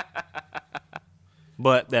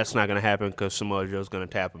 But that's not going to happen because Samoa Joe's going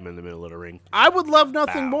to tap him in the middle of the ring. I would love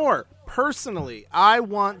nothing more. Personally, I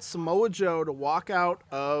want Samoa Joe to walk out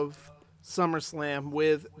of SummerSlam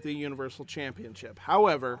with the Universal Championship.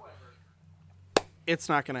 However, it's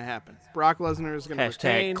not going to happen. Brock Lesnar is going to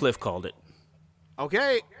retain. Hashtag Cliff called it.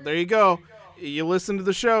 Okay, there you go. You listen to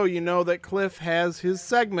the show, you know that Cliff has his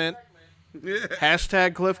segment.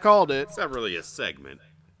 Hashtag Cliff called it. It's not really a segment.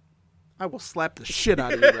 I will slap the shit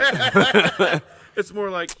out of you right now. It's more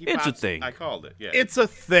like It's a thing. I called it. Yeah. It's a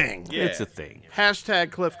thing. Yeah. It's a thing.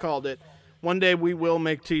 Hashtag Cliff called it. One day we will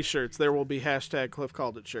make t-shirts. There will be hashtag Cliff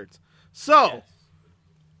called it shirts. So,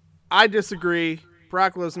 I disagree.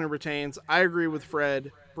 Brock Lesnar retains. I agree with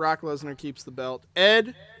Fred. Brock Lesnar keeps the belt.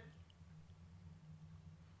 Ed?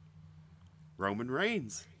 Roman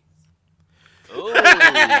Reigns.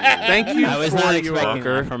 Thank you I was for not your, expecting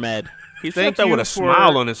that from Ed. He Thank said that you with a for-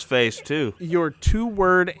 smile on his face, too. your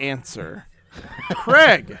 2-word answer.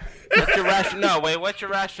 Craig. What's your what's your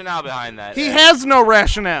rationale behind that? He has no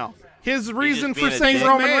rationale. His reason being for a saying dick.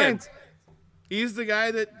 Roman Man. Reigns. He's the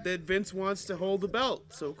guy that Vince wants to hold the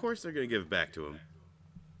belt, so of course they're going to give it back to him.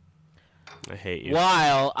 I hate you.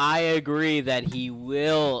 While I agree that he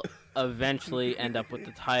will eventually end up with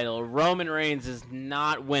the title, Roman Reigns is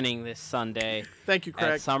not winning this Sunday Thank you, at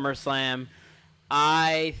Craig. SummerSlam.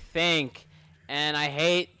 I think, and I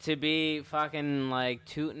hate to be fucking like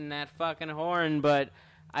tooting that fucking horn, but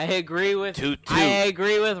I agree with Toot, toot. I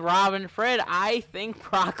agree with Rob and Fred. I think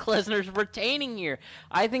Brock Lesnar's retaining here.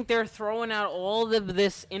 I think they're throwing out all of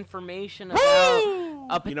this information about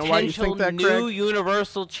a You know why you potential think that, new Craig?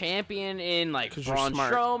 Universal Champion in like 'Cause you're Braun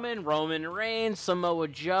smart. Strowman, Roman Reigns, Samoa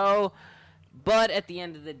Joe. But at the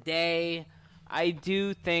end of the day, I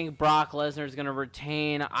do think Brock Lesnar is going to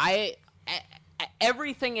retain.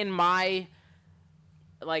 Everything in my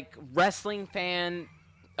like wrestling fan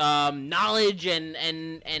knowledge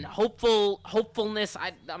and hopefulness.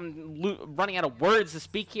 I'm running out of words to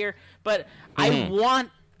speak here, but I want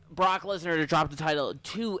Brock Lesnar to drop the title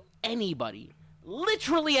to anybody,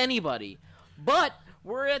 literally anybody. But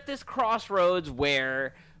we're at this crossroads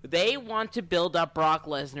where they want to build up Brock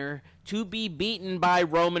Lesnar to be beaten by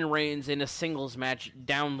Roman Reigns in a singles match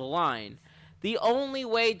down the line. The only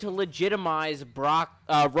way to legitimize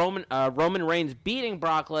Roman Reigns beating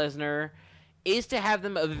Brock Lesnar is to have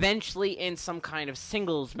them eventually in some kind of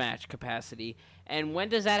singles match capacity. And when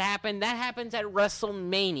does that happen? That happens at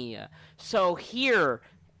WrestleMania. So here,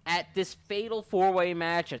 at this fatal 4-way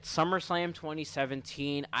match at SummerSlam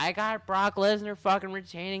 2017, I got Brock Lesnar fucking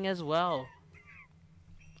retaining as well.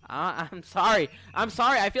 I'm sorry.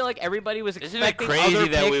 I feel like everybody was Isn't it expecting crazy other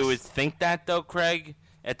that we picks. would think that, though, Craig?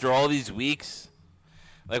 After all these weeks?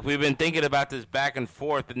 Like, we've been thinking about this back and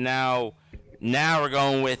forth, and now we're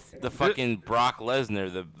going with the fucking Brock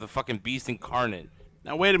Lesnar, the fucking beast incarnate.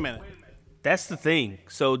 Now, wait a minute. That's the thing.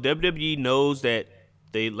 So WWE knows that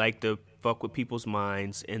they like to fuck with people's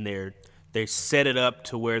minds, and they set it up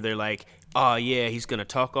to where they're like, oh, yeah, he's going to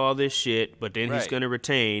talk all this shit, but then he's Right. going to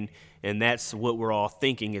retain, and that's what we're all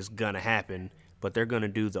thinking is going to happen. But they're going to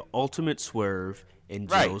do the ultimate swerve, and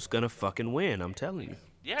Right. Joe's going to fucking win, I'm telling you.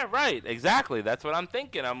 Yeah, right. Exactly. That's what I'm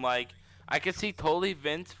thinking. I'm like, I could see totally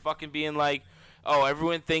Vince fucking being like, oh,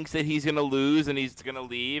 everyone thinks that he's going to lose and he's going to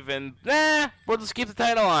leave, and we'll just keep the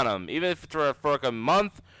title on him, even if it's for like a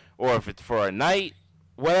month or if it's for a night,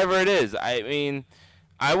 whatever it is. I mean,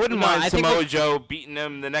 I wouldn't No, mind I think Samoa what- Joe beating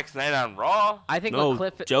him the next night on Raw. I think No, what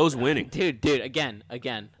Cliff Joe's winning. Dude, again.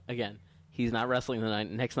 He's not wrestling the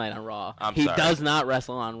next night on Raw. I'm he sorry. does not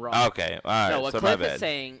wrestle on Raw. Okay, all right. No, what so my Cliff bad. is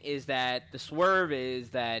saying is that the swerve is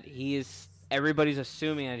that everybody's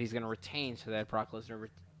assuming that he's going to retain so that Brock Lesnar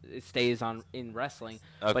stays in wrestling.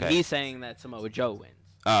 But Okay. he's saying that Samoa Joe wins.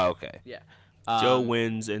 Oh, okay. Yeah. Joe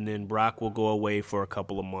wins, and then Brock will go away for a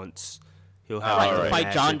couple of months. He'll have Right, another to fight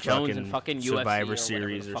match John in Jones in fucking UFC or Survivor whatever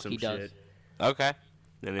Series the or fuck some he does. shit. Okay.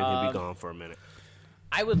 And then he'll be gone for a minute.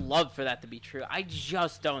 I would love for that to be true. I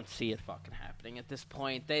just don't see it fucking happening at this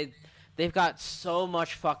point. They've got so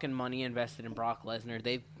much fucking money invested in Brock Lesnar.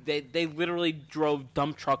 They literally drove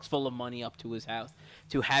dump trucks full of money up to his house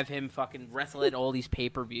to have him fucking wrestle at all these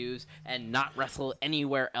pay-per-views and not wrestle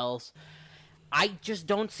anywhere else. I just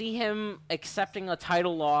don't see him accepting a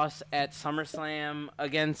title loss at SummerSlam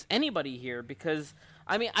against anybody here because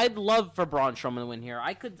I mean I'd love for Braun Strowman to win here.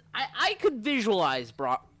 I could visualize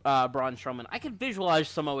Braun Strowman. I could visualize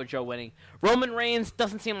Samoa Joe winning. Roman Reigns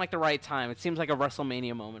doesn't seem like the right time. It seems like a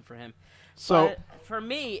WrestleMania moment for him. So- But for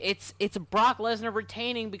me, it's Brock Lesnar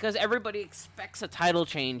retaining because everybody expects a title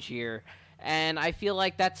change here, and I feel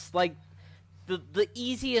like that's like the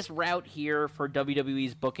easiest route here for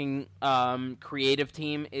WWE's booking creative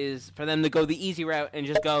team is for them to go the easy route and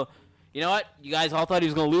just go, you know what? You guys all thought he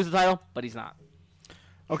was going to lose the title, but he's not.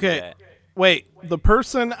 Okay, Yeah. wait. The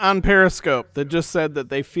person on Periscope that just said that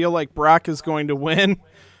they feel like Brock is going to win,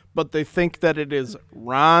 but they think that it is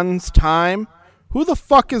Ron's time. Who the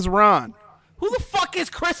fuck is Ron? Who the fuck is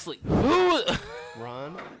Chrisley? Who?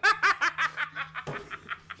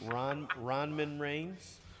 Ronman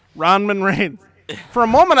Reigns? Ronman Reigns. For a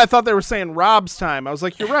moment, I thought they were saying Rob's time. I was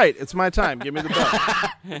like, you're right. It's my time. Give me the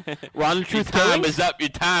belt. Ron Your Truth time Killings? is up. Your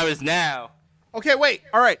time is now. Okay, wait.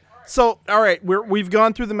 All right. So, all right, we've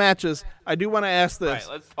gone through the matches. I do want to ask this.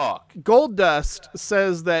 All right, let's talk. Goldust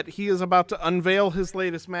says that he is about to unveil his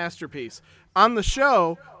latest masterpiece. On the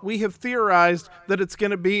show, we have theorized that it's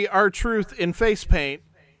going to be R-Truth in face paint.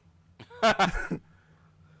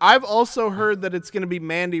 I've also heard that it's going to be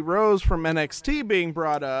Mandy Rose from NXT being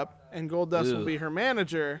brought up, and Goldust will be her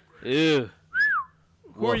manager. Ew.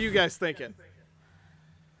 Who are you guys thinking?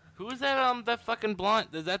 Who is that? That fucking blonde?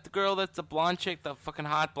 Is that the girl that's the blonde chick, the fucking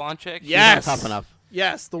hot blonde chick? Yes. Tough enough.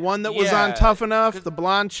 Yes, the one that was Yeah, on Tough Enough, the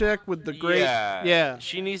blonde chick with the great. Yeah.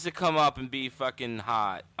 She needs to come up and be fucking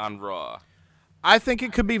hot on Raw. I think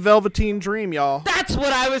it could be Velveteen Dream, y'all. That's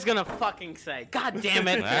what I was gonna fucking say. God damn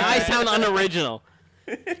it! I sound unoriginal.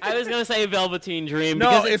 I was gonna say Velveteen Dream No,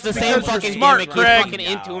 because it's the it's same because you're fucking smart, gimmick. Craig. He's fucking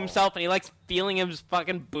into himself and he likes feeling his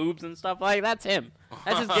fucking boobs and stuff like that's him.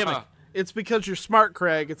 That's his gimmick. It's because you're smart,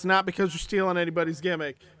 Craig. It's not because you're stealing anybody's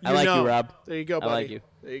gimmick. I like you, know. Rob. There you go, buddy. I like you.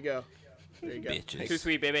 There you go. There you go. Bitches. Too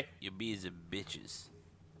sweet, baby. You bees are bitches.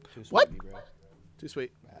 What? Too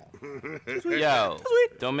sweet. Yo,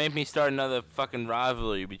 don't make me start another fucking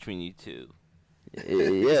rivalry between you two.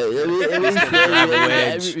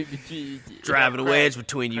 Driving a wedge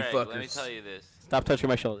between you Craig, fuckers. let me tell you this. Stop touching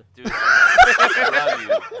my shoulder. Dude, I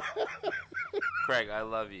love you. Craig, I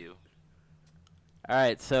love you. All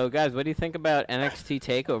right, so guys, what do you think about NXT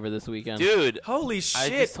Takeover this weekend? Dude, Holy I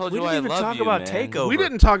shit! just told we you didn't I even love talk you, about man. Takeover. We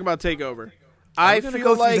didn't talk about TakeOver. I gonna feel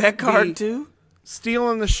go through like that card the too.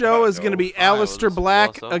 stealing the show is going to be fine, we'll Aleister just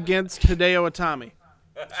Black gloss over. against Hideo Itami.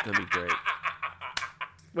 It's gonna be great.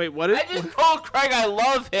 Wait, what is? I just told Craig I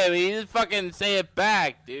love him. He just fucking say it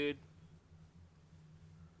back, dude.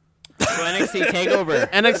 So NXT Takeover.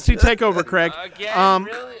 NXT Takeover, Craig. Again,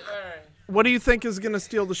 really? All right. What do you think is going to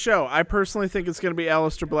steal the show? I personally think it's going to be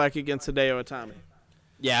Aleister Black against Hideo Itami.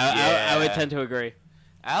 Yeah, I would Yeah. tend to agree.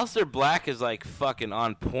 Aleister Black is like fucking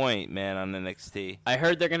on point, man, on NXT. I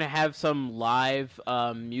heard they're gonna have some live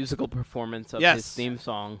musical performance of Yes. his theme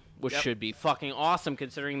song, which Yep. should be fucking awesome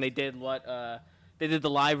considering they did they did the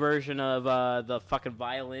live version of the fucking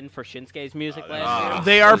violin for Shinsuke's music last year.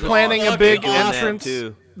 They are It was planning a fucking big awesome. entrance.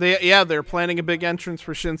 too. They're planning a big entrance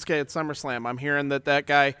for Shinsuke at SummerSlam. I'm hearing that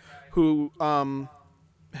guy who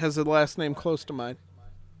has a last name close to mine.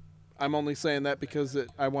 I'm only saying that because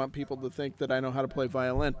I want people to think that I know how to play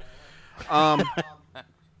violin.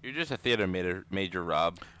 You're just a theater major,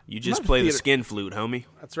 Rob. You just Not play the theater. skin flute, homie.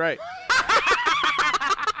 That's right.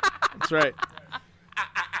 That's right.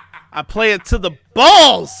 I play it to the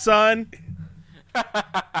balls, son.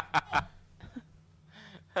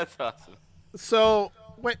 That's awesome. So,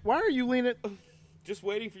 wait, why are you leaning? Just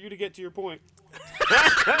waiting for you to get to your point.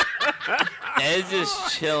 Ed's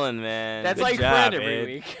just chilling, man. That's Good like job, Fred every Ed.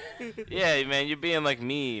 week. Yeah, man, you're being like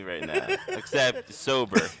me right now, except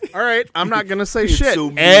sober. All right, I'm not gonna say It's shit. so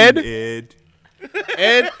mean, Ed, Ed.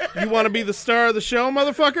 Ed, you want to be the star of the show,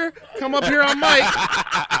 motherfucker? Come up here on mic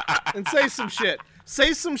and say some shit.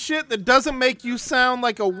 Say some shit that doesn't make you sound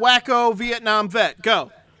like a wacko Vietnam vet.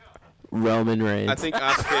 Go. Roman Reigns. I think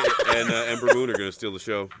Asuka and Ember Moon are going to steal the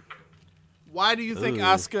show Why do you think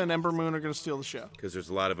Asuka and Ember Moon are gonna steal the show? because there's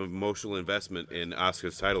a lot of emotional investment in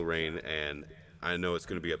Asuka's title reign, and I know it's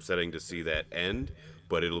going to be upsetting to see that end,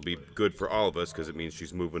 but it'll be good for all of us because it means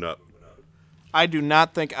she's moving up. I do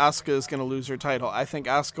not think Asuka is going to lose her title. I think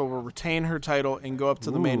Asuka will retain her title and go up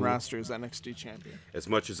to the main roster as NXT champion. As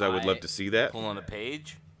much as I would love to see that, Pull on a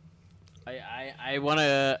page. I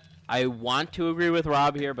want to agree with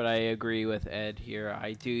Rob here, but I agree with Ed here.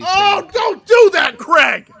 I do. Don't do that,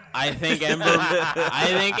 Craig! I think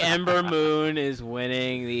Ember Moon is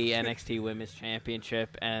winning the NXT Women's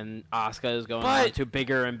Championship, and Asuka is going on But- to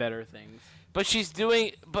bigger and better things. But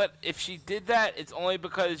but if she did that, it's only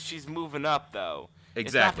because she's moving up, though.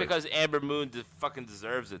 Exactly. It's not because Amber Moon fucking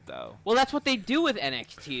deserves it, though. Well, that's what they do with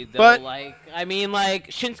NXT, though. But-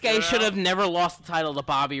 Shinsuke should have never lost the title to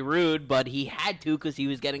Bobby Roode, but he had to because he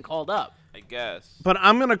was getting called up. I guess. But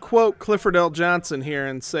I'm going to quote Clifford L. Johnson here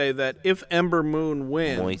and say that if Ember Moon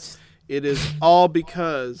wins, Moist. it is all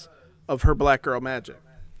because of her Black Girl Magic.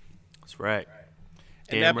 That's right.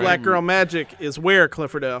 And Damn that right. Black Girl Magic is where,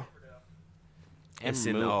 Clifford L.? It's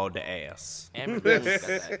in Moon. all the ass. Amber Moon's got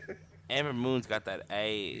that. Amber Moon's got that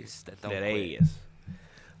ass. That don't That quit.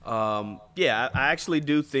 ass. Yeah, I actually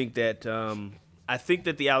do think that. I think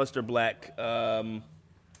that the Aleister Black, the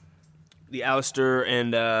Aleister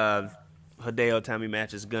and Hideo Itami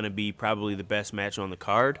match is going to be probably the best match on the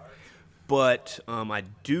card. But I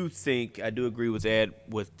do agree with Ed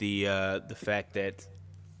with the fact that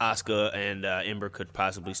Asuka and Ember could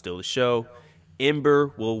possibly steal the show.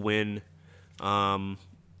 Ember will win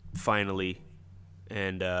finally,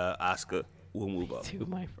 and Asuka will move up. To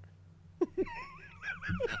my friend.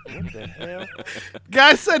 What the hell?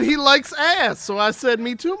 Guy said he likes ass, so I said,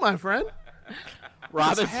 me too, my friend. Rob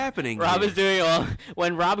What's is happening Rob here? is doing all.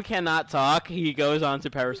 When Rob cannot talk, he goes on to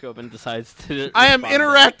Periscope and decides to. I am respond.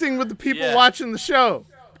 interacting with the people Yeah. watching the show.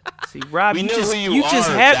 See, Rob, We you know just, who you you just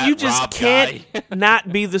are, have that you just Rob can't guy.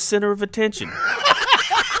 not be the center of attention.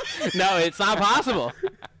 No, it's not possible.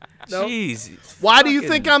 Jeez. Why do you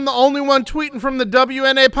think I'm the only one tweeting from the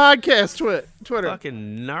WNA podcast Twitter?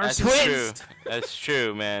 fucking That's narcissist? true. That's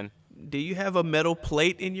true, man. Do you have a metal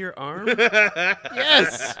plate in your arm?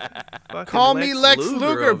 Yes. Fucking Call me Lex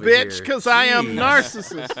Luger, over bitch, here. because I am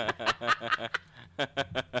Jeez. narcissist.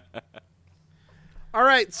 All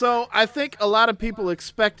right, so I think a lot of people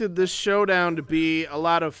expected this showdown to be a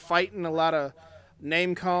lot of fighting, a lot of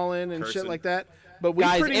name calling and shit Cursing. like that. But we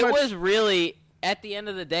Guys, pretty it much was really at the end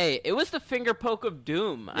of the day. It was the finger poke of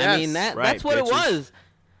doom. I Yes. mean Right, that's what bitches. it was.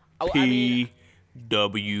 I mean,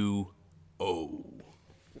 PWO.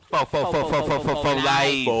 For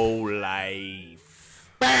life. For life.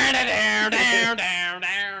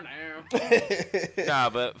 Nah,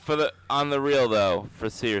 but on the real though, for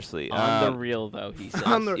seriously. on the real though, he says.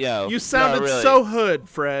 on the, Yo, you sounded no, really. so hood,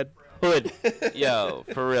 Fred. Hood. Yo,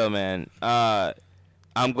 for real, man.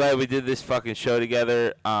 I'm glad we did this fucking show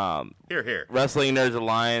together. Here. Wrestling Nerds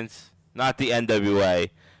Alliance, not the NWA,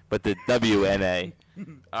 but the WNA,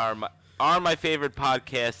 are my favorite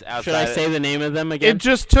podcasts outside. Should I say the name of them It again?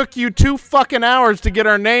 just took you 2 fucking hours to get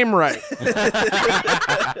our name right.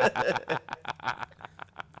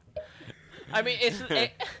 I mean,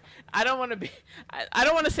 I don't want to be. I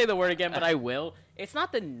don't want to say the word again, but I will. It's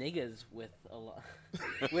not the niggas with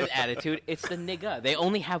with attitude. It's the nigga. They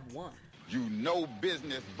only have one. You no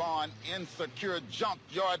business born insecure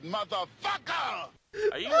junkyard motherfucker!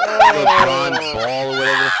 Are you LeBron Ball or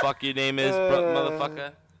whatever the fuck your name is,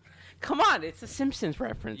 motherfucker? Come on, it's a Simpsons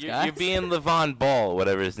reference, guys. You're being Levon Ball,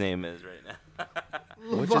 whatever his name is right now.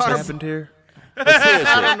 What just happened here?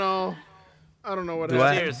 I don't know. I don't know what Do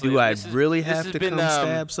happened. Seriously, do I this is- really this have has to been, come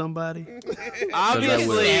stab somebody?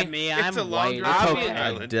 Obviously, Stab me. I'm a white. laundry It's Obvi- okay.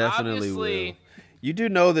 Island. I definitely obviously, will. You do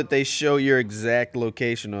know that they show your exact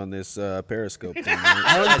location on this Periscope thing, right?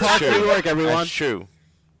 Island Park, true. New York, everyone. That's true.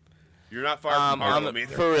 You're not far from Harlem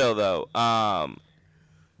either. For real though,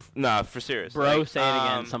 nah, for serious. Bro, like, say it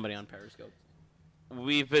again. Somebody on Periscope.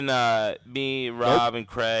 We've been me, Rob, and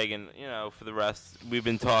Craig, and for the rest, we've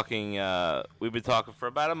been talking. We've been talking for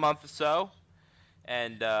about a month or so,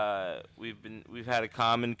 and we've had a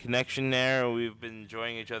common connection there. We've been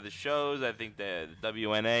enjoying each other's shows. I think the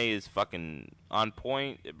WNA is fucking on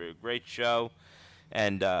point. It'd be a great show,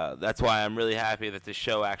 and that's why I'm really happy that the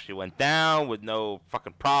show actually went down with no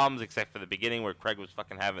fucking problems, except for the beginning where Craig was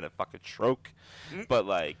fucking having a fucking stroke. But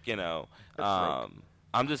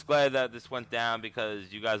I'm just glad that this went down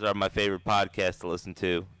because you guys are my favorite podcast to listen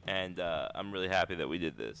to, and I'm really happy that we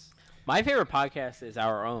did this. My favorite podcast is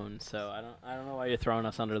our own, so I don't know why you're throwing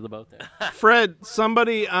us under the boat there. Fred,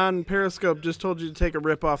 somebody on Periscope just told you to take a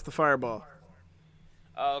rip off the Fireball.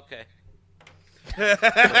 Oh, okay.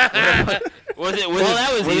 Was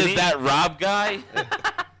it that Rob guy?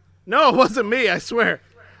 No, it wasn't me, I swear.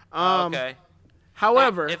 Okay.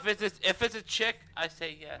 However, if it's a chick, I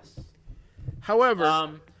say yes. however,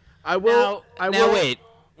 I will. Now wait.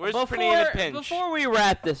 Where's Pretty in a Pinch? Before we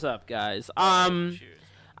wrap this up, guys. Cheers.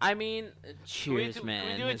 I mean, Can we cheers, do, man.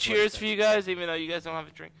 Can we do a That's cheers what for you guys, even though you guys don't have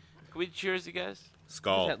a drink? Can we cheers you guys? What's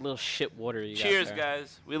Skull. that little shit water you got Cheers, there?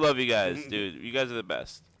 guys. We love you guys, dude. You guys are the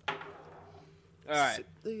best. All right.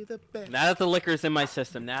 Now that the liquor's in my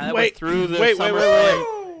system, now that Wait, we're through the wait, summer wait.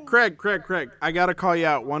 Craig, I gotta call you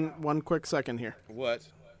out one quick second here. What?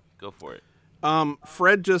 Go for it.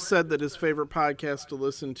 Fred just said that his favorite podcast to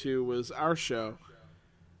listen to was our show.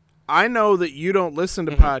 I know that you don't listen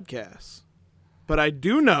to podcasts, but I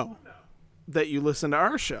do know that you listen to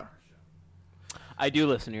our show. I do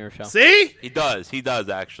listen to your show. See? He does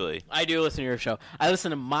actually. I do listen to your show. I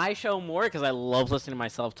listen to my show more because I love listening to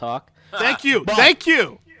myself talk. Thank you. Thank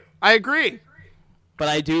you. I agree. But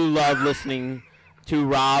I do love listening to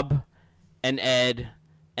Rob and Ed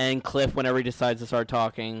and Cliff whenever he decides to start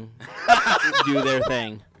talking, do their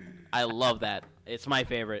thing. I love that. It's my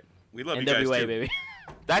favorite. We love you NWA, guys too. baby.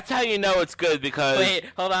 That's how you know it's good because Wait,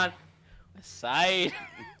 hold on. Side.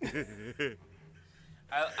 I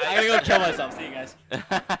gotta go kill myself. See you guys.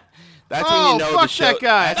 that's Oh, when you know fuck the show. that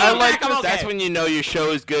guy. That's, I when- like this- That's when you know your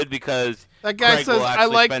show is good because That guy Craig says, will I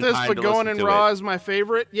actually like spend this, time but to Going listen in to Raw it. is my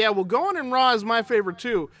favorite. Yeah, well, Going in Raw is my favorite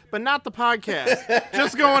too, but not the podcast.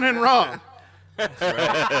 Just Going in Raw.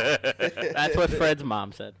 That's what Fred's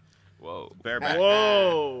mom said. Whoa. Bareback.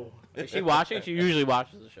 Whoa. Is she watching? She usually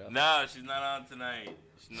watches the show. No, she's not on tonight.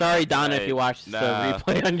 Sorry, Donna, if you watch the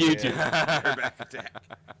replay on YouTube.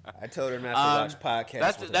 I told her not to watch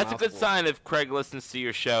podcasts. That's a good sign if Craig listens to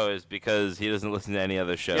your show, is because he doesn't listen to any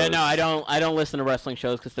other shows. Yeah, no, I don't listen to wrestling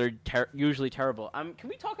shows because they're usually terrible. Can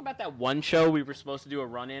we talk about that one show we were supposed to do a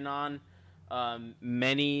run-in on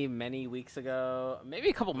many weeks ago? Maybe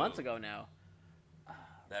a couple months ago now.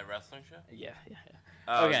 That wrestling show? Yeah.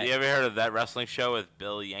 Okay. You ever heard of That Wrestling Show with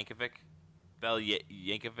Bill Yankovic?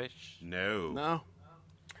 Yankovic? No.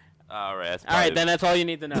 All right. All right, then that's all you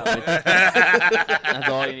need to know. That's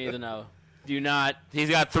all you need to know. Do not. He's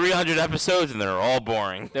got 300 episodes, and they're all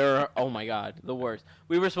boring. Oh my God, the worst.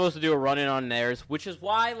 We were supposed to do a run-in on theirs, which is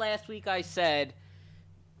why last week I said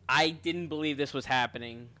I didn't believe this was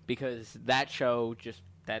happening because that show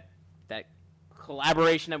that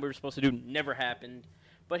collaboration that we were supposed to do never happened.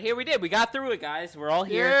 But here we did. We got through it, guys. We're all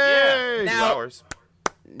here. Yay! Now, 2 hours.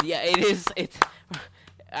 Yeah, it is.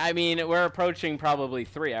 I mean, we're approaching probably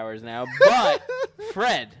 3 hours now. But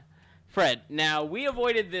Fred, now we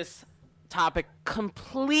avoided this topic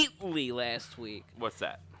completely last week. What's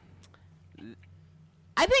that?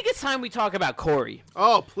 I think it's time we talk about Corey.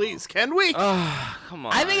 Oh, please, can we? Come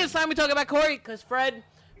on. I think it's time we talk about Corey because Fred,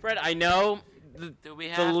 I know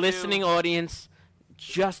the listening audience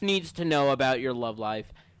just needs to know about your love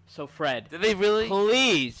life. So, Fred, Did they really?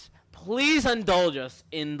 Please indulge us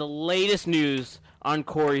in the latest news on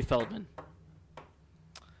Corey Feldman.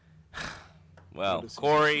 Well,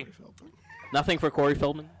 Corey. Nothing for Corey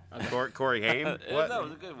Feldman? Corey Haim? What? That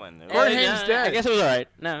was a good one. Corey Haim's dead. I guess it was all right.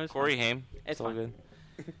 No, it was Corey Haim. It's all fine. good.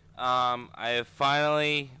 I have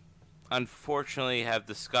finally, unfortunately, have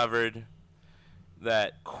discovered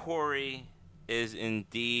that Corey is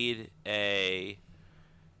indeed a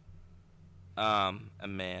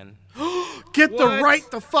man. Get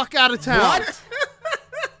the fuck out of town. What?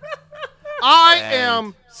 I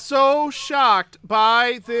am so shocked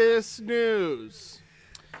by this news.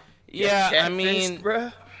 Yeah, I mean,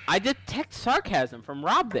 bruh. I detect sarcasm from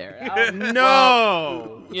Rob there.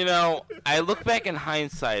 No. you know, I look back in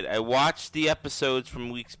hindsight. I watched the episodes from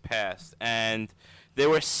weeks past, and they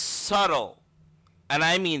were subtle, and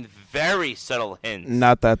I mean very subtle hints.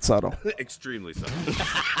 Not that subtle. Extremely so.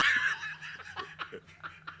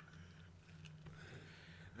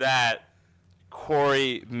 That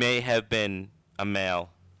Corey may have been a male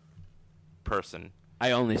person. I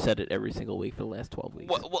only said it every single week for the last 12 weeks.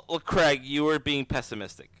 Well, Craig, you were being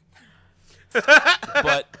pessimistic.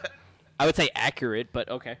 But I would say accurate, but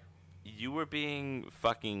okay. you were being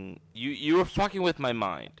fucking... You were fucking with my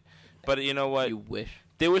mind. But you know what? You wish.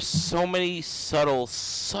 There were so many subtle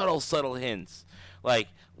hints. Like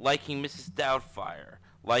liking Mrs. Doubtfire,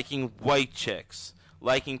 liking white chicks,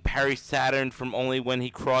 liking Perry Saturn from only when he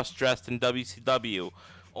cross-dressed in WCW,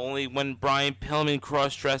 only when Brian Pillman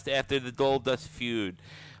cross-dressed after the Goldust feud,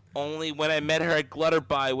 only when I met her at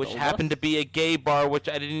Glutterby, which happened to be a gay bar, which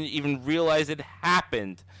I didn't even realize it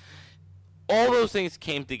happened. All those things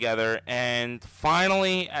came together, and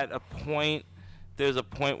finally, there's a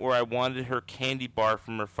point where I wanted her candy bar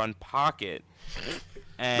from her front pocket.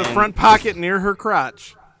 And The front pocket near her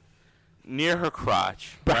crotch. near her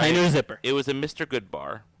crotch. Behind her zipper. It was a Mr.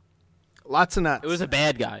 Goodbar. Lots of nuts. It was a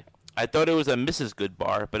bad guy. I thought it was a Mrs.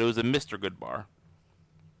 Goodbar, but it was a Mr. Goodbar.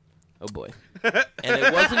 Oh, boy. And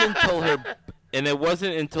it wasn't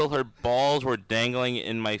until her balls were dangling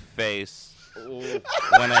in my face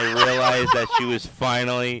when I realized that she was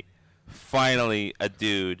finally a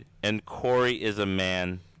dude, and Corey is a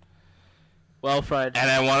man. Well, Fred. And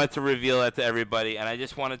I wanted to reveal that to everybody, and I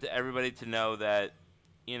just wanted everybody to know that,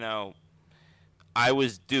 you know, I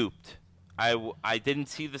was duped. I didn't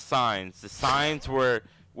see the signs. The signs were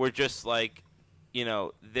just like, you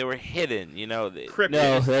know, they were hidden. You know,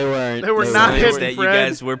 No, they weren't. They were not hidden, That you Fred.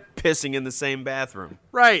 guys were pissing in the same bathroom.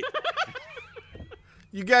 Right.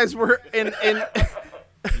 You guys were in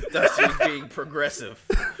Thus she was being progressive.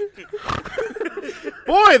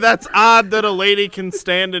 Boy, that's odd that a lady can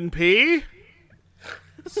stand and pee.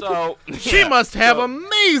 So She must have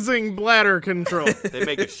amazing bladder control. They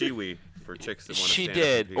make a shiwi for chicks that want to She stand up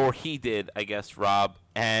did, and pee. or he did, I guess, Rob.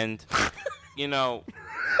 And, you know,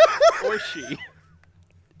 Or she.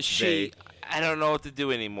 she, I don't know what to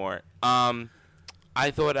do anymore.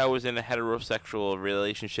 I thought I was in a heterosexual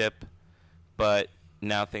relationship, but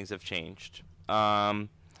now things have changed.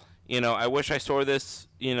 You know, I wish I saw this,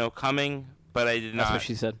 you know, coming, but I did not. That's what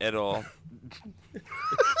she said. At all.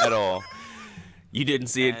 At all. You didn't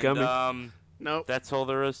see it coming? Nope. That's all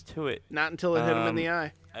there is to it. Not until it hit him in the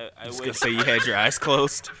eye. I was wish. going to say you had your eyes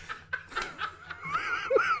closed.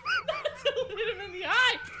 Hit him in the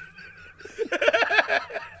eye.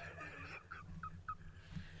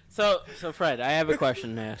 So Fred, I have a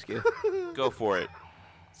question to ask you. Go for it.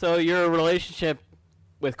 So your relationship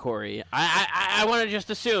with Corey, I want to just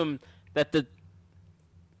assume that the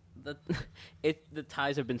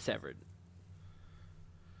ties have been severed.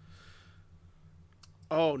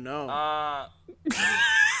 Oh no.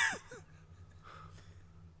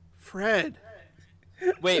 Fred.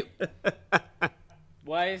 Wait.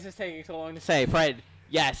 Why is this taking so long to say? Fred,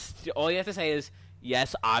 yes. All you have to say is,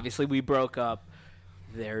 yes, obviously we broke up.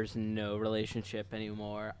 There's no relationship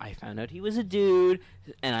anymore. I found out he was a dude,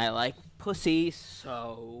 and I like pussy,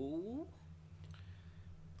 so...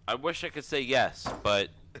 I wish I could say yes, but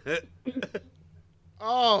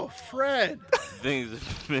Oh, Fred. things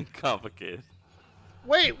have been complicated.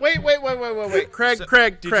 Wait.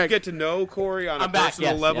 Craig. Did you get to know Corey on a I'm back,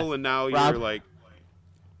 personal yes, level, yes. and now Rob? you're like,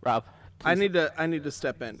 Rob. I need to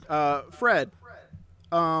step in. Fred.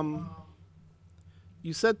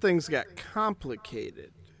 You said things got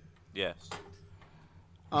complicated. Yes.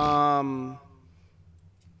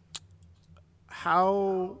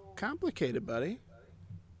 How complicated, buddy?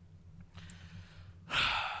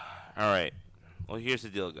 All right. Well, here's the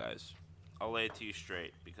deal, guys. I'll lay it to you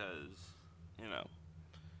straight because, you know,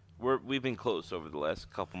 we've been close over the last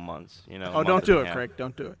couple months. You know. Oh, don't do it, Craig.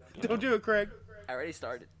 Don't do it. don't do it, Craig. I already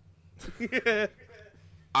started.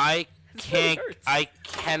 I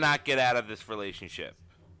cannot get out of this relationship.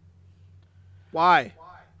 Why?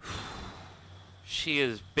 She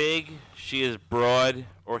is big. She is broad.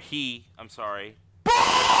 Or he. I'm sorry.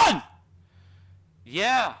 Braun!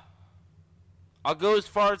 Yeah. I'll go as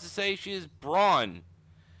far as to say she is brawn.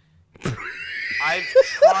 I've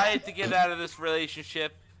tried to get out of this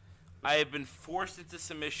relationship. I have been forced into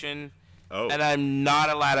submission. Oh. And I'm not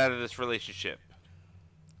allowed out of this relationship.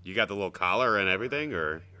 You got the little collar and everything,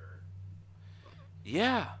 or?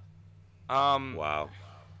 Yeah. Wow.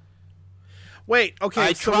 Wait. Okay.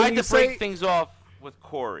 I so tried when you to break say, things off with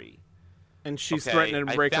Corey. and she's Okay, threatening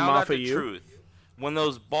to break I them found off out the of you. truth. When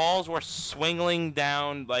those balls were swingling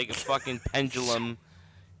down like a fucking pendulum.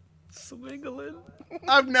 Swingling.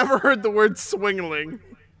 I've never heard the word swingling.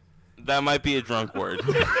 That might be a drunk word.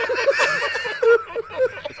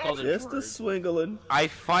 It's called Just a swingling. I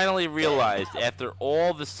finally realized after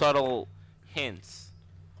all the subtle hints,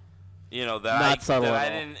 you know, that Not subtle that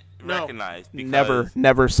at I all. didn't No. recognize. Because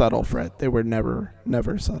Never subtle, Fred. They were never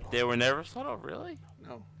subtle. They were never subtle, really?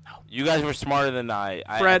 No. You guys were smarter than I.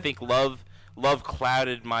 I Fred. think love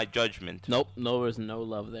clouded my judgment. Nope, there was no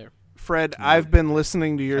love there. Fred, I've been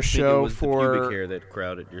listening to your show it was the pubic for hair that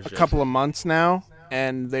crowded your a show. couple of months now,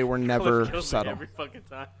 and they were never subtle. Every fucking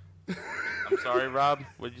time. I'm sorry, Rob.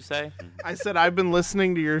 What did you say? I said I've been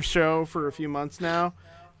listening to your show for a few months now,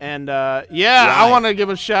 and I want to give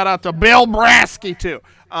a shout out to Bill Brasky too.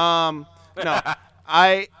 No,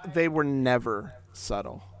 they were never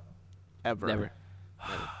subtle, ever. Never.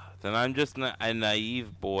 Then I'm just a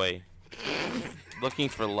naive boy looking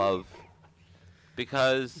for love.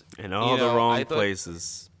 Because In all the wrong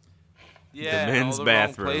places. Yeah, The men's all the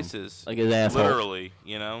bathroom. wrong places. Like his asshole. Literally,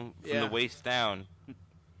 you know, from Yeah. the waist down.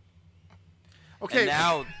 Okay.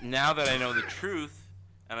 And now that I know the truth,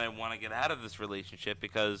 and I want to get out of this relationship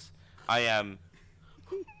because I am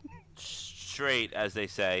straight, as they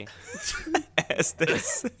say. As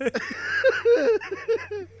this.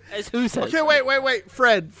 As who says? Okay, wait.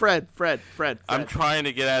 Fred. I'm trying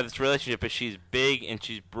to get out of this relationship, but she's big and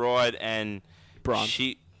she's broad and Braun.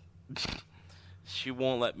 she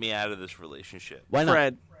won't let me out of this relationship. Why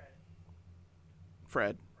not?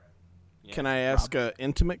 Fred. Yeah. Can I ask an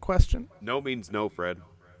intimate question? No means no, Fred.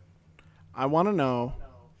 I want to know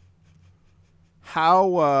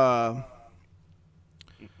how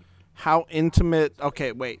intimate.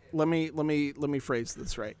 Okay, wait. Let me phrase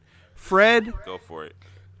this right. Fred, Go for it.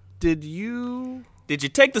 did you Did you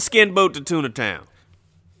take the skin boat to Tuna Town?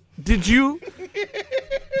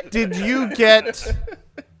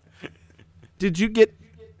 get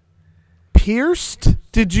pierced?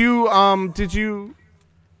 Did you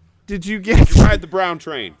get Ride the brown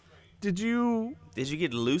train. did you Did you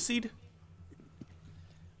get lucid?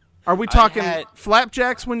 Are we talking had-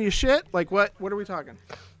 flapjacks when you shit? Like what are we talking?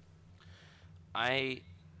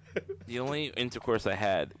 The only intercourse I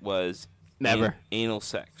had was Never. Anal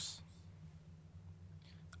sex.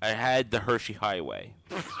 I had the Hershey Highway.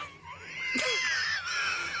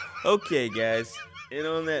 Okay, guys. And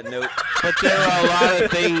on that note, But there are a lot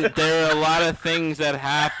of things. There are a lot of things that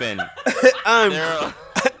happen.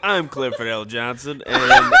 I'm Clifford L. Johnson, and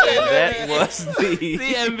that was the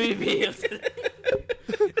MVP of today.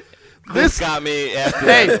 This got me after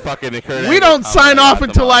Hey, that fucking occurred. We don't sign off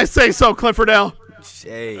until I say so, Clifford L.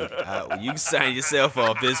 Hey, you can sign yourself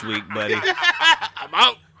off this week, buddy. I'm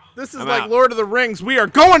out. This is I'm like out. Lord of the Rings. We are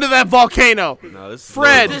going to that volcano. No, this is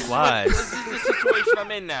Fred. Lord of the Flies. This is the situation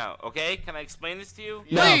I'm in now, okay? Can I explain this to you?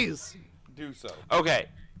 Please. Do so. Okay.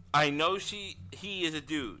 I know he is a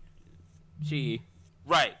dude. She.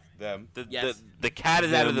 Right. Them. The cat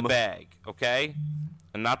is out of the Them. bag, okay?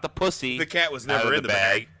 And not the pussy. The cat was out never of in the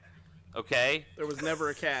bag. Okay? There was never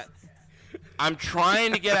a cat. I'm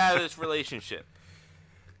trying to get out of this relationship.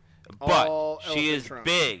 All But she elephant is trunk.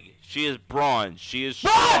 big. She is bronze. She is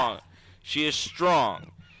strong. She is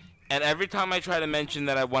strong. And every time I try to mention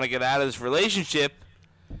that I want to get out of this relationship,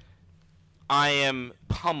 I am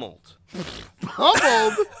pummeled.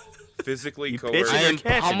 Humbled. Physically pitch coerced. I You're am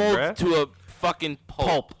catching, pummeled bruh. to a fucking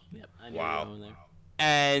pulp. Yep. I knew Wow. you were going there.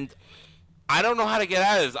 And I don't know how to get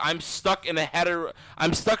out of this. I'm stuck in a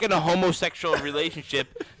homosexual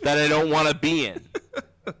relationship that I don't want to be in.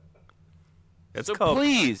 That's So called,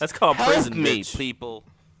 please, that's called help prison, me, bitch. people.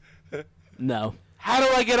 No. How do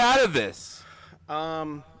I get out of this?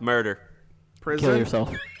 Murder. Prison. Kill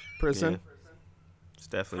yourself. Prison. Yeah. It's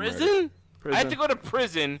definitely murder. Prison? Prison. I have to go to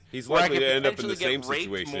prison. He's where likely I could to end up in the potentially same get raped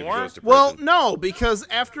situation if he more? goes to prison. Well, no, because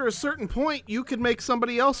after a certain point, you could make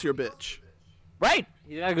somebody else your bitch. Right.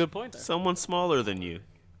 You got a good point there. Someone smaller than you.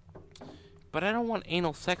 But I don't want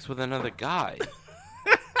anal sex with another guy.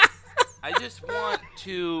 I just want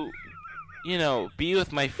to, be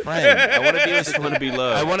with my friend. I want to be with. Just want to be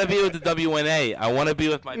loved. I want to be with the WNA. I want to be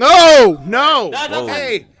with my No. Whoa.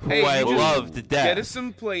 Hey. who I love to death. Get us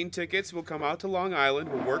some plane tickets. We'll come out to Long Island.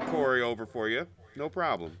 We'll work Corey over for you. No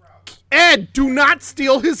problem. Ed, do not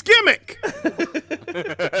steal his gimmick.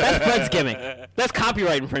 That's Fred's gimmick. That's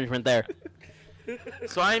copyright infringement there.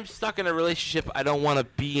 So I'm stuck in a relationship I don't want to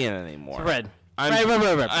be in anymore. Fred. I'm,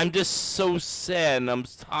 Fred. I'm just so sad and I'm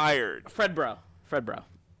tired. Fred, bro.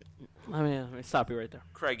 Let me stop you right there.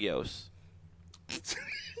 Craig Yost.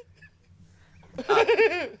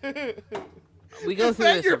 We go through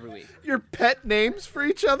this every week. Your pet names for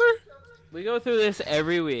each other? We go through this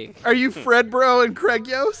every week. Are you Fred Bro and Craig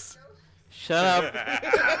Yost? Shut up,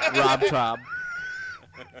 Rob Traub.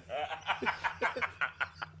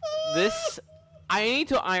 I need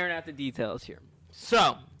to iron out the details here.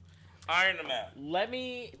 So, Iron them out. let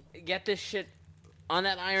me get this shit on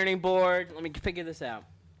that ironing board. Let me figure this out.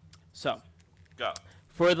 So, Go.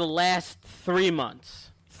 for the last 3 months,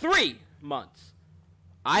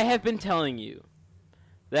 I have been telling you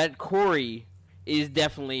that Corey is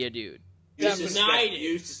definitely a dude.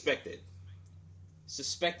 You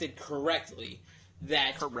suspected correctly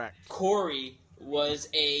that Corey was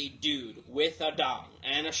a dude with a dong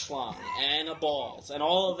and a schlong and a balls and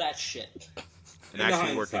all of that shit. An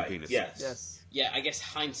actually working penis. Yes. Yeah, I guess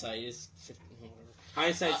hindsight is 50, whatever.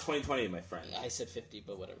 Hindsight's 20/20, my friend. I said 50,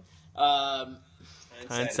 but whatever.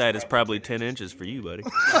 Hindsight is probably 10 inches for you, buddy. You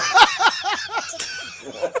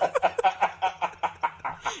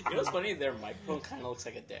know what's funny? Their microphone kind of looks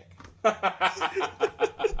like a dick.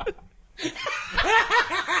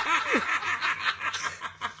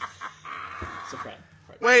 So Fred.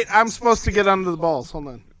 Wait, I'm supposed to get under the balls. Hold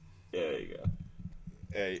on. There you go.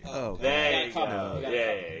 Hey. Oh, There you You gotta go. cup 'em. You gotta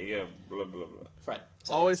Yeah, cup 'em. yeah, blah, blah, blah. Fred.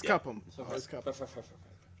 Always cup them. So Always cup 'em. Fred.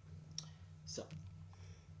 So,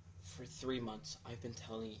 for 3 months, I've been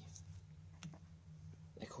telling you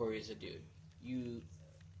that Corey is a dude. You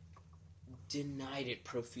denied it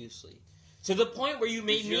profusely, to the point where you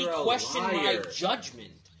made me You're a question my liar.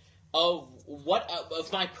 judgment of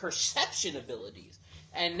of my perception abilities.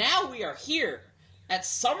 And now we are here at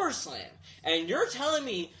SummerSlam, and you're telling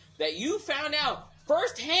me that you found out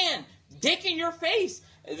firsthand, dick in your face,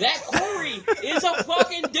 that Corey is a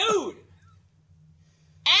fucking dude.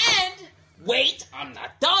 And wait, I'm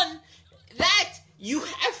not done. That you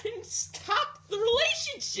haven't stopped the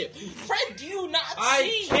relationship. Fred, do you not see?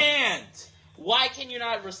 I can't. Why can you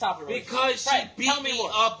not stop the relationship? Because Fred, she tell beat me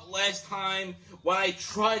more. up last time when I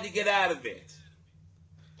tried to get out of it.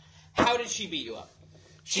 How did she beat you up?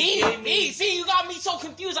 She gave me. See, you got me so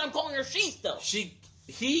confused. I'm calling her she still. He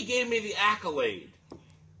gave me the accolade.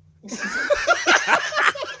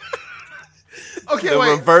 Okay, the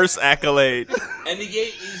wait. reverse accolade. And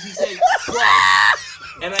he said crush,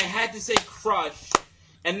 and I had to say crush,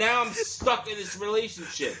 and now I'm stuck in this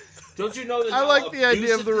relationship. Don't you know that? I like the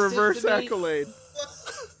idea of the reverse accolade.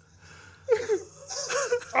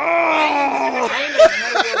 I'm a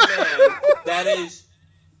hetero man that is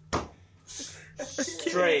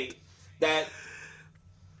straight, that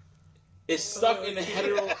is stuck in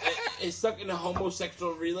a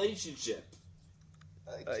homosexual relationship.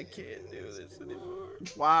 I can't do this anymore.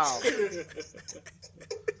 Wow.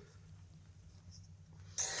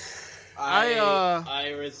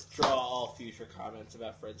 I withdraw all future comments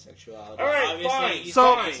about Fred's sexuality. All right, Obviously,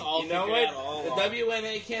 fine. fine. You know what? The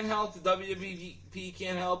WNA can't help. The WBP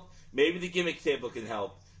can't help. Maybe the gimmick table can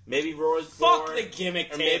help. Maybe Raw's Fuck board, the gimmick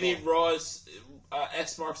or table. maybe Raw's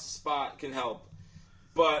X marks the spot can help.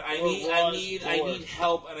 But I need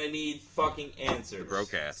help and I need fucking answers. The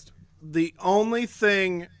broadcast. The only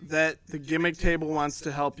thing that the gimmick table wants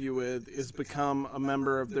to help you with is become a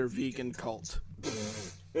member of their vegan cult.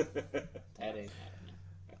 That ain't happening.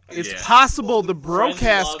 It's possible the Fred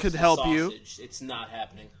broadcast loves could the help you. sausage. It's not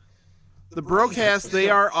happening. The broadcast, they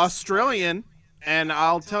are Australian, and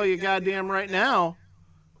I'll tell you goddamn right now,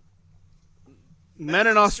 men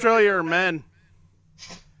in Australia are men.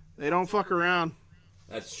 They don't fuck around.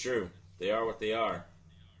 That's true. They are what they are.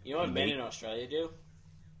 You know what men in Australia do?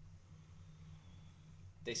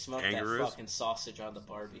 They smoke Kangaroos? that fucking sausage on the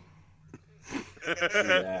Barbie.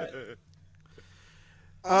 That.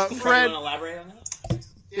 You Fred, want to elaborate on that?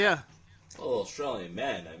 yeah. Well, Australian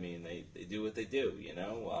men, I mean, they do what they do, you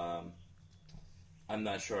know? I'm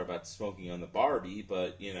not sure about smoking on the Barbie,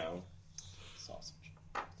 but, you know, Sausage.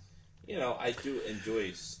 you know, I do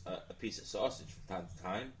enjoy a piece of sausage from time to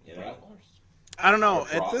time, you know? I don't know. Or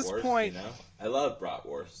At this bratwurst, point, you know? I love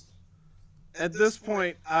bratwurst. at this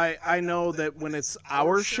point, I know that when it's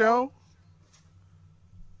our show,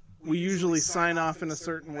 we usually sign off in a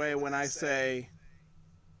certain way when I say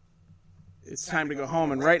it's time to go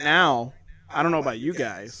home. And right now, I don't know about you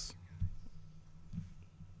guys,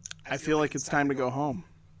 I feel like it's time to go home.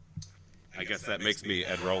 I guess that makes me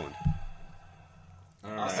Ed Roland.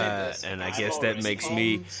 I'll say this. And I I'm guess that already makes home,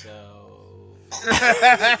 me. So...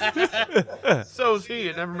 So is he.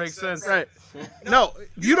 It never makes sense. Right. No,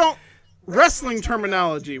 you don't. Wrestling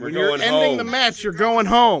terminology. When you're going ending the home. match, you're going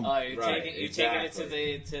home. Oh, you're Right, taking exactly.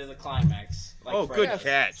 it to the climax. Like Oh, Fred. good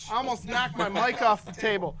catch. I almost knocked my mic off the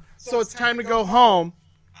table. So it's time to go home.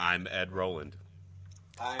 I'm Ed Roland.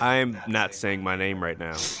 I'm not saying my name right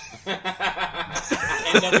now.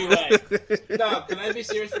 NWA. No, can I be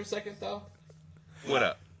serious for a second, though? What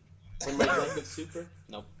up? Am I drunk with Super?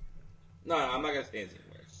 Nope. No, I'm not gonna say anything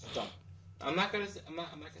words. Don't. I'm not gonna say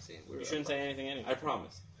it. You shouldn't say anything anyway. I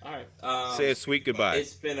promise. All right. Say a sweet goodbye.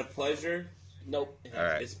 It's been a pleasure. Nope. All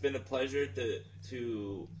right. It's been a pleasure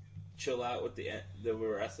to chill out with the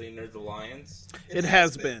Wrestling Nerds Alliance. It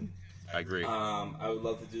has been. I agree. I would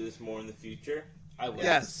love to do this more in the future. I will.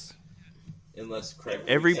 Yes. Unless Craig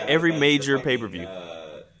Every- freaks out every about major the fucking, pay-per-view.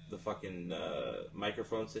 The fucking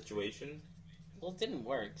microphone situation. Well, it didn't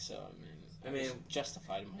work, so I mean, was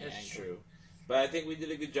justified in my That's anger. true. But I think we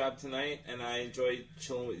did a good job tonight, and I enjoyed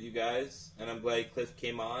chilling with you guys. And I'm glad Cliff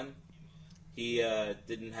came on. He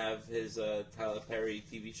didn't have his Tyler Perry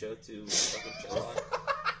TV show to fucking chill on.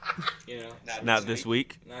 You know, Not this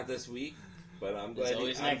week. Not this week, but I'm It's glad.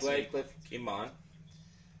 always I'm next glad week. Cliff came on.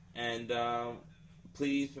 And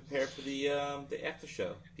please prepare for the after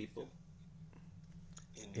show, people.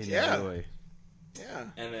 Yeah. Enjoy. Yeah.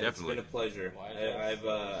 And it's Definitely. been a pleasure. I've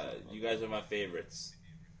you guys are my favorites.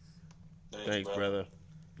 Thanks, brother.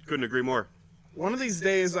 Couldn't agree more. One of these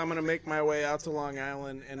days, I'm going to make my way out to Long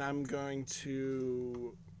Island, and I'm going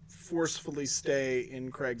to forcefully stay in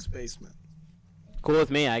Craig's basement. Cool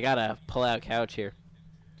with me. I got a pull-out couch here.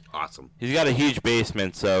 Awesome. He's got a huge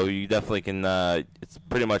basement, so you definitely can. It's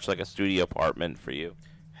pretty much like a studio apartment for you.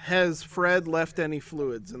 Has Fred left any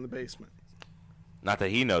fluids in the basement? Not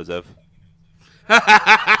that he knows of.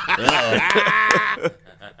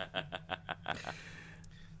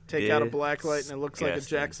 Take out a black light, and it looks like a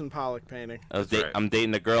Disgusting. Jackson Pollock painting. I'm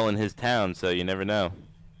dating a girl in his town, so you never know.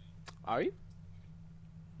 Are you?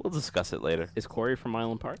 We'll discuss it later. Is Corey from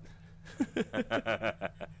Island Park?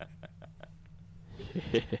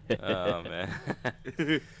 Oh man.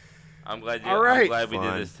 I'm glad All right. I'm glad we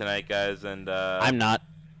Fun. did this tonight, guys. And I'm not.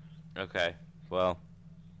 okay. Well,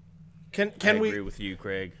 Can I we agree with you,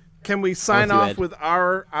 Craig. can we sign Both you, off Ed. with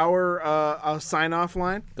our sign off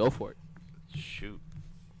line? Go for it. shoot.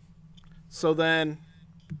 So then,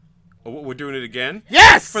 Oh, we're doing it again?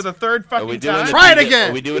 yes, For the third Are we fucking doing time? a Try it P-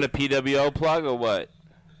 again. Are we doing a PWO plug or what?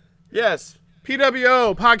 Yes.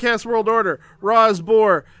 PWO Podcast World Order, Raw is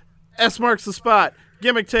Boar, S Marks the Spot,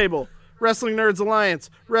 Gimmick Table, Wrestling Nerds Alliance,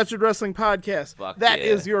 Wretched Wrestling Podcast. Fuck That yeah.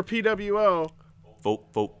 is your PWO. Vote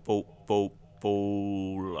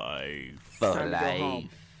life. Time to go home.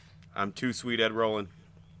 I'm too sweet Ed Roland.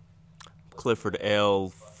 Clifford L.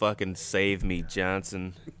 Fucking save me,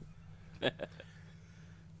 Johnson.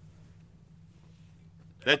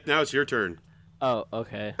 Now it's your turn. Oh,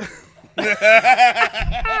 okay.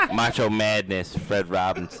 Macho Madness, Fred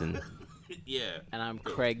Robinson. Yeah. And I'm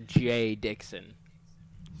Craig J. Dixon.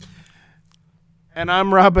 And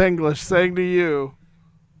I'm Rob English saying to you,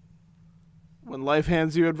 when life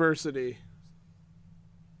hands you adversity,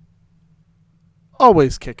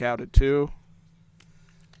 always kick out at 2.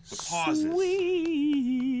 Pauses.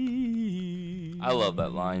 I love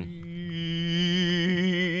that line.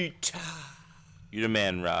 You're the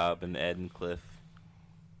man, Rob and Ed and Cliff.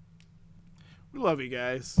 We love you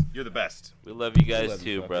guys. You're the best. We love you guys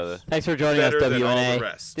too, brother. Thanks for joining us, Better than all WNA. the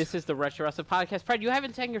rest. This is the Retro Wrestling Podcast. Fred, you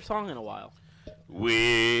haven't sang your song in a while.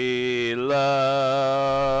 We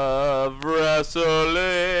love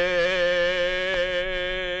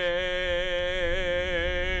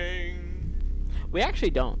wrestling. We actually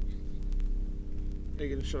don't. Are you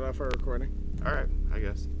going to shut off our recording? All right, I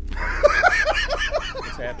guess.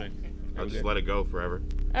 What's happening? I'll just let it go forever.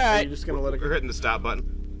 All Are right. you just going to let it We're go? hitting the stop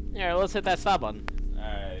button. Yeah, let's hit that stop button.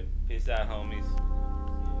 Alright, peace out, homies.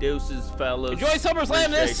 Deuces, fellas. Enjoy SummerSlam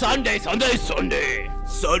this Sunday. Sunday.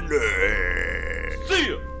 See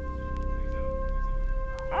ya!